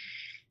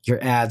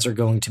your ads are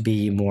going to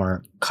be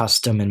more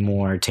custom and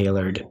more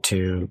tailored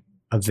to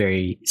a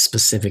very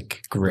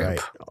specific group. Right.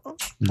 All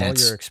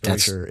your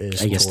exposure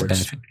is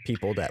towards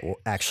people that will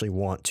actually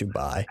want to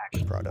buy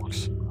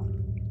products.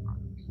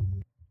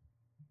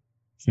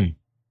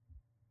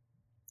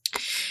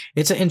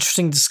 It's an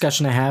interesting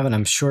discussion to have, and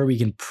I'm sure we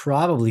can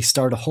probably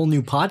start a whole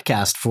new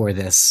podcast for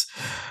this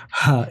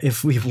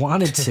if we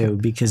wanted to,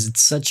 because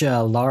it's such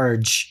a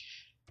large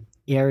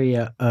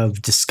area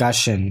of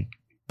discussion.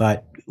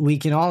 But we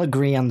can all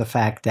agree on the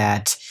fact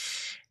that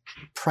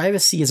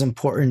privacy is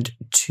important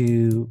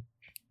to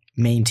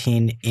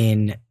maintain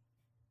in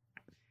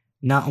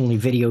not only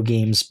video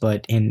games,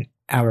 but in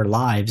our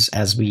lives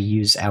as we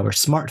use our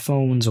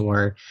smartphones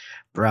or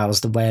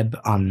browse the web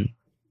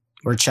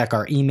or check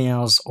our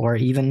emails, or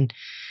even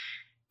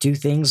do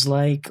things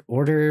like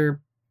order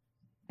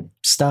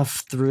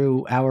stuff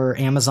through our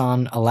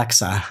Amazon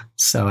Alexa.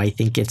 So I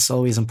think it's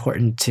always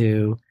important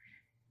to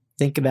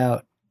think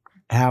about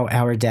how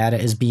our data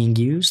is being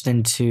used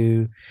and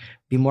to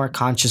be more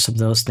conscious of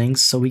those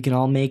things so we can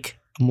all make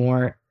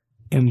more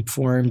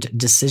informed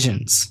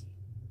decisions.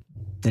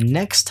 The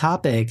next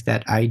topic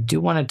that I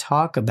do want to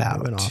talk about...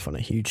 We went off on a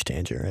huge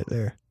tangent right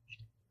there.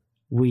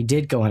 We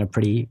did go on a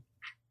pretty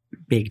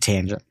big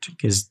tangent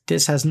because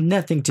this has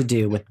nothing to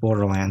do with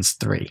Borderlands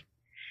 3.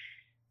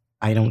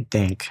 I don't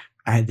think.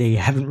 They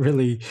haven't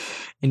really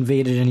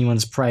invaded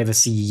anyone's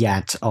privacy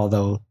yet,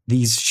 although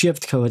these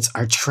shift codes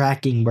are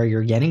tracking where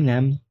you're getting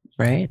them,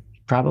 right?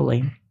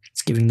 Probably.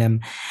 It's giving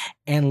them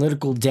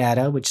analytical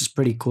data, which is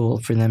pretty cool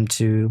for them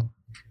to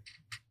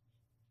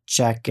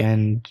check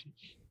and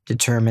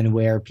determine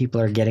where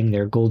people are getting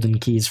their golden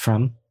keys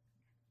from.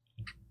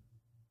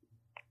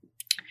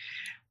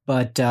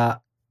 But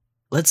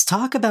let's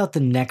talk about the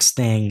next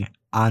thing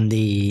on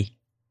the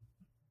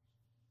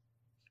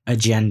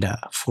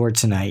agenda for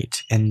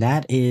tonight, and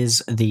that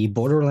is the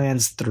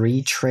Borderlands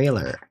 3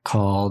 trailer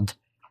called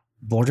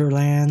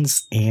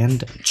Borderlands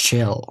and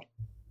chill.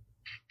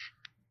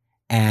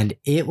 And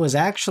it was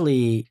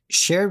actually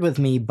shared with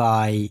me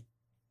by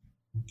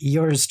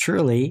yours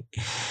truly.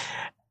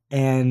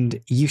 And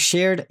you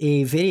shared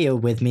a video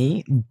with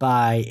me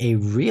by a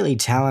really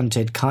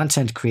talented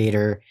content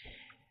creator,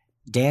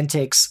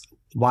 Dantix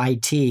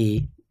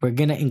YT. We're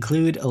going to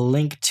include a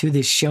link to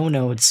the show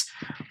notes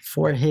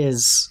for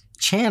his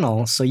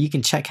channel so you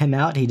can check him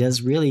out. He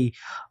does really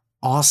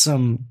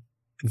awesome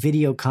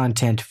video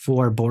content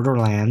for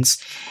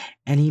Borderlands,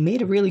 and he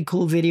made a really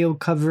cool video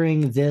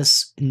covering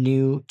this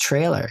new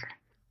trailer.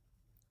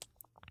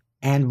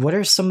 And what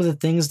are some of the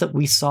things that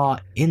we saw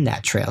in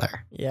that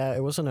trailer? Yeah,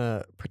 it wasn't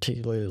a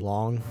particularly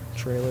long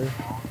trailer,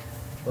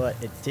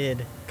 but it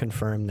did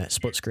confirm that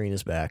split screen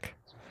is back,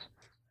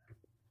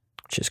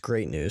 which is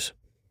great news.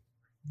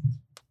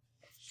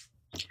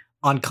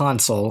 On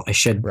console, I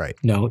should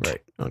note.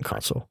 Right, on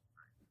console.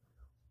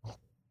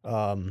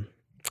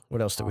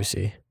 What else did we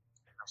see?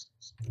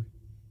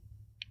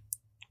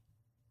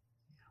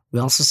 We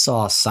also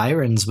saw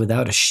sirens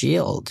without a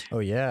shield. Oh,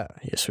 yeah.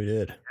 Yes, we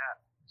did.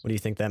 What do you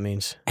think that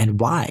means? And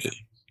why?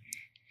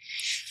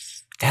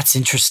 That's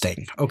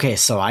interesting. Okay,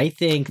 so I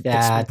think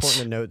that... It's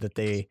important to note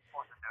that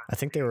I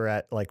think they were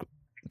at, like,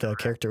 the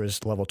character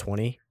was level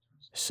 20.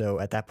 So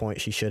at that point,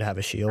 she should have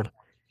a shield.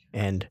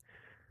 And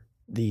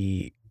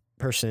the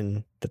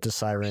person that the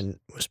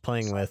siren was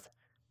playing with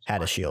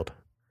had a shield.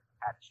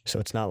 So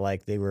it's not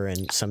like they were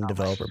in some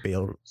developer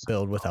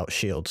build without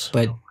shields.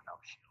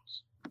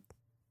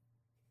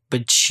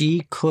 But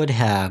she could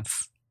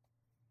have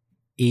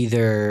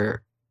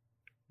either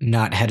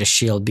not had a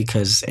shield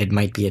because it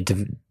might be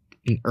an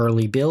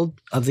early build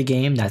of the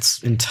game.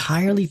 That's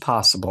entirely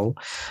possible.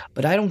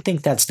 But I don't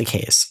think that's the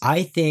case.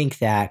 I think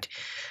that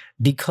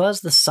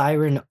because the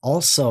siren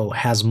also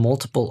has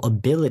multiple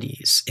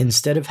abilities,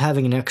 instead of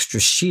having an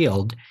extra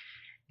shield,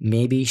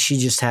 maybe she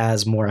just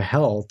has more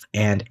health,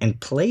 and in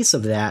place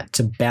of that,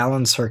 to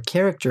balance her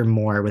character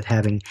more with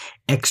having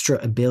extra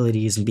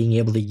abilities and being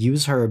able to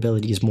use her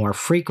abilities more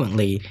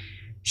frequently,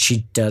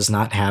 she does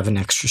not have an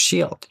extra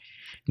shield.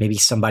 Maybe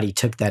somebody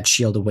took that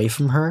shield away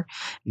from her.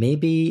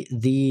 Maybe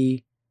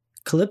the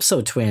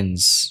Calypso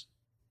twins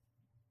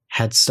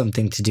had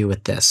something to do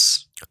with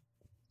this.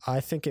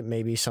 I think it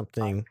may be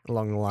something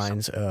along the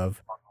lines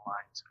of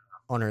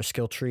on her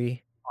skill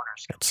tree.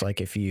 It's like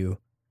if you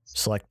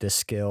select this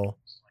skill,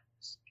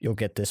 you'll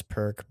get this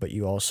perk, but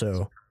you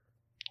also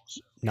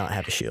not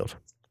have a shield.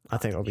 I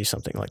think it'll be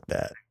something like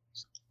that.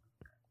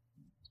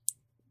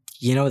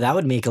 You know, that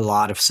would make a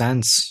lot of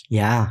sense.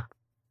 Yeah.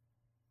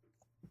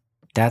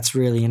 That's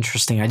really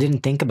interesting. I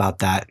didn't think about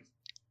that.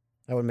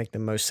 That would make the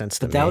most sense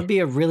to me. But that would be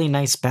a really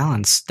nice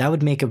balance. That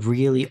would make a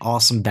really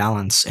awesome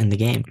balance in the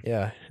game.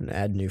 Yeah, and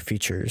add new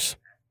features.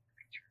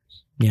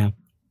 Yeah.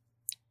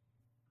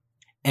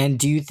 And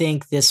do you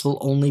think this will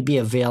only be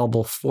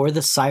available for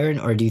the siren,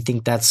 or do you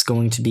think that's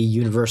going to be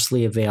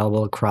universally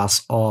available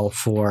across all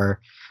 4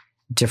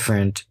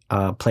 different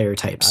player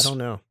types? I don't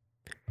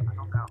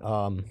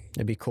know.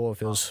 It'd be cool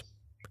if it was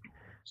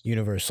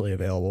universally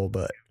available,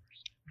 but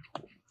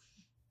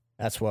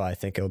that's what I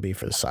think it'll be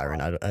for the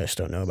siren. I just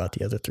don't know about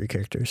the other 3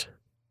 characters.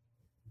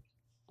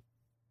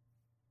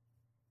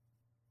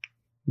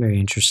 Very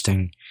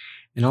interesting.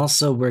 And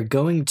also, we're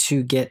going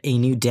to get a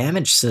new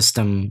damage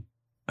system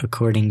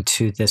according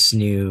to this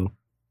new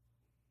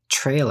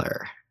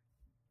trailer.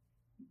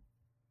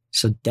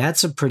 So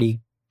that's a pretty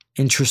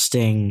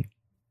interesting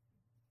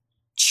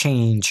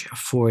change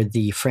for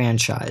the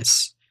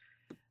franchise.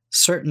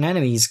 Certain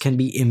enemies can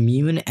be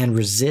immune and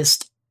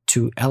resist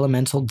to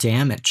elemental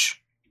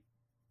damage.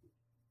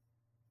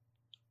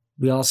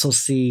 We also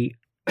see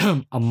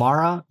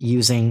Amara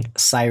using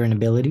siren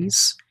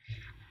abilities.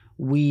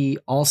 We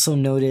also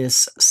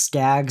notice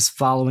Skags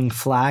following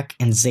Flak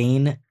and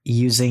Zane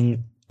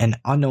using an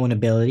unknown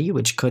ability,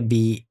 which could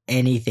be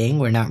anything.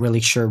 We're not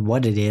really sure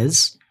what it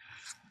is.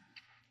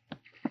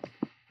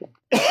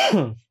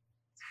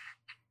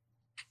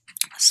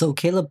 So,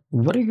 Caleb,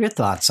 what are your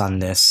thoughts on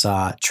this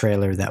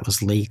trailer that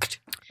was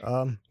leaked?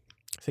 I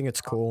think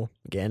it's cool.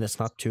 Again, it's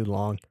not too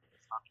long,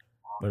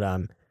 but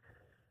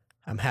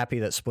I'm happy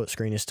that split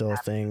screen is still a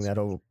thing.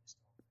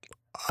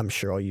 I'm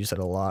sure I'll use it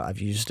a lot. I've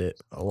used it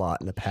a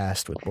lot in the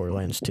past with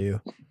Borderlands 2.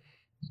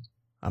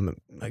 I'm,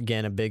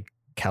 again, a big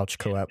couch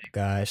co-op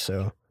guy,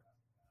 so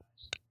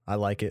I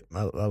like it.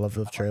 I love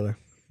the trailer.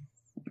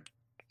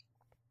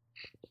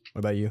 What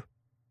about you?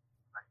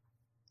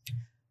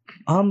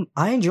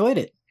 I enjoyed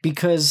it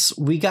because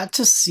we got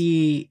to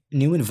see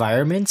new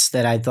environments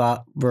that I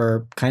thought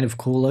were kind of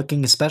cool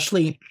looking,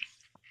 especially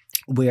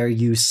where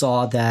you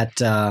saw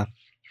that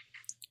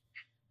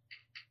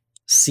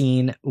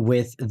scene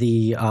with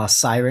the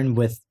siren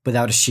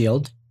without a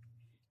shield.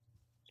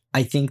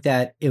 I think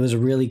that it was a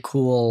really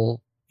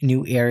cool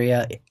new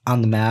area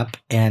on the map,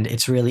 and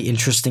it's really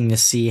interesting to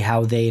see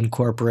how they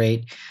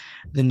incorporate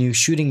the new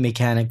shooting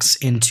mechanics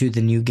into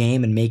the new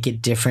game and make it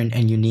different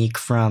and unique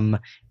from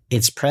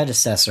its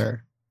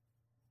predecessor.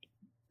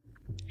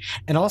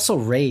 And also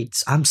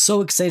raids. I'm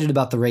so excited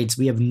about the raids.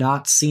 We have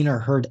not seen or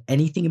heard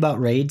anything about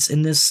raids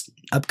in this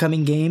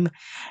upcoming game,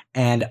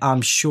 and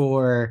I'm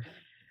sure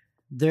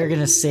they're going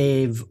to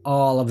save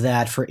all of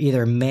that for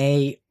either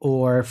May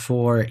or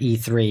for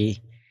E3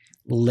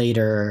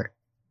 later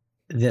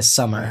this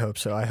summer. I hope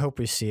so. I hope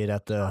we see it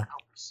at the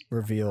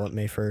reveal at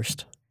May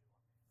 1st.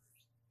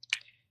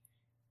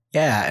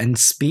 Yeah, and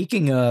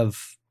speaking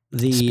of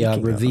the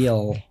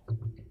reveal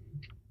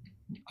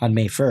on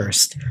May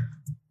 1st,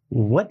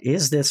 what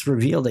is this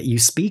reveal that you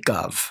speak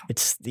of?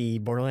 It's the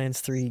Borderlands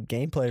 3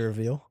 gameplay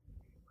reveal,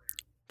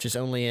 which is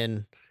only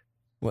in,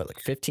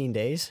 15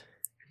 days?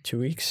 2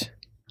 weeks?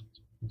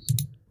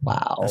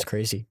 Wow. That's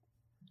crazy.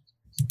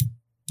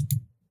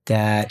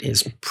 That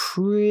is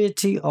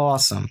pretty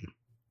awesome.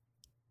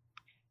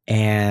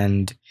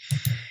 And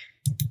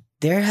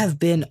there have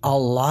been a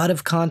lot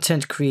of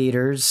content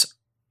creators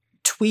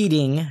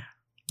tweeting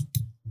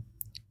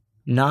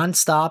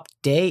nonstop,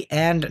 day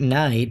and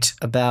night,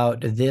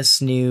 about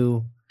this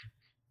new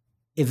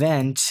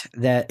event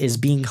that is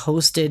being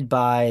hosted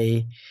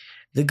by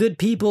the good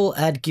people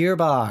at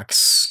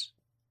Gearbox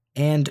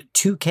and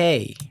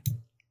 2K.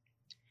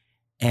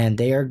 And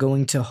they are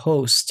going to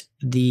host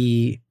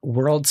the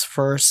world's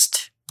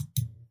first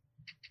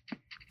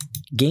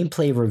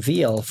gameplay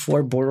reveal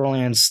for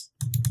Borderlands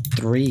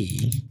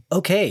 3.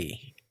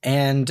 Okay,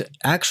 and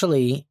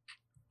actually,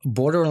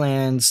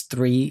 Borderlands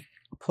 3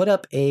 put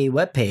up a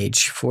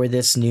webpage for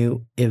this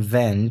new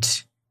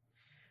event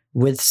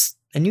with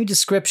a new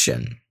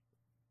description.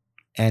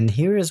 And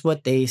here is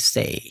what they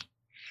say.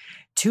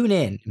 Tune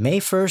in, May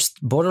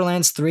 1st,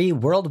 Borderlands 3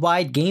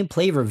 worldwide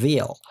gameplay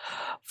reveal.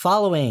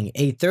 Following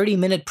a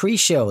 30-minute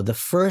pre-show, the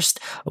first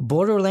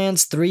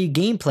Borderlands 3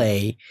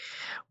 gameplay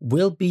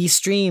will be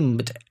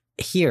streamed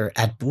here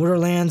at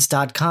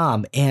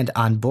Borderlands.com and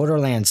on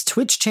Borderlands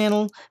Twitch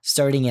channel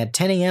starting at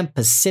 10 a.m.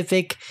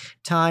 Pacific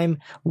time,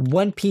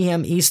 1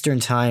 p.m. Eastern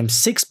time,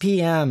 6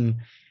 p.m.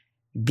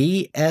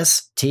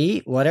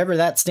 BST, whatever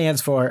that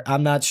stands for.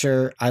 I'm not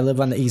sure. I live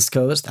on the East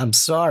Coast. I'm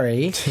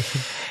sorry.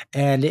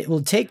 And it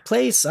will take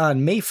place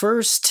on May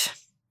 1st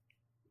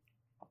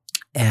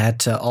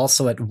at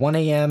also at 1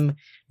 a.m.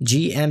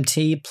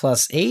 GMT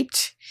plus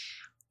 8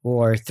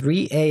 or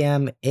 3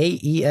 a.m.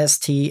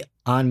 AEST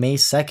on May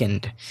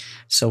 2nd.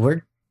 So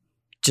we're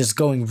just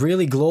going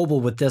really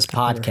global with this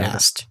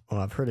podcast.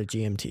 I've heard of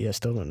GMT. I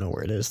still don't know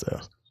where it is,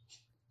 though.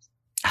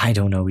 I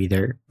don't know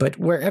either. But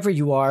wherever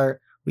you are,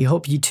 we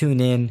hope you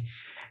tune in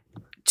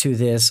to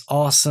this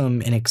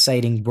awesome and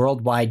exciting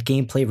worldwide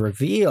gameplay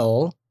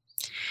reveal.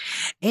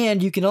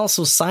 And you can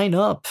also sign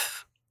up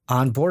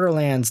on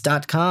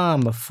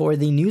Borderlands.com for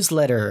the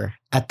newsletter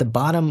at the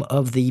bottom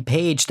of the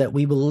page that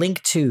we will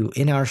link to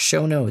in our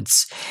show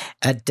notes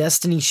at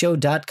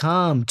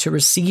DestinyShow.com to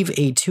receive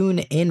a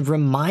tune-in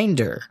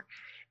reminder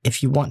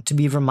if you want to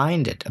be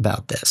reminded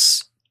about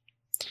this.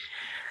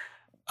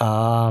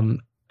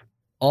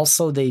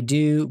 Also, they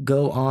do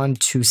go on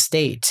to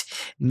state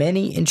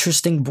many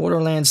interesting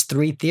Borderlands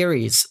 3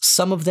 theories,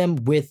 some of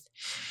them with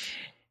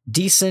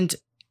decent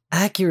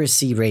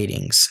accuracy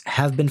ratings,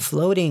 have been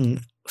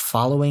floating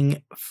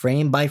following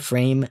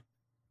frame-by-frame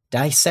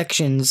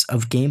dissections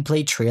of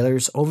gameplay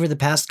trailers over the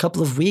past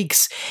couple of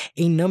weeks.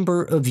 A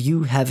number of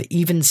you have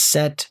even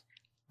set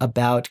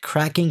about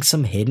cracking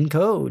some hidden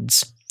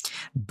codes,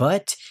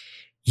 but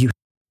you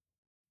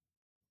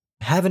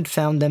haven't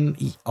found them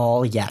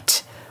all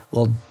yet.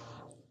 We'll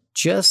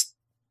just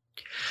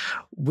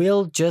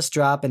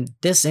drop in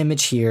this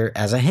image here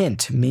as a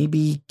hint.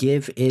 Maybe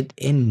give it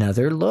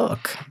another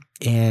look.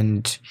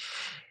 And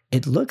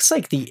it looks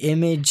like the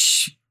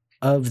image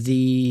of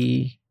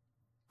the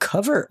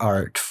cover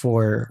art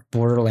for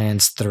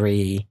Borderlands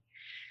 3.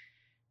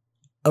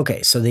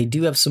 Okay, so they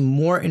do have some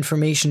more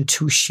information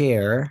to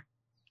share.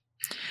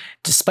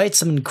 Despite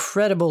some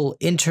incredible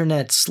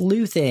internet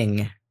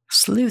sleuthing,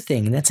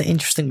 that's an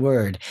interesting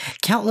word,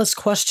 countless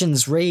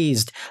questions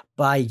raised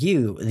by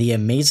you, the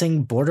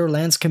amazing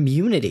Borderlands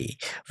community,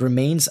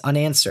 remains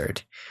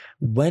unanswered.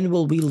 When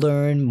will we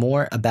learn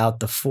more about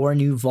the 4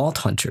 new Vault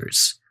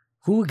Hunters?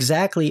 Who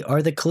exactly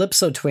are the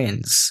Calypso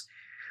twins?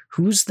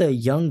 Who's the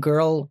young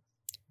girl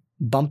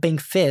bumping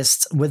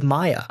fists with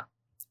Maya?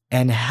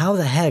 And how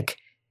the heck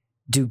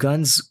do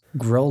guns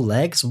grow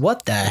legs?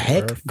 What the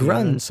heck?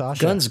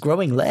 Guns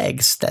growing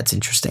legs. That's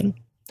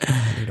interesting.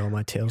 I need all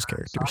my Tales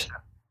characters.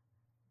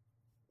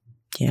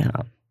 Yeah.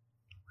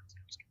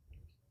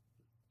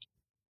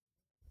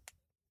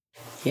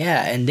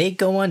 Yeah, and they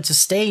go on to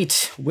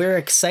state, we're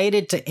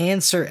excited to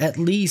answer at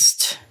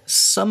least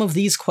some of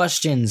these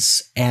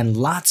questions and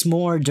lots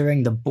more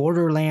during the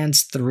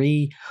Borderlands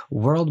 3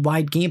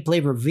 worldwide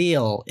gameplay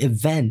reveal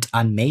event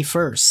on May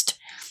 1st.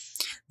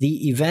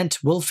 The event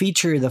will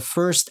feature the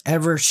first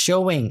ever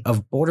showing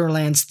of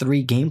Borderlands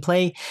 3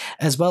 gameplay,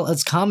 as well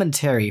as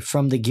commentary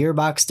from the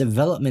Gearbox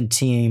development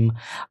team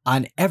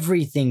on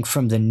everything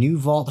from the new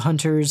Vault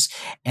Hunters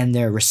and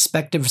their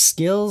respective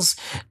skills,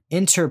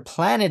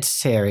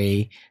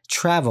 interplanetary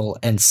travel,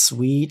 and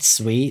sweet,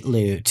 sweet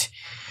loot.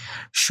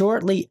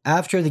 Shortly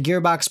after the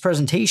Gearbox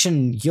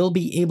presentation, you'll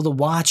be able to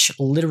watch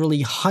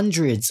literally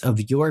hundreds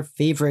of your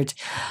favorite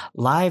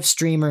live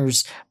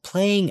streamers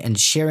playing and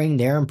sharing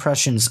their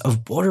impressions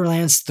of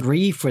Borderlands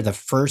 3 for the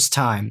first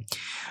time.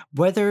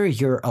 Whether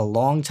you're a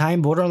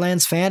longtime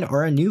Borderlands fan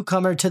or a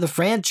newcomer to the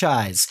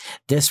franchise,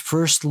 this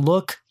first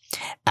look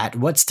at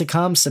what's to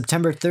come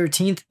September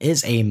 13th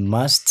is a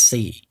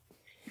must-see.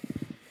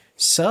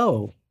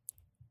 So,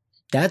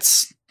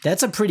 that's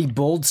a pretty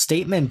bold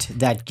statement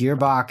that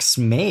Gearbox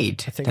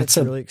made. I think that's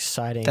really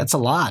exciting. That's a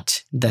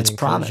lot. That's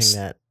promised.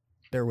 That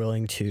they're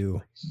willing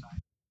to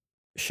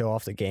show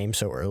off the game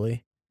so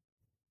early.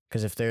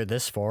 Because if they're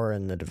this far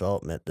in the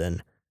development,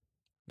 then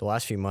the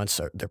last few months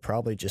they're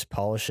probably just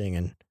polishing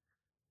and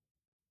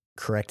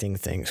correcting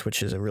things,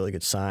 which is a really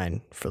good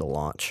sign for the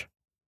launch.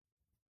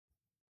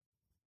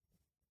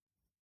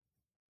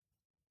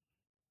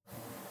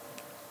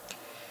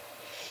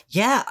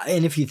 Yeah,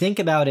 and if you think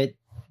about it,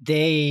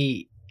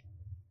 they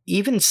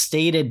even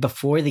stated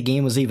before the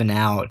game was even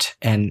out,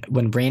 and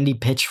when Randy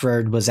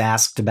Pitchford was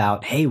asked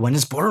about, hey, when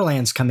is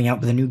Borderlands coming out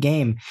with a new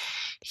game,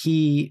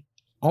 he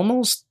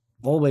almost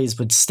always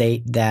would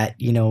state that,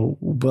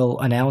 we'll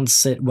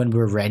announce it when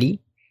we're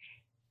ready.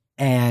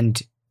 And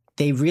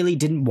they really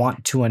didn't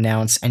want to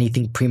announce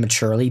anything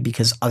prematurely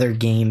because other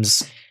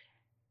games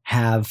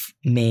have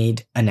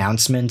made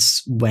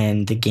announcements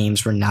when the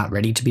games were not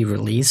ready to be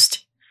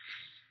released.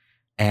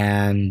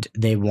 And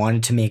they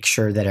wanted to make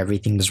sure that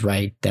everything was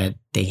right, that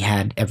they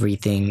had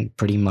everything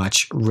pretty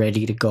much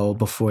ready to go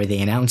before they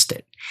announced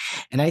it.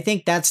 And I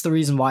think that's the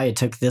reason why it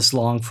took this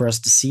long for us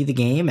to see the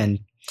game. And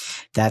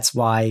that's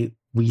why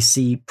we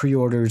see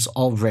pre-orders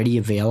already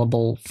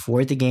available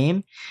for the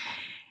game.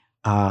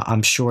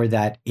 I'm sure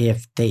that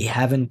if they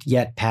haven't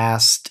yet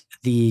passed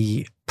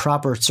the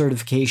proper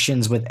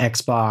certifications with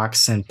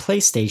Xbox and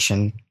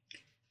PlayStation,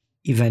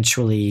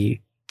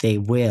 eventually they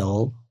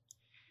will.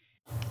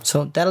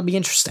 So that'll be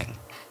interesting.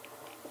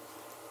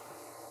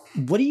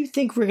 What do you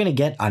think we're going to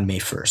get on May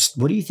 1st?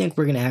 What do you think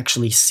we're going to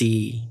actually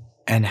see,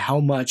 and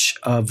how much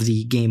of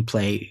the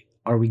gameplay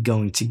are we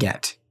going to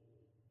get?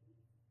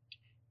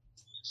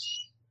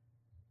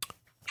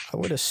 I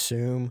would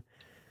assume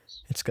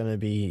it's going to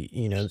be,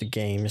 the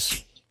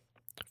game's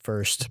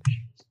first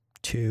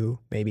 2,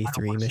 maybe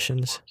 3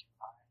 missions.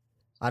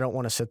 I don't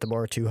want to set the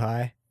bar too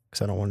high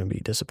because I don't want to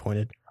be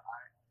disappointed.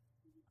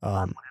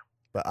 But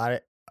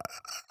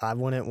I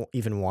wouldn't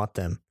even want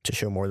them to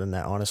show more than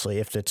that, honestly.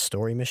 If it's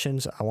story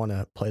missions, I want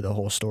to play the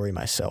whole story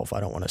myself. I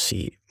don't want to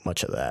see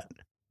much of that.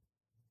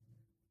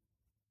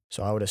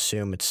 So I would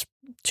assume it's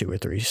 2 or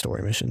 3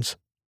 story missions.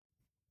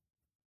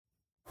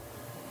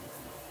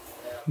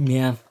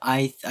 Yeah,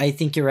 I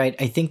think you're right.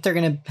 I think they're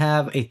going to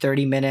have a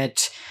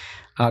 30-minute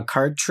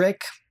card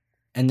trick,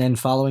 and then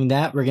following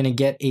that, we're going to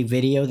get a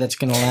video that's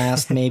going to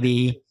last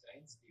maybe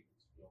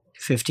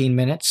 15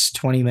 minutes,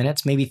 20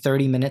 minutes, maybe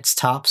 30 minutes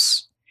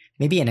tops.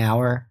 Maybe an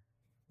hour.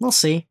 We'll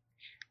see.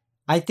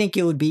 I think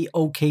it would be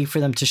okay for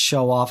them to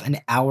show off an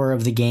hour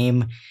of the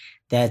game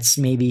that's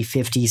maybe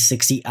 50,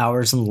 60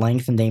 hours in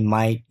length, and they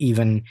might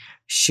even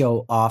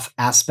show off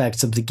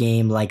aspects of the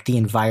game like the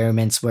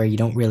environments where you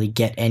don't really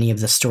get any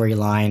of the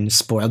storyline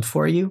spoiled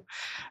for you.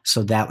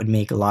 So that would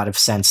make a lot of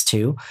sense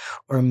too.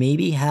 Or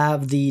maybe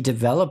have the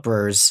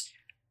developers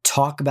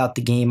talk about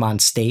the game on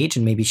stage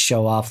and maybe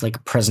show off like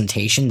a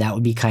presentation. That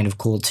would be kind of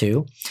cool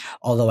too.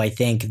 Although I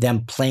think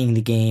them playing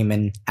the game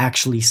and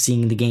actually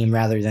seeing the game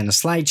rather than a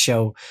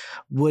slideshow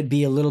would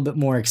be a little bit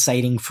more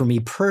exciting for me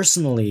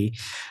personally.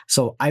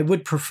 So I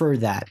would prefer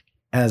that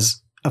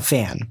as a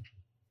fan.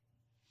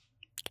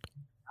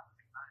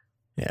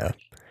 Yeah.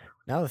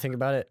 Now that I think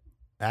about it,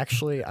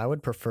 actually, I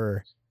would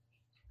prefer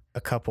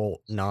a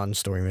couple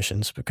non-story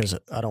missions because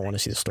I don't want to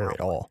see the story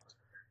at all.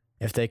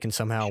 If they can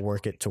somehow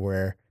work it to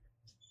where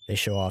they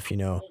show off,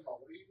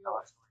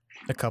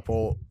 a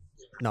couple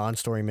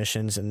non-story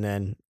missions and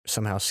then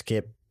somehow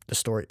skip the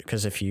story.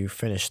 Because if you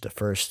finish the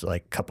first,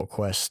 couple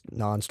quests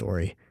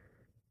non-story,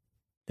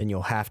 then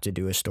you'll have to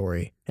do a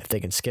story. If they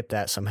can skip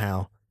that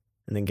somehow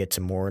and then get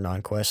to more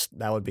non-quests,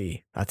 that would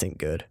be, I think,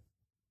 good.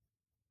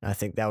 I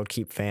think that would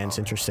keep fans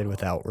interested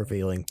without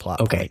revealing plot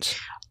points.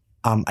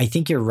 I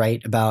think you're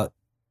right about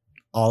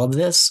all of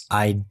this.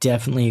 I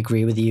definitely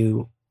agree with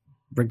you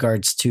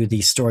regards to the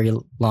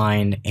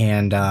storyline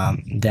and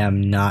them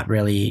not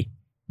really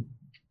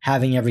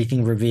having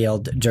everything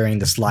revealed during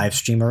this live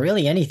stream, or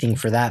really anything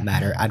for that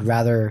matter. I'd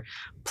rather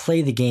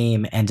play the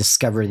game and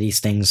discover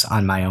these things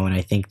on my own.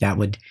 I think that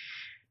would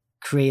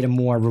create a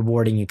more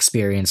rewarding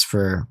experience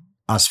for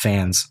us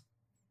fans.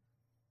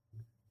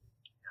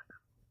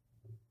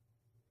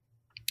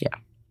 Yeah.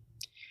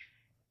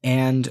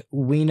 And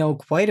we know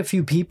quite a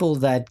few people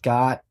that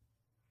got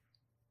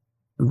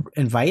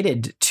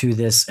invited to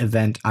this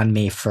event on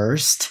May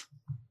 1st.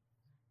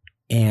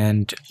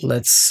 And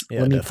let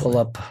me pull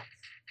up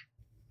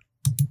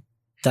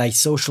thy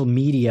social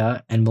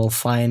media and we'll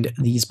find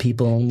these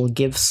people and we'll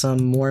give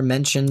some more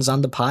mentions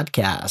on the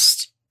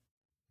podcast.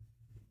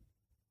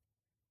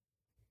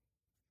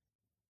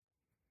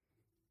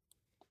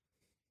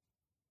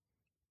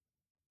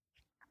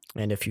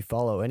 And if you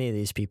follow any of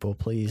these people,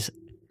 please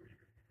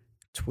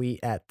tweet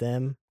at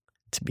them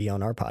to be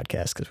on our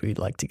podcast because we'd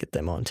like to get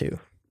them on too.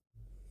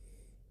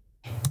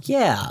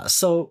 Yeah,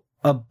 so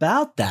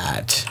about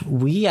that,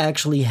 we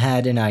actually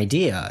had an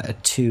idea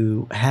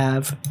to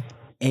have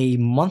a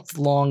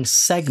month-long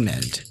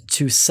segment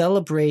to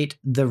celebrate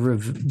the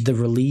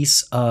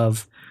release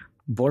of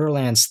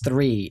Borderlands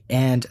 3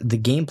 and the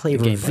gameplay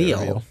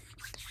reveal.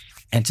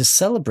 And to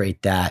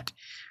celebrate that,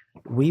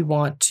 we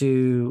want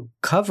to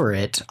cover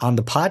it on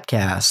the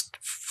podcast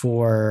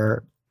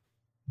for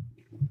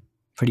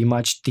pretty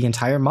much the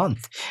entire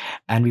month.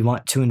 And we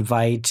want to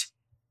invite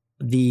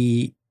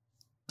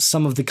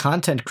some of the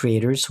content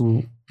creators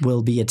who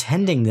will be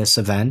attending this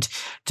event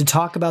to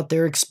talk about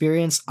their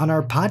experience on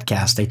our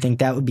podcast. I think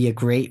that would be a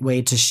great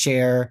way to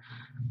share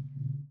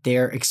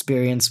their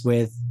experience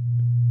with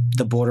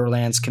the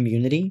Borderlands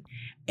community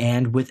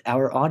and with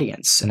our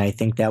audience. And I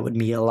think that would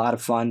be a lot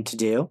of fun to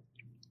do.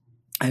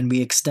 And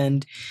we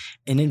extend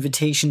an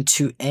invitation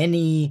to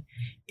any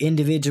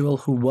individual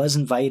who was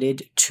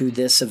invited to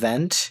this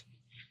event.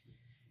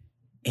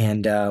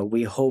 And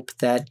we hope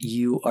that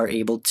you are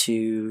able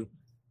to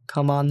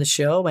come on the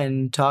show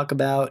and talk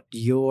about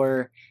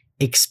your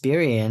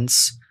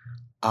experience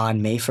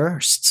on May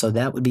 1st. So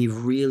that would be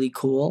really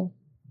cool.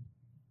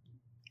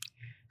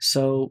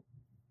 So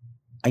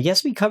I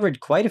guess we covered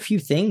quite a few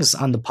things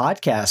on the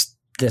podcast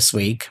this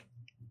week.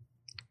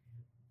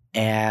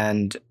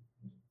 And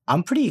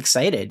I'm pretty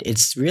excited.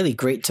 It's really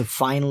great to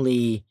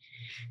finally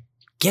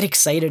get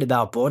excited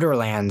about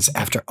Borderlands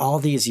after all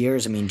these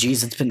years. I mean,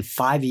 geez, it's been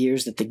 5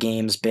 years that the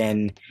game's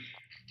been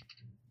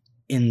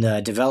in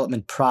the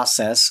development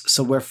process.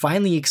 So we're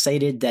finally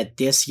excited that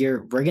this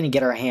year we're going to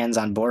get our hands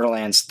on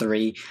Borderlands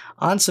 3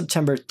 on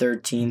September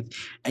 13th.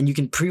 And you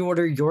can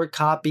pre-order your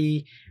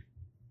copy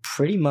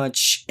pretty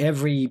much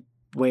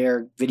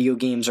everywhere video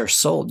games are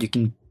sold. You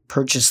can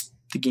purchase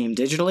the game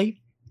digitally,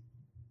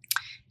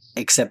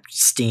 except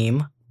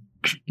Steam.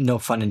 No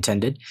fun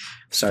intended.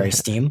 Sorry,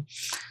 Steam.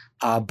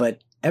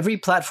 But every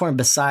platform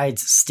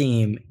besides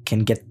Steam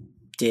can get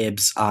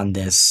dibs on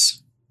this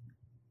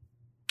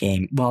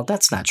game. Well,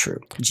 that's not true.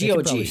 You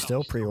can probably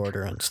still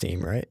pre-order on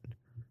Steam, right?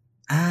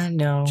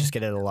 No. Just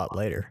get it a lot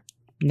later.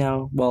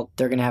 No. Well,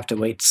 they're going to have to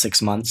wait 6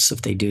 months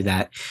if they do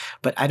that.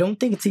 But I don't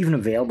think it's even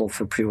available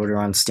for pre-order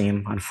on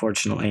Steam,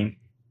 unfortunately.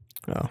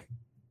 Oh.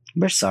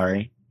 We're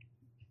sorry.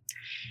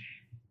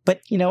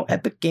 But,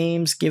 Epic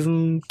Games, give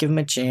them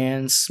a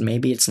chance.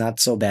 Maybe it's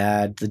not so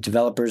bad. The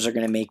developers are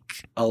going to make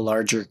a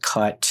larger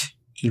cut,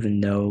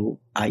 even though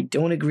I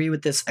don't agree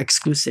with this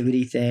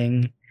exclusivity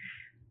thing.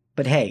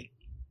 But hey,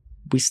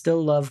 we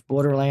still love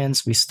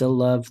Borderlands. We still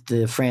love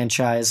the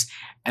franchise.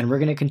 And we're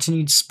going to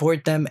continue to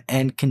support them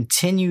and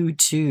continue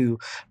to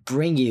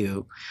bring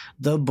you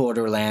the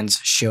Borderlands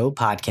Show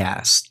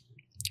podcast.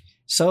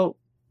 So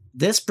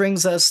this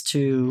brings us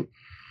to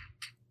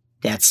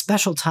that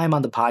special time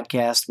on the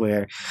podcast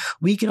where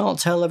we can all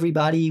tell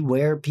everybody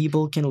where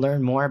people can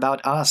learn more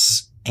about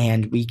us,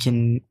 and we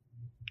can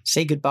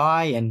say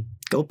goodbye and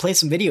go play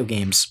some video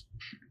games.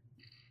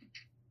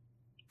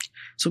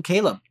 So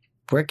Caleb,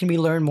 where can we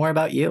learn more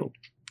about you?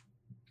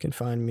 You can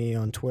find me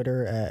on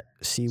Twitter at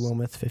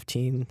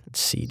CWilmoth15,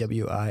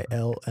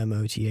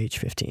 CWILMOTH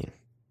 15.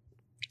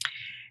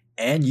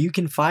 And you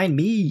can find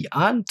me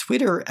on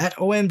Twitter at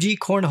OMG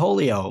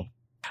Cornholio.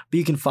 But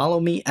you can follow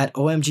me at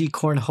OMG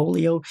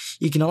Cornholio.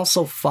 You can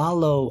also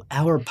follow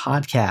our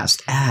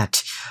podcast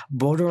at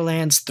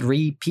Borderlands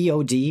 3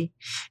 POD.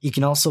 You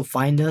can also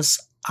find us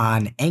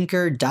on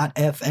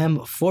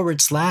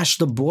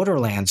anchor.fm/The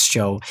Borderlands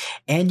Show.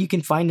 And you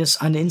can find us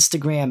on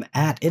Instagram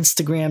at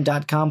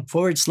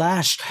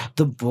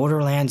instagram.com/The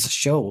Borderlands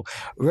Show.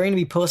 We're going to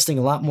be posting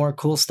a lot more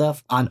cool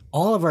stuff on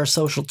all of our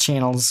social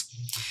channels.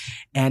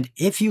 And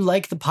if you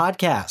like the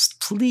podcast,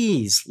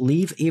 please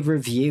leave a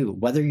review,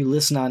 whether you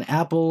listen on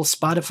Apple,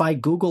 Spotify,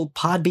 Google,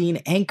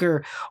 Podbean,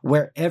 Anchor,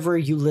 wherever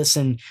you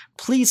listen.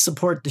 Please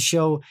support the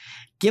show.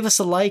 Give us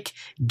a like,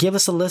 give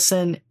us a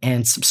listen,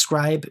 and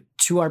subscribe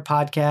to our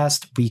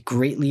podcast. We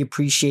greatly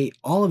appreciate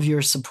all of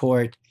your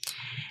support.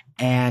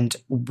 And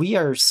we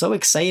are so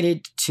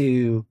excited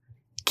to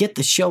get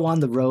the show on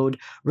the road.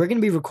 We're going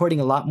to be recording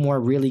a lot more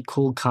really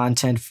cool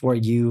content for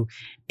you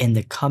in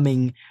the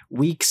coming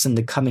weeks and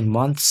the coming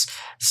months.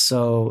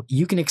 So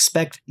you can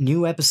expect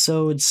new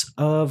episodes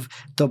of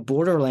the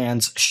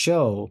Borderlands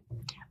Show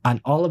on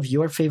all of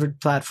your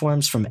favorite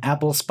platforms from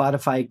Apple,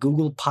 Spotify,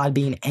 Google,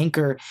 Podbean,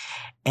 Anchor.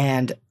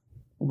 And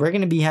we're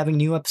going to be having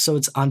new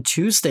episodes on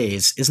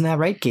Tuesdays. Isn't that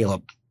right,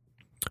 Caleb?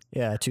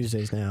 Yeah,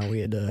 Tuesdays now. We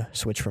had to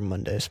switch from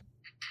Mondays.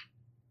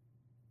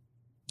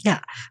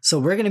 Yeah, so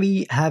we're going to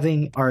be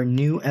having our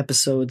new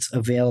episodes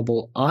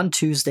available on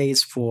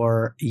Tuesdays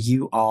for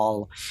you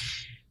all.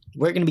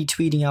 We're going to be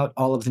tweeting out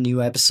all of the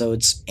new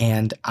episodes,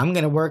 and I'm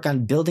going to work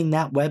on building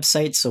that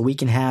website so we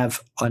can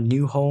have a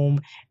new home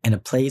and a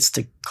place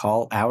to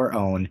call our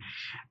own.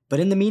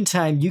 But in the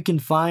meantime, you can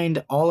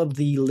find all of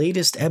the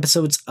latest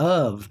episodes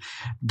of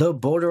the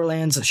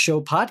Borderlands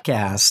Show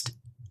podcast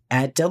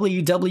at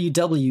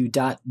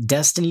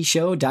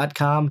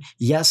www.destinyshow.com.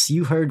 Yes,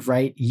 you heard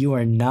right. You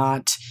are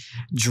not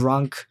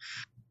drunk.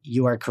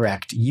 You are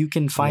correct. You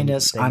can find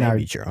us on our...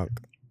 Be drunk.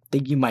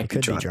 You might be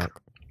drunk.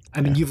 I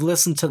mean, you've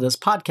listened to this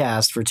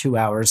podcast for 2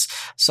 hours,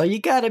 so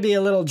you got to be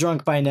a little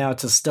drunk by now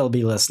to still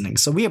be listening.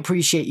 So we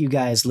appreciate you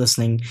guys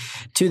listening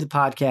to the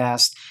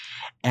podcast.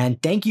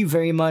 And thank you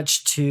very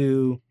much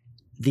to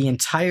the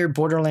entire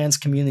Borderlands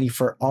community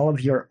for all of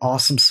your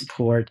awesome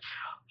support.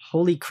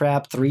 Holy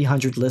crap,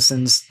 300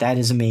 listens. That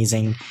is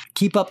amazing.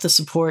 Keep up the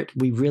support.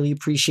 We really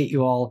appreciate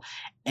you all.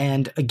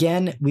 And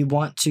again, we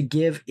want to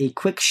give a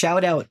quick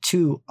shout out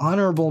to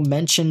honorable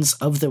mentions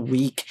of the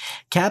week.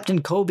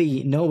 Captain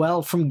Kobe,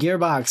 Noel from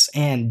Gearbox,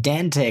 and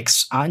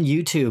Dantix on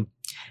YouTube.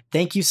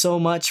 Thank you so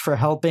much for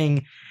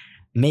helping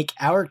make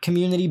our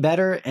community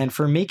better and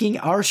for making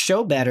our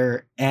show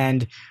better.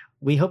 And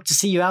we hope to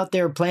see you out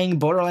there playing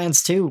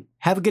Borderlands 2.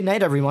 Have a good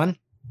night, everyone.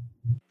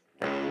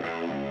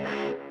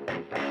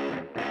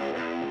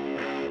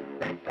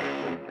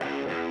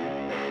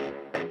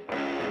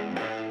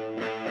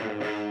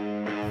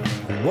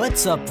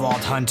 What's up,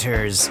 Vault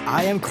Hunters?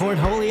 I am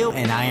Cornholio,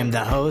 and I am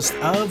the host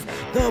of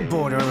the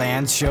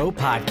Borderlands Show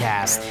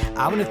podcast.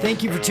 I want to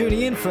thank you for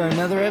tuning in for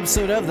another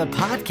episode of the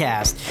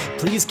podcast.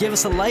 Please give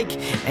us a like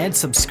and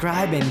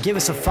subscribe and give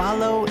us a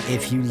follow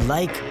if you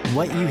like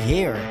what you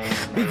hear.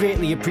 We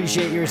greatly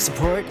appreciate your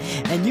support,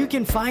 and you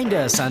can find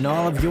us on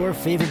all of your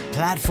favorite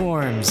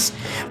platforms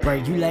where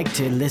you like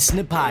to listen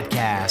to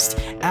podcasts: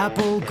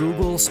 Apple,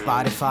 Google,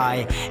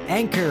 Spotify,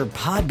 Anchor,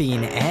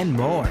 Podbean, and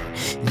more.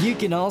 You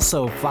can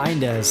also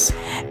find us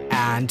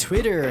on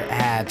Twitter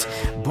at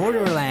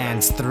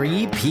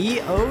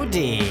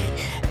Borderlands3POD.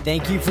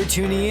 Thank you for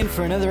tuning in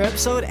for another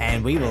episode,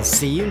 and we will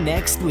see you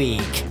next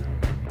week.